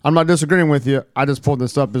lately. I'm not disagreeing with you. I just pulled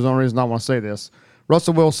this up. There's the only reason I want to say this.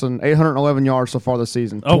 Russell Wilson, 811 yards so far this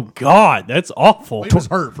season. Oh, God. That's awful. He was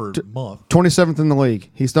hurt for a month. 27th in the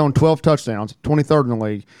league. He's thrown 12 touchdowns, 23rd in the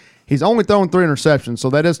league. He's only thrown 3 interceptions, so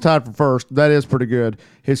that is tied for first. That is pretty good.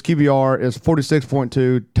 His QBR is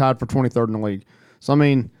 46.2, tied for 23rd in the league. So, I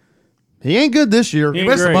mean, he ain't good this year. He He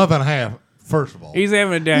ain't missed a great. month and a half, first of all. He's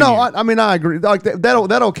having a down No, year. I mean, I agree. Like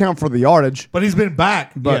that'll count for the yardage. But he's been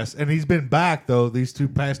back, But- yes. And he's been back, though, these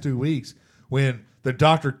past 2 weeks when the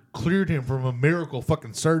doctor cleared him from a miracle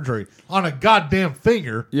fucking surgery on a goddamn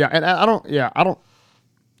finger. Yeah, and I'm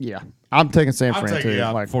taking San I'm Fran taking too.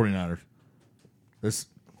 out Like, 49ers.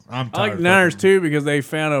 I'm I tired like of Niners, fucking- too, because they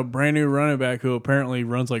found a brand new running back who apparently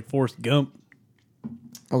runs like Forrest Gump.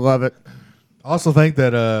 I love it. I also think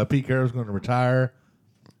that Pete Carroll's going to retire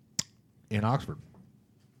in Oxford.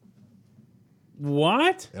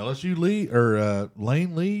 What? LSU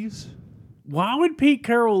Lane leaves. Why would Pete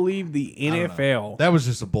Carroll leave the I don't know. NFL? That was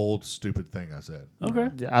just a bold, stupid thing I said. Okay.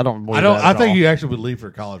 Yeah, I don't. Believe I don't. that I at think all. he actually would leave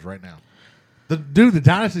for college right now. The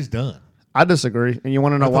dynasty's done. I disagree, and you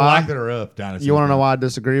want to know But the why? lack thereof, dynasty. You want to know why I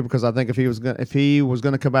disagree? Because I think if he was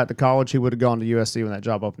going to come back to college, he would have gone to USC when that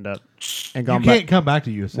job opened up and You gone can't back. come back to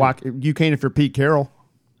USC. Why you can't if you're Pete Carroll?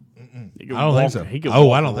 He could I don't think walk- so. He could I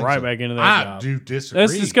walk don't think right so. back into that I job. do disagree.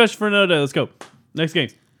 That's discussion for another day. Let's go. Next game.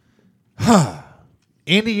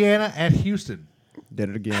 Indiana at Houston. Did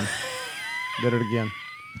it again. Did it again.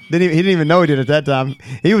 He didn't even know he did it that time.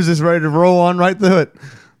 He was just ready to roll on right through it.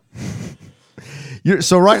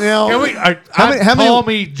 So right now, Can we? Call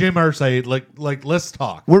me Jim Irsay. Like, let's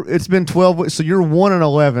talk. it's been 12 weeks. So you're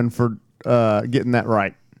 1-11 for getting that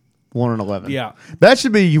right. 1-11. Yeah. That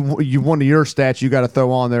should be you one of your stats you got to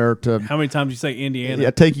throw on there to How many times you say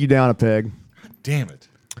Indiana? take you down a peg. Damn it.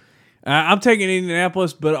 I'm taking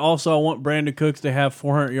Indianapolis, but also I want Brandon Cooks to have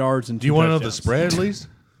 400 yards and Do you want to know the touchdowns. spread at least?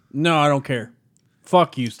 No, I don't care.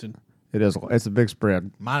 Fuck Houston. It's a big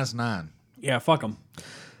spread. -9. Yeah, fuck them.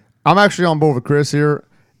 I'm actually on board with Chris here,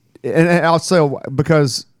 and I'll say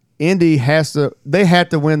because Indy they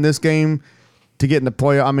had to win this game to get in the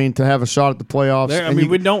play. I mean, to have a shot at the playoffs. I mean,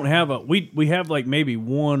 we don't have we have like maybe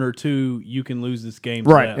 1 or 2. You can lose this game,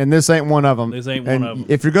 right, left. and this ain't one of them. This ain't And one of 'em.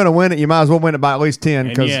 If you're going to win it, you might as well win it by at least 10. and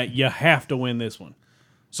Because yeah, you have to win this one.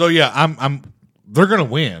 So yeah, they're gonna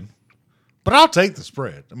win, but I'll take the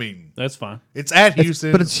spread. I mean, That's fine. it's at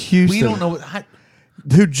Houston, but it's Houston. We don't know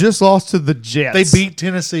who just lost to the Jets? they beat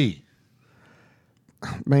Tennessee.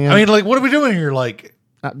 Man. I mean, like, what are we doing here? Like,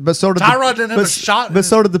 but so did Tyrod didn't have but, a shot in But it.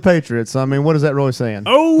 so did the Patriots. I mean, what is that really saying?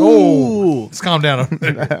 Oh, let's calm down.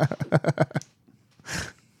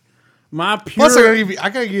 my Plus, pure, I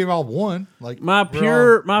gotta give y'all one. Like my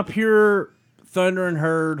we're all- my pure Thunder and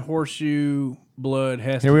Herd horseshoe blood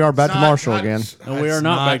has. Here to, we are back to It's Marshall not- again. and we are it's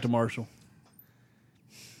not back to Marshall.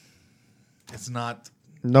 It's not.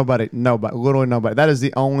 Nobody, literally nobody. That is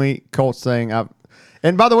the only Colts thing I've.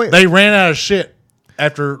 And by the way, They ran out of shit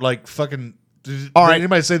after like fucking. Did All right.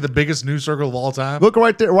 anybody say the biggest news circle of all time? look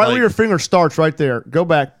right there, right where Like- your finger starts, right there. Go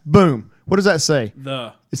back, boom. What does that say?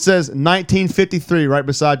 It says 1953 right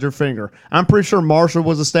beside your finger. I'm pretty sure Marshall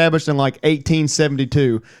was established in like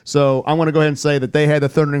 1872. So I'm going to go ahead and say that they had the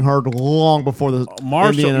Thundering Herd long before the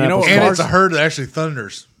Marshall, you know Indianapolis what and Colts. it's a herd that actually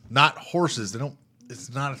thunders, not horses. They don't.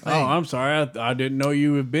 It's not a thing. Oh, I'm sorry. I didn't know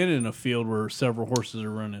you have been in a field where several horses are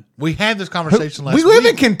running. We had this conversation last We week. live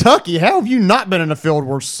in Kentucky. How have you not been in a field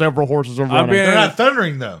where several horses are running? been- They're not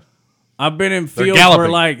thundering though. I've been in fields where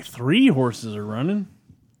galloping. like 3 horses are running.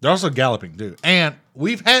 They're also galloping too. And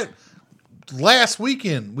we've had last week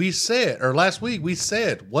we said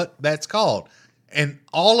what that's called. And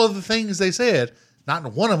all of the things they said, not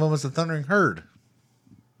one of them was the thundering herd.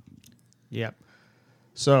 Yep.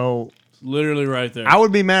 So It's literally right there. I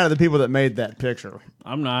would be mad at the people that made that picture.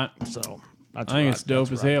 I'm not. So that's I think it's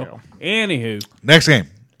dope as hell. Anywho, Next game.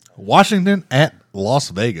 Washington at Las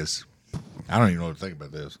Vegas. I don't even know what to think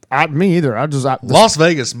about this. Me either. Las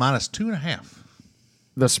Vegas minus 2.5.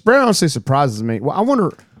 The spread honestly surprises me. Well, I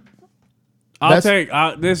wonder. I'll take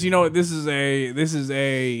this. You know what? This is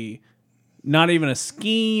a not even a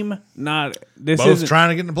scheme. Not this Both isn't. trying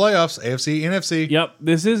to get in the playoffs. AFC, NFC. Yep.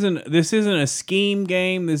 This isn't a scheme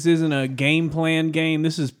game. This isn't a game plan game.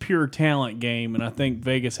 This is pure talent game, and I think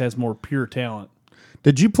Vegas has more pure talent.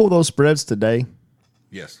 Did you pull those spreads today?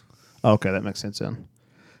 Yes. Okay, that makes sense then.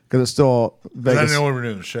 Because it's still I Vegas. didn't know we were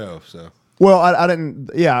doing the show, so. Well, I didn't.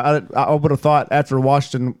 Yeah, I would have thought after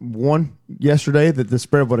Washington won yesterday that the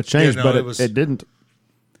spread would have changed, Yeah, no, but it didn't.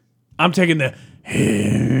 I'm taking the.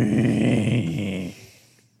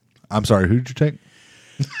 I'm sorry, who'd you take?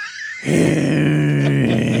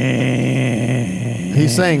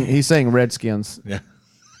 He's saying Redskins. Yeah.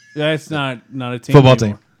 That's not a team. Football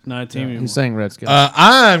anymore. team. Not a team anymore. He's saying Redskins.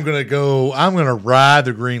 I'm gonna ride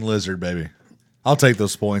the green lizard, baby. I'll take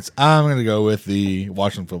those points. I'm gonna go with the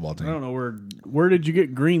Washington football I team. don't know where did you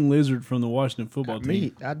get Green Lizard from the Washington football team?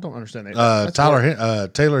 Me, I don't understand that. Taylor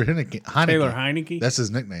Heineke. Taylor Heineke. That's his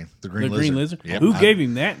nickname. The Green the Lizard. Green Lizard. Yep. Who gave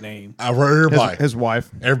him that name? I wrote everybody. His wife.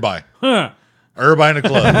 Everybody. Huh. Everybody in the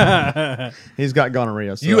club. He's got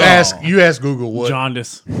gonorrhea. So. You ask Google what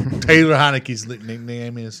Jaundice. Taylor Heineke's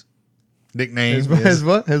nickname is. His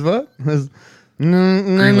what? His name?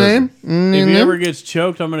 Lizard. If he ever gets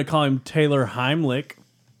choked, I'm going to call him Taylor Heimlich.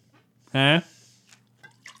 Huh?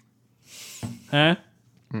 Huh?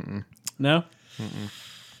 No?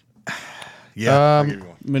 Yeah. I'll give you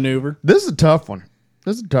one. Maneuver. This is a tough one.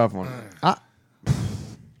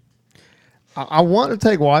 I want to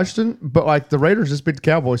take Washington, but like the Raiders just beat the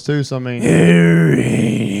Cowboys too. So I mean,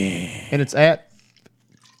 and it's at.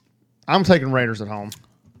 I'm taking Raiders at home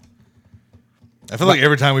I feel like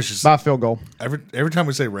every time we should by field goal. every time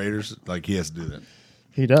we say Raiders, like he has to do that.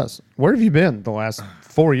 He does. Where have you been the last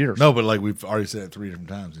 4 years? No, but like we've already said it 3 different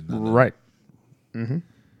times. He's not done it. Right. So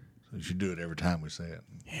you should do it every time we say it.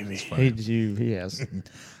 It's fine. He has.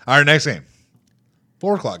 All right, next game.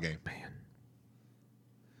 4:00 game.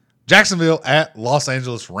 Jacksonville at Los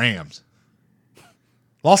Angeles Rams.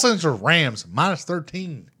 Los Angeles Rams minus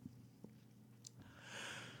 13.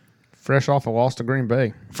 Fresh off a loss to Green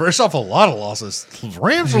Bay. First off, a lot of losses.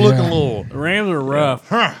 Rams are looking a little. The Rams are rough.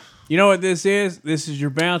 Huh. You know what this is? This is your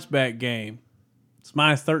bounce back game. It's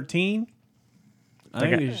minus 13. I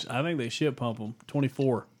think they shit pump them.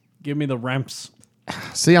 24. Give me the Rams.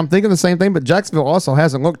 See, I'm thinking the same thing, but Jacksonville also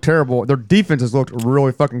hasn't looked terrible. Their defense has looked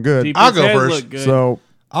really fucking good. Defense I'll go has first. looked good. So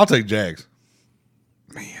I'll take Jags.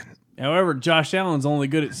 However, Josh Allen's only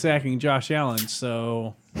good at sacking Josh Allen,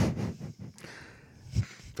 so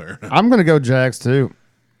Fair enough. I'm going to go Jags too.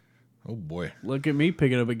 Oh boy, look at me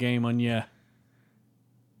picking up a game on ya.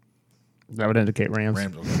 That would indicate Rams.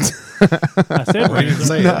 Rams. Okay. I said Well, you Rams.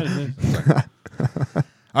 didn't say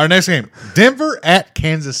All right, next game. Denver at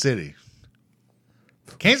Kansas City.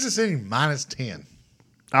 Kansas City minus 10.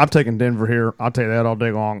 I'm taking Denver here. I'll tell you that all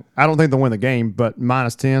day long. I don't think they'll win the game, but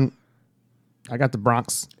minus 10. I got the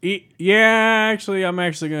Bronx. Yeah, actually, I'm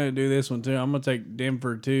actually going to do this one too. I'm going to take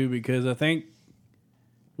Denver too because I think.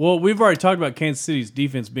 Well, we've already talked about Kansas City's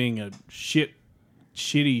defense being a shitty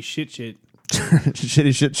shit.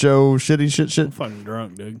 Shitty shit show. Shitty shit shit. I'm fucking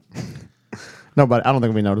drunk, dude. No, but I don't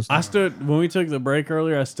think we noticed. I stood when we took the break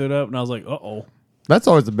earlier. I stood up and I was like, "Uh oh." That's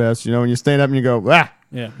always the best, when you stand up and you go, ah.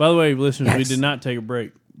 Yeah. By the way, listeners, we did not take a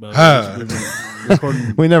break. But we've been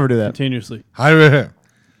recording We never do that. continuously. I'm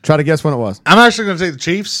Try to guess when it was. actually going to take the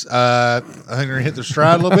Chiefs. I think they're going to hit their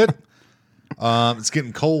stride a little bit. It's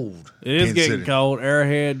getting cold. It is Kansas getting City. cold.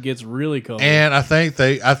 Arrowhead gets really cold. And I think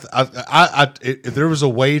if there was a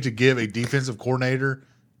way to give a defensive coordinator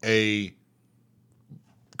a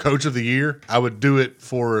coach of the year, I would do it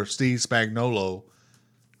for Steve Spagnuolo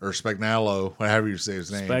or Spagnuolo, whatever you say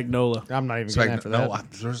his name. Spagnola. I'm not even going after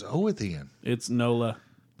that. There's O at the end. It's Nola.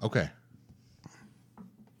 Okay.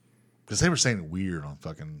 Because they were saying weird on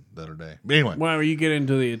fucking the other day. But anyway, Whenever you get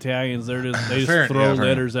into the Italians, they just Fair- throw yeah, fair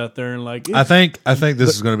letters out there and like I think this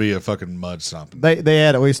is going to be a fucking mud stomping. They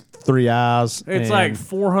had at least 3 eyes. it's and like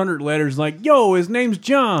 400 letters. Like, yo, his name's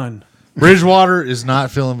John. Bridgewater is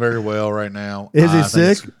not feeling very well right now. Is he I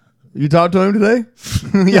think sick? You talked to him today?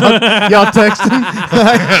 y'all text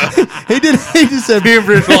him? he did. He just said,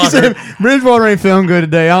 Bridgewater. he said, Bridgewater ain't feeling good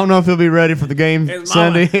today. I don't know if he'll be ready for the game His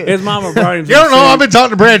mama, Sunday. his mama brought him. You don't some know. I've soup. been talking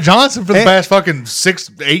to Brad Johnson for the And- past fucking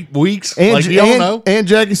 6-8 weeks. and, Like, you don't know. and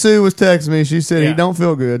Jackie Sue was texting me. She said Yeah. he don't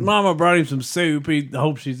feel good. Mama brought him some soup. He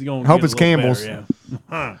hopes she's going. Hope it's Campbell's. Yeah.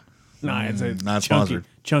 Nah, it's a not chunky, sponsored.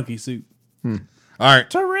 chunky soup. All right.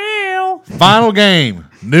 Terrell. Final game.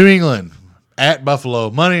 New England at Buffalo.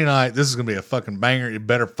 Monday night. This is going to be a fucking banger. It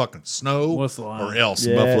better fucking snow What's the line? or else.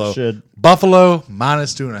 Yeah, it Buffalo. should. Buffalo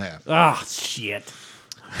 -2.5. Ah, shit.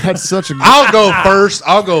 That's such a. I'll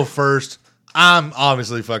go first. I'm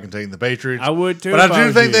obviously fucking taking the Patriots. I would too But if I I do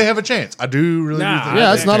was think you. they have a chance. I do really Nah, do think yeah,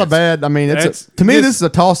 they it's have not a chance. bad. I mean, That's- to me, this- this is a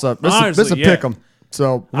toss up. This is a Honestly, yeah. pick 'em.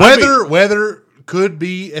 So Weather could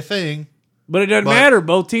be a thing. But it doesn't But- matter.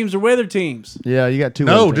 Both teams are weather teams. yeah, you got two.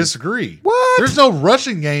 No, other teams. disagree. What? There's no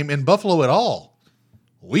rushing game in Buffalo at all.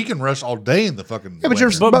 We can rush all day in the fucking. Yeah, but you're-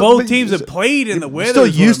 weather. But But- both but teams you- have played in the weather. Still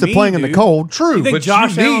is what used I to mean, playing in the dude. cold. true. You think but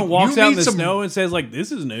Josh you Allen need- walks you out in need the some- snow and says like,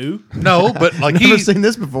 "This is new"? No, but like Never he's seen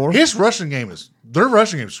this before. his rushing game is their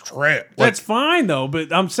rushing game is trash. Like, That's fine though.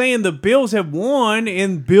 But I'm saying the Bills have won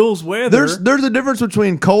in Bills weather. There's a difference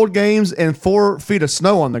between cold games and 4 feet of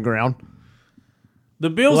snow on the ground. the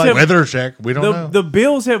Bills like have weather check. We don't know. the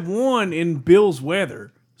Bills have won in Bills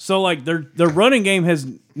weather. So like their running game has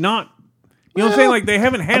not. You know what I'm saying? Like they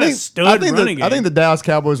haven't had a stud running game. I think the Dallas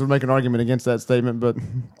Cowboys would make an argument against that statement, but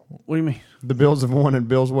What do you mean? the Bills have won in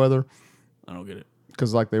Bills weather I don't get it.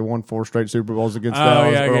 because like they won 4 straight Super Bowls against Oh,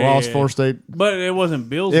 Dallas yeah, or yeah, lost yeah. 4 straight. But it wasn't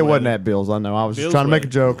Bills. It weather. wasn't at Bills. I know. I was just Bills trying to make a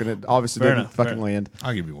weather. joke, and it obviously Fair didn't enough, fair fucking land.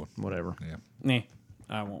 I'll give you one. Whatever. Yeah. Nah,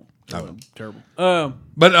 I won't. I will. Terrible.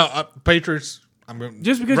 But Patriots. I'm going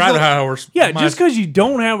Just because ride you the don't- high horse. Yeah, My- just because you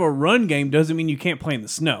don't have a run game doesn't mean you can't play in the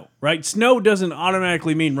snow, right? Snow doesn't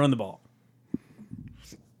automatically mean run the ball.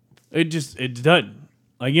 It doesn't.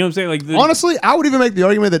 Like, you know what I'm saying? Like, Honestly, I would even make the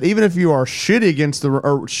argument that even if you are shitty against or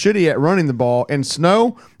shitty at running the ball in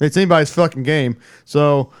snow, it's anybody's fucking game.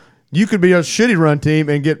 So you could be a shitty run team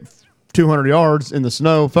and get 200 yards in the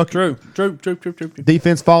snow. Fuck true.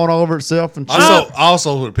 defense falling all over itself and shit. I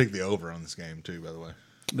also would pick the over on this game too. By the way, I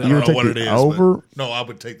You don't would know take what the it is. over? But, no, I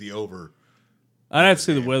would take the over. I'd have to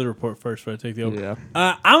see the weather report first before I take the over. Yeah.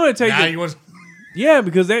 I'm going to take Now the, you want? yeah,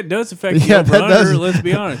 because that does affect the Yeah, over that under, does. let's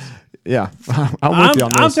be honest. Yeah, I'm with you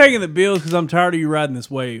on I'm this. taking the Bills because I'm tired of you riding this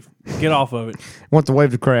wave. Get off of it. Want the wave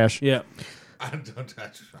to crash. Yeah. I'm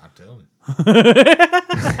telling you.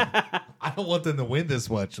 I don't want them to win this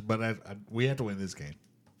much, but we have to win this game.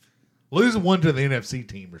 Lose one to the NFC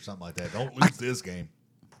team or something like that. Don't lose this game.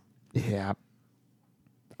 Yeah.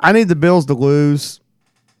 I need the Bills to lose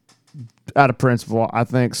out of principle, I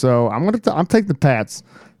think. So I'm taking the Pats.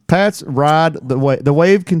 Pats ride the wave. The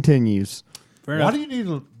wave continues. Fair Why enough. do you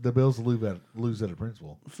need the Bills to lose at a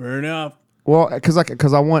principle? Fair enough. Well,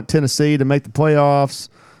 because I want Tennessee to make the playoffs.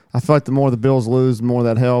 I feel like the more the Bills lose, the more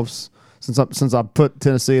that helps. Since I put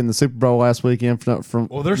Tennessee in the Super Bowl last weekend for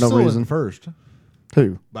Well, they're no still reason. in first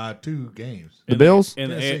Who? by 2 games. The Bills?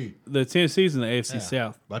 And Tennessee. the Tennessee's in the AFC Yeah,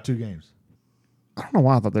 South. by 2 games. I don't know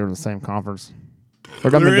why I thought they were in the same conference.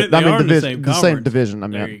 Or, They are in the same the same conference. division. I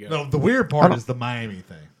There mean, you go. No, the weird part is the Miami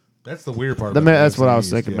thing. That's the weird part. that's what I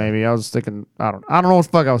was thinking. Maybe I was thinking. I don't know what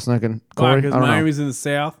the fuck I was thinking. Why? Corey, I Because don't know. Miami's in the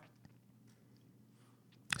South.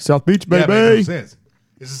 South Beach, Yeah, baby. it makes no sense.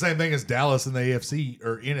 It's the same thing as Dallas in the AFC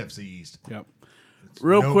or NFC East. Yep.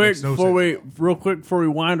 Real no- quick makes no before we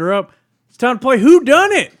wind her up, it's time to play Who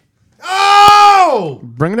Done It. Oh!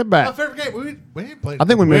 Bringing it My back. favorite game. We ain't played. I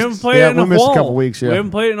think we We missed. haven't played Yeah, it in we a missed while. a couple weeks. We Yeah. haven't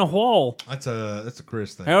played it in a while. That's a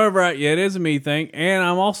Chris thing. However, it is a me thing, and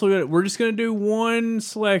I'm also we're just gonna do one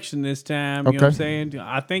selection this time. You know what I'm Okay. saying?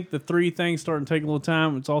 I think the 3 things starting to take a little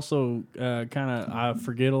time. It's also kind of I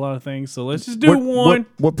forget a lot of things, so let's just do one.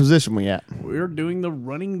 What position we at? We're doing the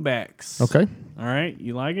running backs. Okay, All right,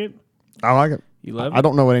 you like it? I like it. You love it? I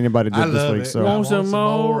don't know what anybody I did this love week, it. so Want some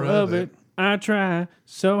more of it? I try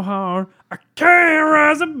so hard, I can't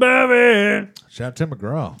rise above it. Shout out Tim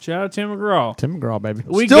McGraw. Shout out Tim McGraw. Tim McGraw, baby.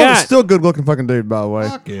 We still, got- still good looking fucking dude, by the way.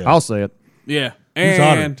 Fuck yeah. I'll say it. Yeah, Who's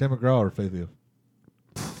hotter, and Tim McGraw or Faith Hill?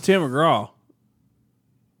 Tim McGraw.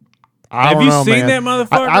 I Have don't you know, seen man. that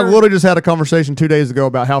motherfucker? I literally just had a conversation 2 days ago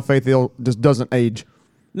about how Faith Hill just doesn't age.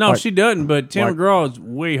 No, Like- she doesn't. But Tim like- McGraw is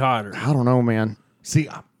way hotter. I don't know, man. See,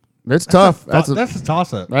 It's tough. that's That's a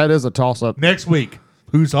toss up. that is a toss up. Next week,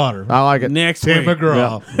 Who's hotter? I like it. Next Tim week.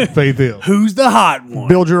 McGraw, Faith Hill. Who's the hot one?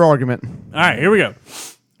 Build your argument. All right, here we go.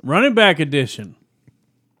 Running back edition.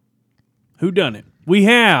 Who done it? We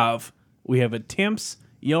have attempts,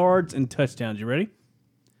 yards, and touchdowns. You ready?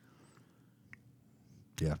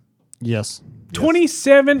 Yeah. Yes.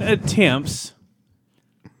 27 attempts,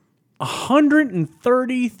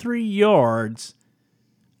 133 yards,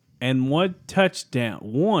 and one touchdown.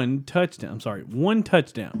 One touchdown.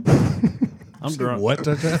 I'm drunk. What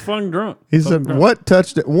touchdown? I'm fucking drunk. He said, "What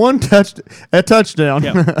touched? One touched a touchdown."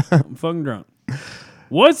 Yeah, I'm fucking drunk.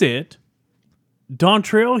 Was it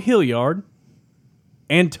Dontrell Hilliard,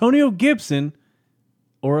 Antonio Gibson,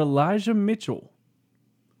 or Elijah Mitchell?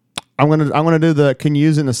 I'm gonna do the. Can you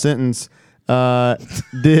use it in a sentence?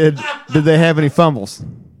 Did they have any fumbles?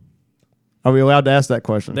 Are we allowed to ask that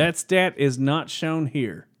question? That stat is not shown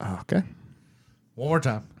here. Okay. One more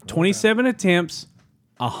time. 27 attempts,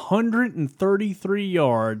 133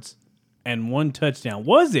 yards, and one touchdown.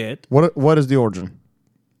 Was it? What is the origin?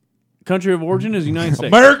 Country of origin is United States.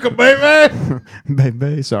 America, baby.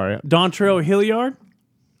 Baby, sorry. Dontrell Hilliard,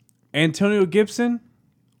 Antonio Gibson,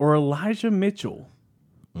 or Elijah Mitchell?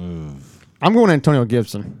 I'm going Antonio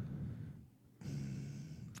Gibson.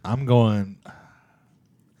 I'm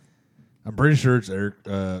pretty sure it's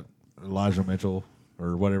Elijah Mitchell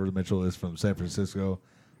or whatever the Mitchell is from San Francisco,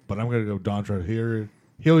 but I'm going to go Dontrell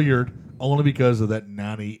Hilliard only because of that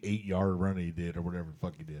 98-yard run he did or whatever the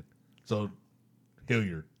fuck he did. So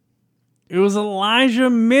Hilliard. It was Elijah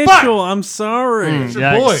Mitchell. I'm sorry. It's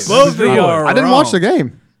your boy. Both of you are I didn't wrong. watch the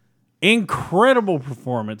game. Incredible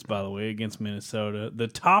performance, by the way, against Minnesota. The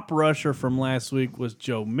top rusher from last week was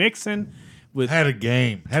Joe Mixon with Had a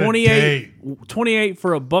game. Had 28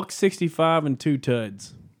 for $165 and 2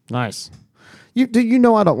 tuds. Nice. You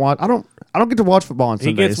know I don't get to watch football on He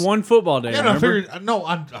Sundays. gets one football day. Yeah, I remember?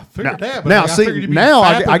 figured that. But Now, I see, figured you'd be now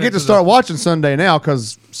fapping I get into to start watching Sunday now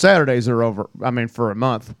because Saturdays are over. I mean, for a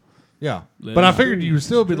month. Yeah, but I figured you would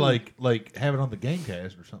still be like have it on the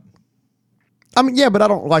Gamecast or something. I mean, yeah, but I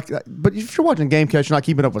don't like that. But if you're watching Gamecast, you're not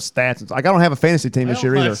keeping up with stats. It's like I don't have a fantasy team this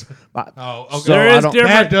year either. Oh, okay. So There I is don't-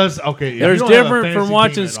 different- That does okay. if There's you don't have a different fantasy from team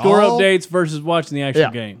watching at score all, updates versus watching the actual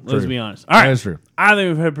Yeah, game. Let's true. be honest. All right. That's true. I think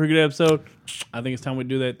we've had a pretty good episode. I think it's time we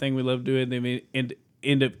do that thing we love doing at the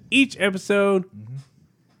end of each episode.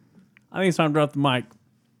 I think it's time to drop the mic.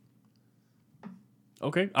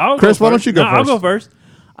 Okay. Chris, why don't you go I'll first? go first.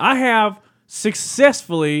 I have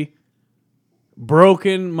successfully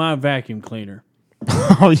broken my vacuum cleaner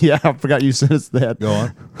Oh yeah, I forgot you said it's that. Go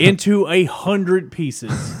on. into 100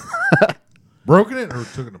 pieces. Broken it or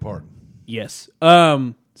took it apart? Yes.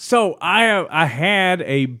 So I had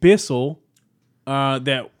a Bissell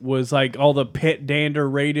that was like all the pet dander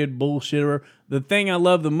rated bullshit. The thing I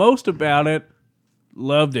loved the most about it,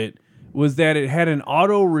 was that it had an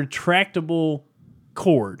auto retractable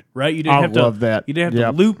cord. Right? You didn't I have to love that. You didn't have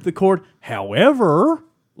Yep. to loop the cord. However,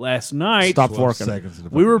 last night Stopped 12 working. seconds in the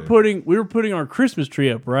we were fucking putting our Christmas tree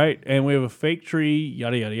up, right? And we have a fake tree,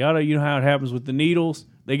 yada yada yada. You know how it happens with the needles.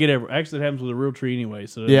 They get actually it happens with a real tree anyway.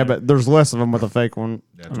 So Yeah, but there's less of them with a fake one.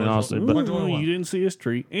 I mean, 20 honestly, Ooh. but 2021. you didn't see his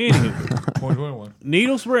tree. Anywho, 2021.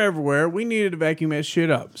 needles were everywhere. We needed to vacuum that shit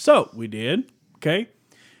up. So we did. Okay.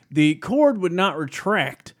 The cord would not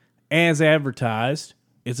retract as advertised.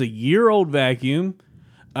 It's a year-old vacuum.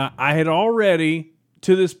 I had already,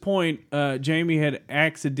 to this point, Jamie had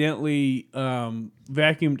accidentally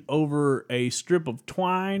vacuumed over a strip of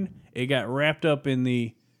twine. It got wrapped up in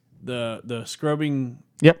the scrubbing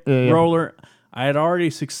yep. Yeah. roller. I had already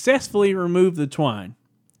successfully removed the twine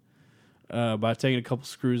by taking a couple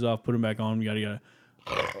screws off, put them back on, yada yada.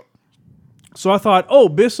 So I thought,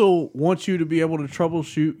 Bissell wants you to be able to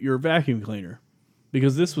troubleshoot your vacuum cleaner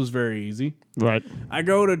because this was very easy. Right. I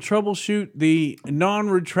go to troubleshoot the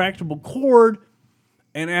non-retractable cord,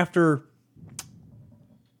 and after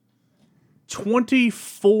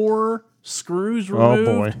 24 screws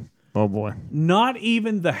removed, Oh boy. not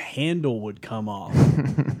even the handle would come off.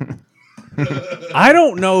 I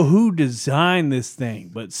don't know who designed this thing,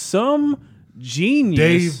 but some genius,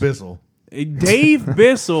 Dave Bissell. Dave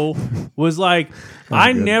Bissell, was like,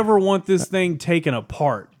 I never want this thing taken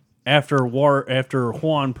apart after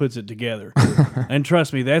Juan puts it together. And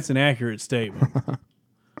trust me, that's an accurate statement.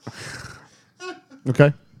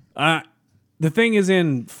 Okay. The thing is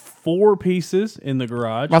in 4 pieces in the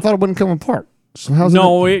garage. I thought it wouldn't come apart. So how's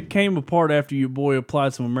No, it came apart after your boy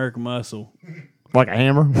applied some American Muscle. it like a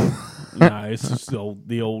hammer? Nah, it's just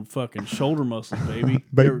the old fucking shoulder muscles, baby.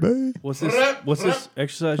 Baby. What's this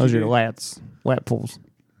exercise Those you are do? your lat pulls.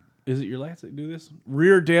 Is it your lats that do this?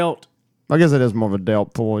 Rear delt I guess it is more of a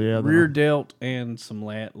delt pull. Yeah, Rear delt and some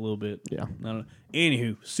lat a little bit. Yeah. I don't know.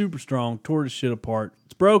 Anywho, super strong. Tore the shit apart.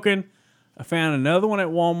 It's broken. I found another one at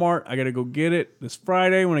Walmart. I got to go get it this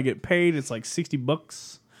Friday when I get paid. It's like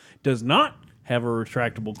 $60. Does not have a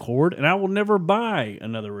retractable cord, and I will never buy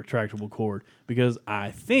another retractable cord because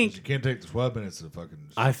I think You can't take the 12 minutes to fucking.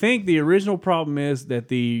 I think the original problem is that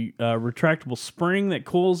the retractable spring that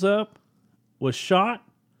coils up was shot.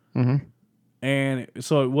 Mm-hmm. And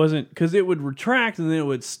so it wasn't, because it would retract and then it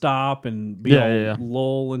would stop and be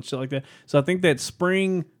lull and shit like that. So I think that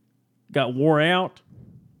spring got wore out.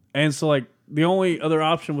 And so, like, the only other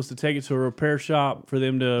option was to take it to a repair shop for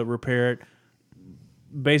them to repair it.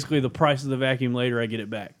 Basically, the price of the vacuum later, I get it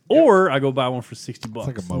back. Or I go buy one for $60. It's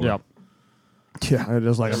like a mower. Yep. Yeah, it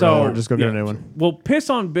is like a So, mower. Just go get yeah. a new one. Well, piss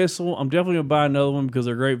on Bissell. I'm definitely going to buy another one because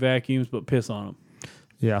they're great vacuums, but piss on them.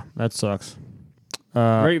 Yeah, that sucks.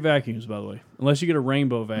 Great vacuums, by the way. Unless you get a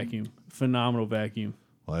rainbow vacuum. Phenomenal vacuum.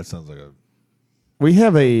 Well, that sounds like a. We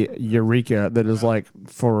have a Eureka that is like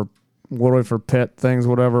for literally for pet things,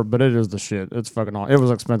 whatever. But it is the shit. It's fucking awesome. It was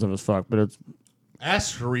expensive as fuck, but it's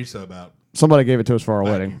Ask Teresa about. somebody gave it to us for our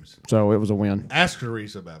wedding, Vacuums. so it was a win. Ask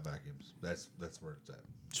Teresa about vacuums. That's where it's at.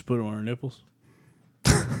 Just put them on her nipples.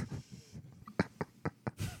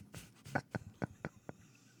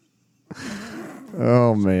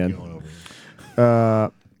 Oh man, Going over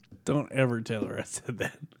here. Don't ever tell her I said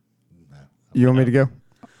that. you want me to go?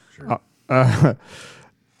 Sure.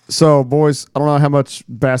 So, boys, I don't know how much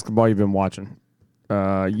basketball you've been watching.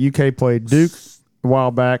 UK played Duke a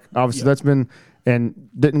while back. Obviously, that's been and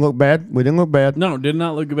didn't look bad. We didn't look bad. No, did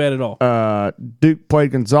not look bad at all. Duke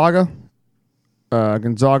played Gonzaga.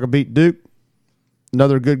 Gonzaga beat Duke.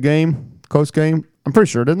 Another good game, close game. I'm pretty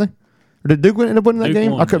sure, didn't they? Or did Duke end up winning that Duke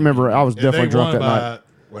game? won I couldn't that remember. I was Yeah, definitely they drunk won that night.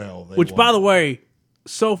 Well, they Which, won. by the way,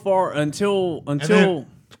 so far until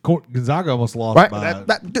Gonzaga almost lost Right? by.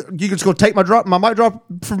 You can just go take my mic drop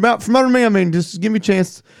from under me. I mean, just give me a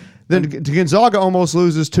chance. Then Gonzaga almost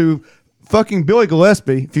loses to fucking Billy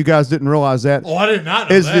Gillespie. If you guys didn't realize that, I did not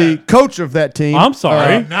know is that. the coach of that team. I'm sorry.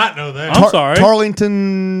 I did not know that. I'm sorry.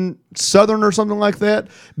 Tarleton Southern or something like that.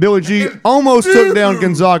 Billy G almost took down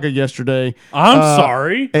Gonzaga yesterday. I'm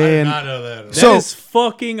sorry. I did And not know that. So- That is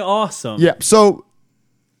fucking awesome. yeah, so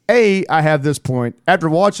I have this point after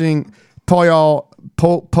watching Polo,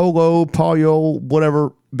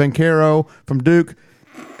 whatever, Bencaro from Duke.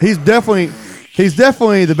 He's definitely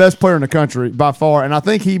the best player in the country by far, and I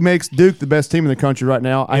think he makes Duke the best team in the country right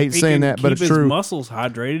now. I hate If he saying can that, but keep it's his true. muscles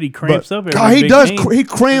hydrated. He But cramps up every God, he big does. game. He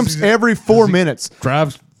cramps every 4 minutes.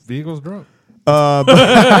 Drives vehicles drunk.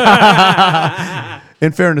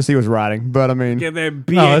 In fairness, he was riding, but I mean, Get that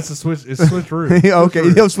No, it's a switch. It's switcheroo. okay,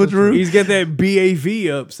 he'll switcheroo. He's got that BAV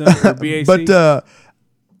up, son, or BAC. But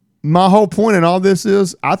my whole point in all this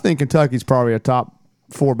is, I think Kentucky's probably a top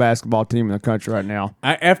 4 basketball team in the country right now.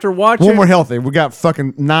 After watching When we're healthy, we got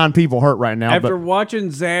fucking 9 people hurt right now. After But watching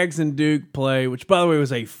Zags and Duke play, which by the way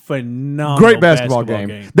was a phenomenal great basketball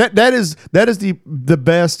game. That is the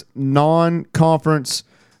best non-conference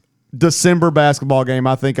December basketball game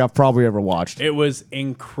I think I've probably ever watched. It was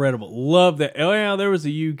incredible. Love that. Oh yeah, there was a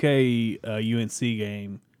UK UNC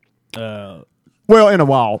game. Well, in a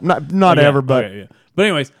while, not Yeah, ever, but okay, yeah. But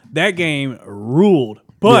anyways, that game ruled.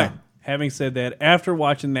 But Yeah. having said that, after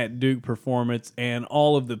watching that Duke performance and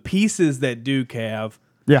all of the pieces that Duke have,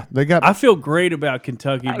 yeah, they got. I feel great about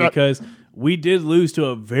Kentucky because we did lose to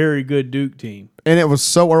a very good Duke team. and it was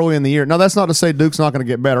so early in the year. Now that's not to say Duke's not going to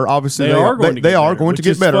get better. Obviously, They are going to they get are better, going to which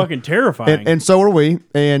get is better. fucking terrifying. And so are we.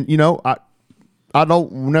 And I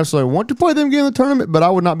don't necessarily want to play them again in the tournament, but I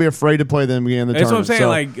would not be afraid to play them again in the That's what I'm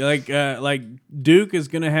tournament. saying. Like Duke is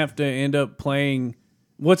going to have to end up playing.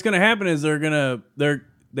 What's going to happen is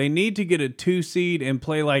they need to get a 2 seed and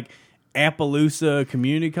play like Appaloosa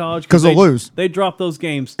Community College 'Cause they'll lose. They drop those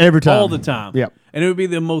games Every time. all the time. Yep. And it would be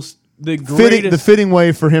the the greatest fitting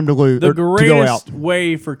way for him to lose, the or to go out. greatest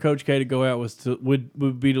way for Coach K to go out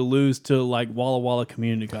would be to lose to like Walla Walla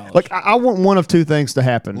Community College, Like I want one of 2 things to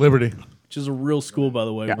happen. Liberty. which is a real school by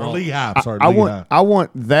the way. Or Walla. Lehigh. Sorry, I Lehigh. want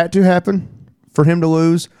that to happen for him to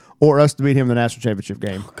lose, or us to beat him in the national championship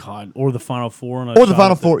game, God, or the Final Four, or the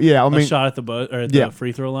Final Four. Yeah, I A mean, shot at the or at Yeah. the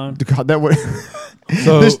free throw line. God, that would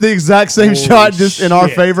So, this the exact same shot just in our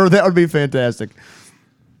shit. favor. That would be fantastic.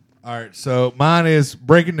 all right. So mine is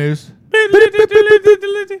breaking news.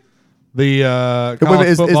 The Wait a college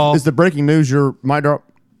minute, football. is the breaking news your mic drop?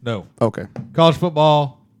 no. Okay. College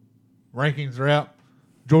football rankings are out.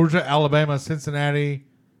 Georgia, Alabama, Cincinnati,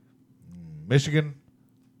 Michigan,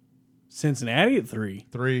 Cincinnati at 3.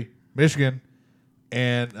 3. Michigan,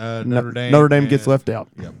 and Notre Dame. Notre Dame gets and- left out.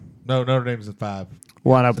 Yep. No, Notre Dame's at 5.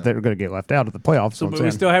 Well, I know, but they're going to get left out of the playoffs. So, So but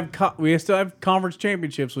we still have conference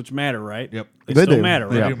championships, which matter, right? Yep. They They still do. matter,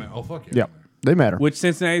 right? Yeah. They do, man. Oh, fuck yeah. Yep, they matter. Which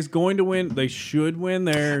Cincinnati's going to win. They should win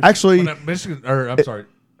theirs. Actually, Well, Michigan, or I'm sorry,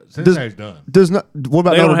 Cincinnati's done. does not. What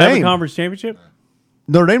about They don't Notre have a Dame? conference championship.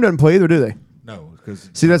 Notre Dame doesn't play either, do they? No, because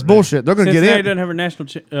See, that's bullshit. They're going to get Cincinnati in. doesn't have a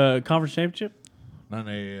national conference championship. Not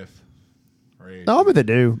an AF. Or AF. No, but they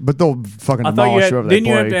do. But they'll fucking I thought you demolish had. whoever they Didn't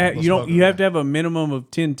you have to? play. Have, Let's you don't. fuck You with have that. to have a minimum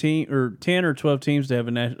of 10 or 12 teams to have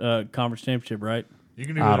a conference championship, right? You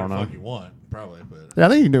can do I whatever don't the know. fuck you want, probably. But Yeah, I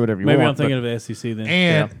think you can do whatever you Maybe want. I'm thinking of the SEC then.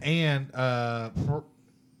 I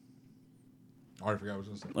already forgot what I was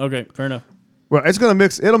going to say. Okay, fair enough. Well, it's going to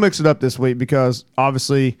mix. It'll mix it up this week because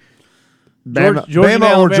obviously, Georgia and Bama or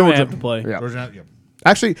Alabama Georgia have to play. Yeah. Georgia, yeah.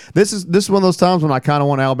 Actually, this is one of those times when I kind of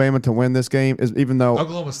want Alabama to win this game, is even though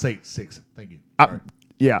Oklahoma State 6. Thank you.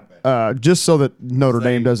 Sorry. just so that Notre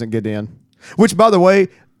They- Dame doesn't get in. Which, by the way,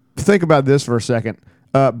 think about this for a second.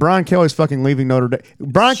 Brian Kelly's fucking leaving Notre Dame.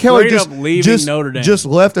 Brian Kelly Straight just up leaving just, Notre Dame. just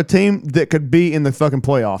left a team that could be in the fucking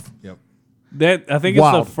playoff Yep. That I think it's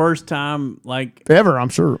Wild. the first time. Like ever. I'm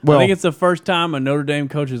sure. Well, I think it's the first time a Notre Dame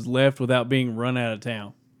coach has left without being run out of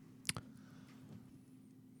town.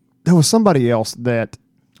 there was somebody else that.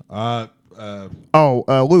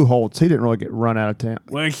 Lou Holtz. He didn't really get run out of town.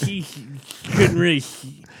 Well, he couldn't really.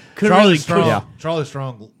 Charlie Strong. Yeah. Charlie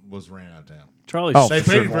Strong was ran out of town. Charlie Oh, They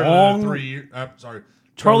paid him for another Strong. 3 years. I'm sorry.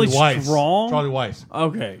 Charlie Weiss. Strong? Charlie Weiss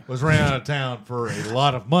Okay. was ran out of town for a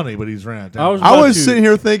lot of money, but he's ran out of town. I was I about was to- sitting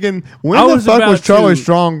here thinking, when I the was fuck about was Charlie to-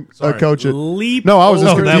 Strong Sorry. coach it? Leap. No, I was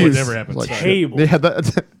just over that would confused. never happen. Like, Sorry. table. Yeah,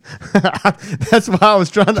 that's why I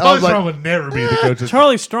was trying to. I Charlie was like, Strong would never be the coach.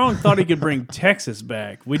 Charlie Strong thought he could bring Texas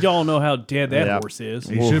back. We all know how dead that Yeah. horse is.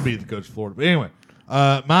 He should be the coach of Florida. But anyway,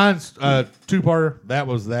 mine's two-parter. That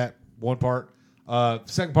was that one part.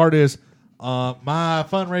 Second part is my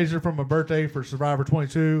fundraiser for my birthday for Survivor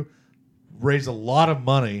 22 raised a lot of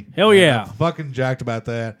money. Hell And yeah. I'm fucking jacked about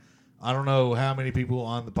that. I don't know how many people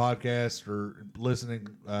on the podcast or listening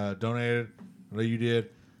donated. I know you did.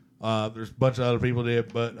 There's a bunch of other people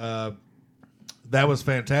did, but that was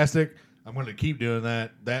fantastic. I'm going to keep doing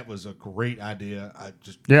that. That was a great idea. I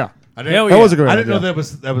didn't, Hell that yeah. was a great I didn't idea. know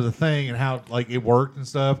that was a thing and how like it worked and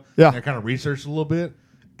stuff. Yeah. And I kind of researched a little bit,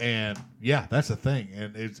 and yeah, that's a thing,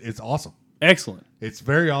 and it's awesome. Excellent. It's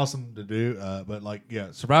very awesome to do. But like, yeah,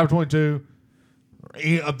 Survivor 22.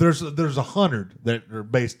 There's 100 that are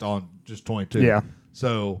based on just 22. Yeah.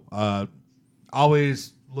 So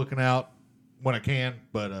always looking out when I can,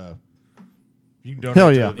 but you can donate Hell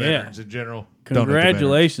to yeah. the veterans in general. Donate to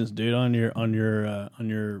Congratulations, dude, on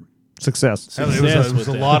your Success. veterans. Success It was with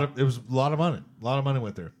a that. lot of money. A lot of money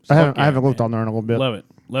went there. I haven't, yeah, I haven't looked man. on there in a little bit. Love it.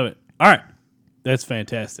 Love it. All right. That's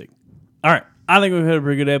fantastic. All right. I think we've had a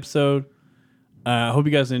pretty good episode. I hope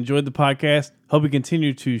you guys enjoyed the podcast. Hope you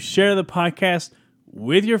continue to share the podcast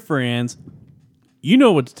with your friends. You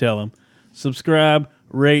know what to tell them. Subscribe,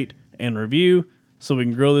 rate, and review so we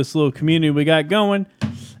can grow this little community we got going.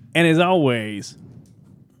 And as always,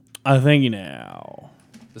 I thank you now.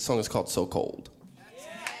 This song is called So Cold.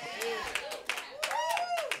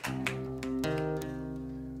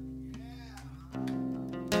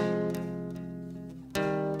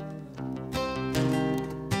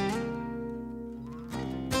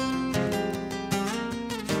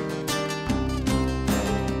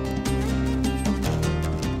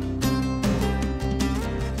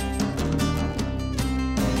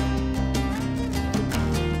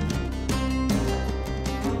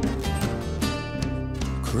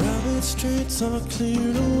 Crowded streets are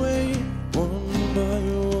cleared away one by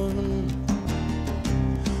one.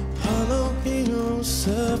 Hollow heroes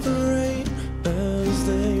separate as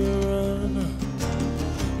they run.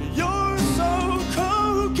 You're so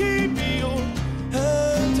cold, keep your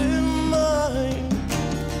hand in mine.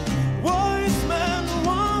 Wise men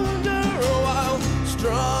wander while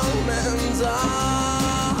strong men die.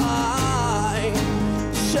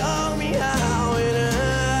 Show me how it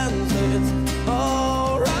ends. It's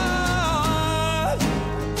alright.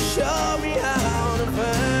 Show me how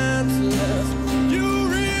defenseless you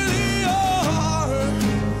really are.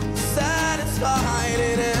 Satisfied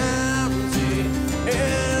and empty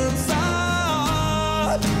inside.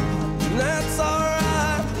 That's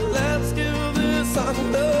alright. Let's give this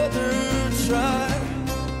another try.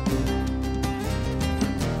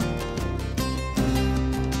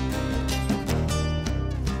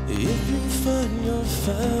 If you find your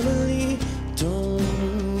family, don't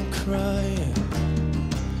you cry.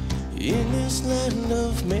 In this land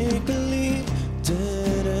of make-believe,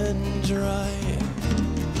 dead and dry.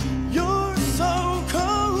 You're so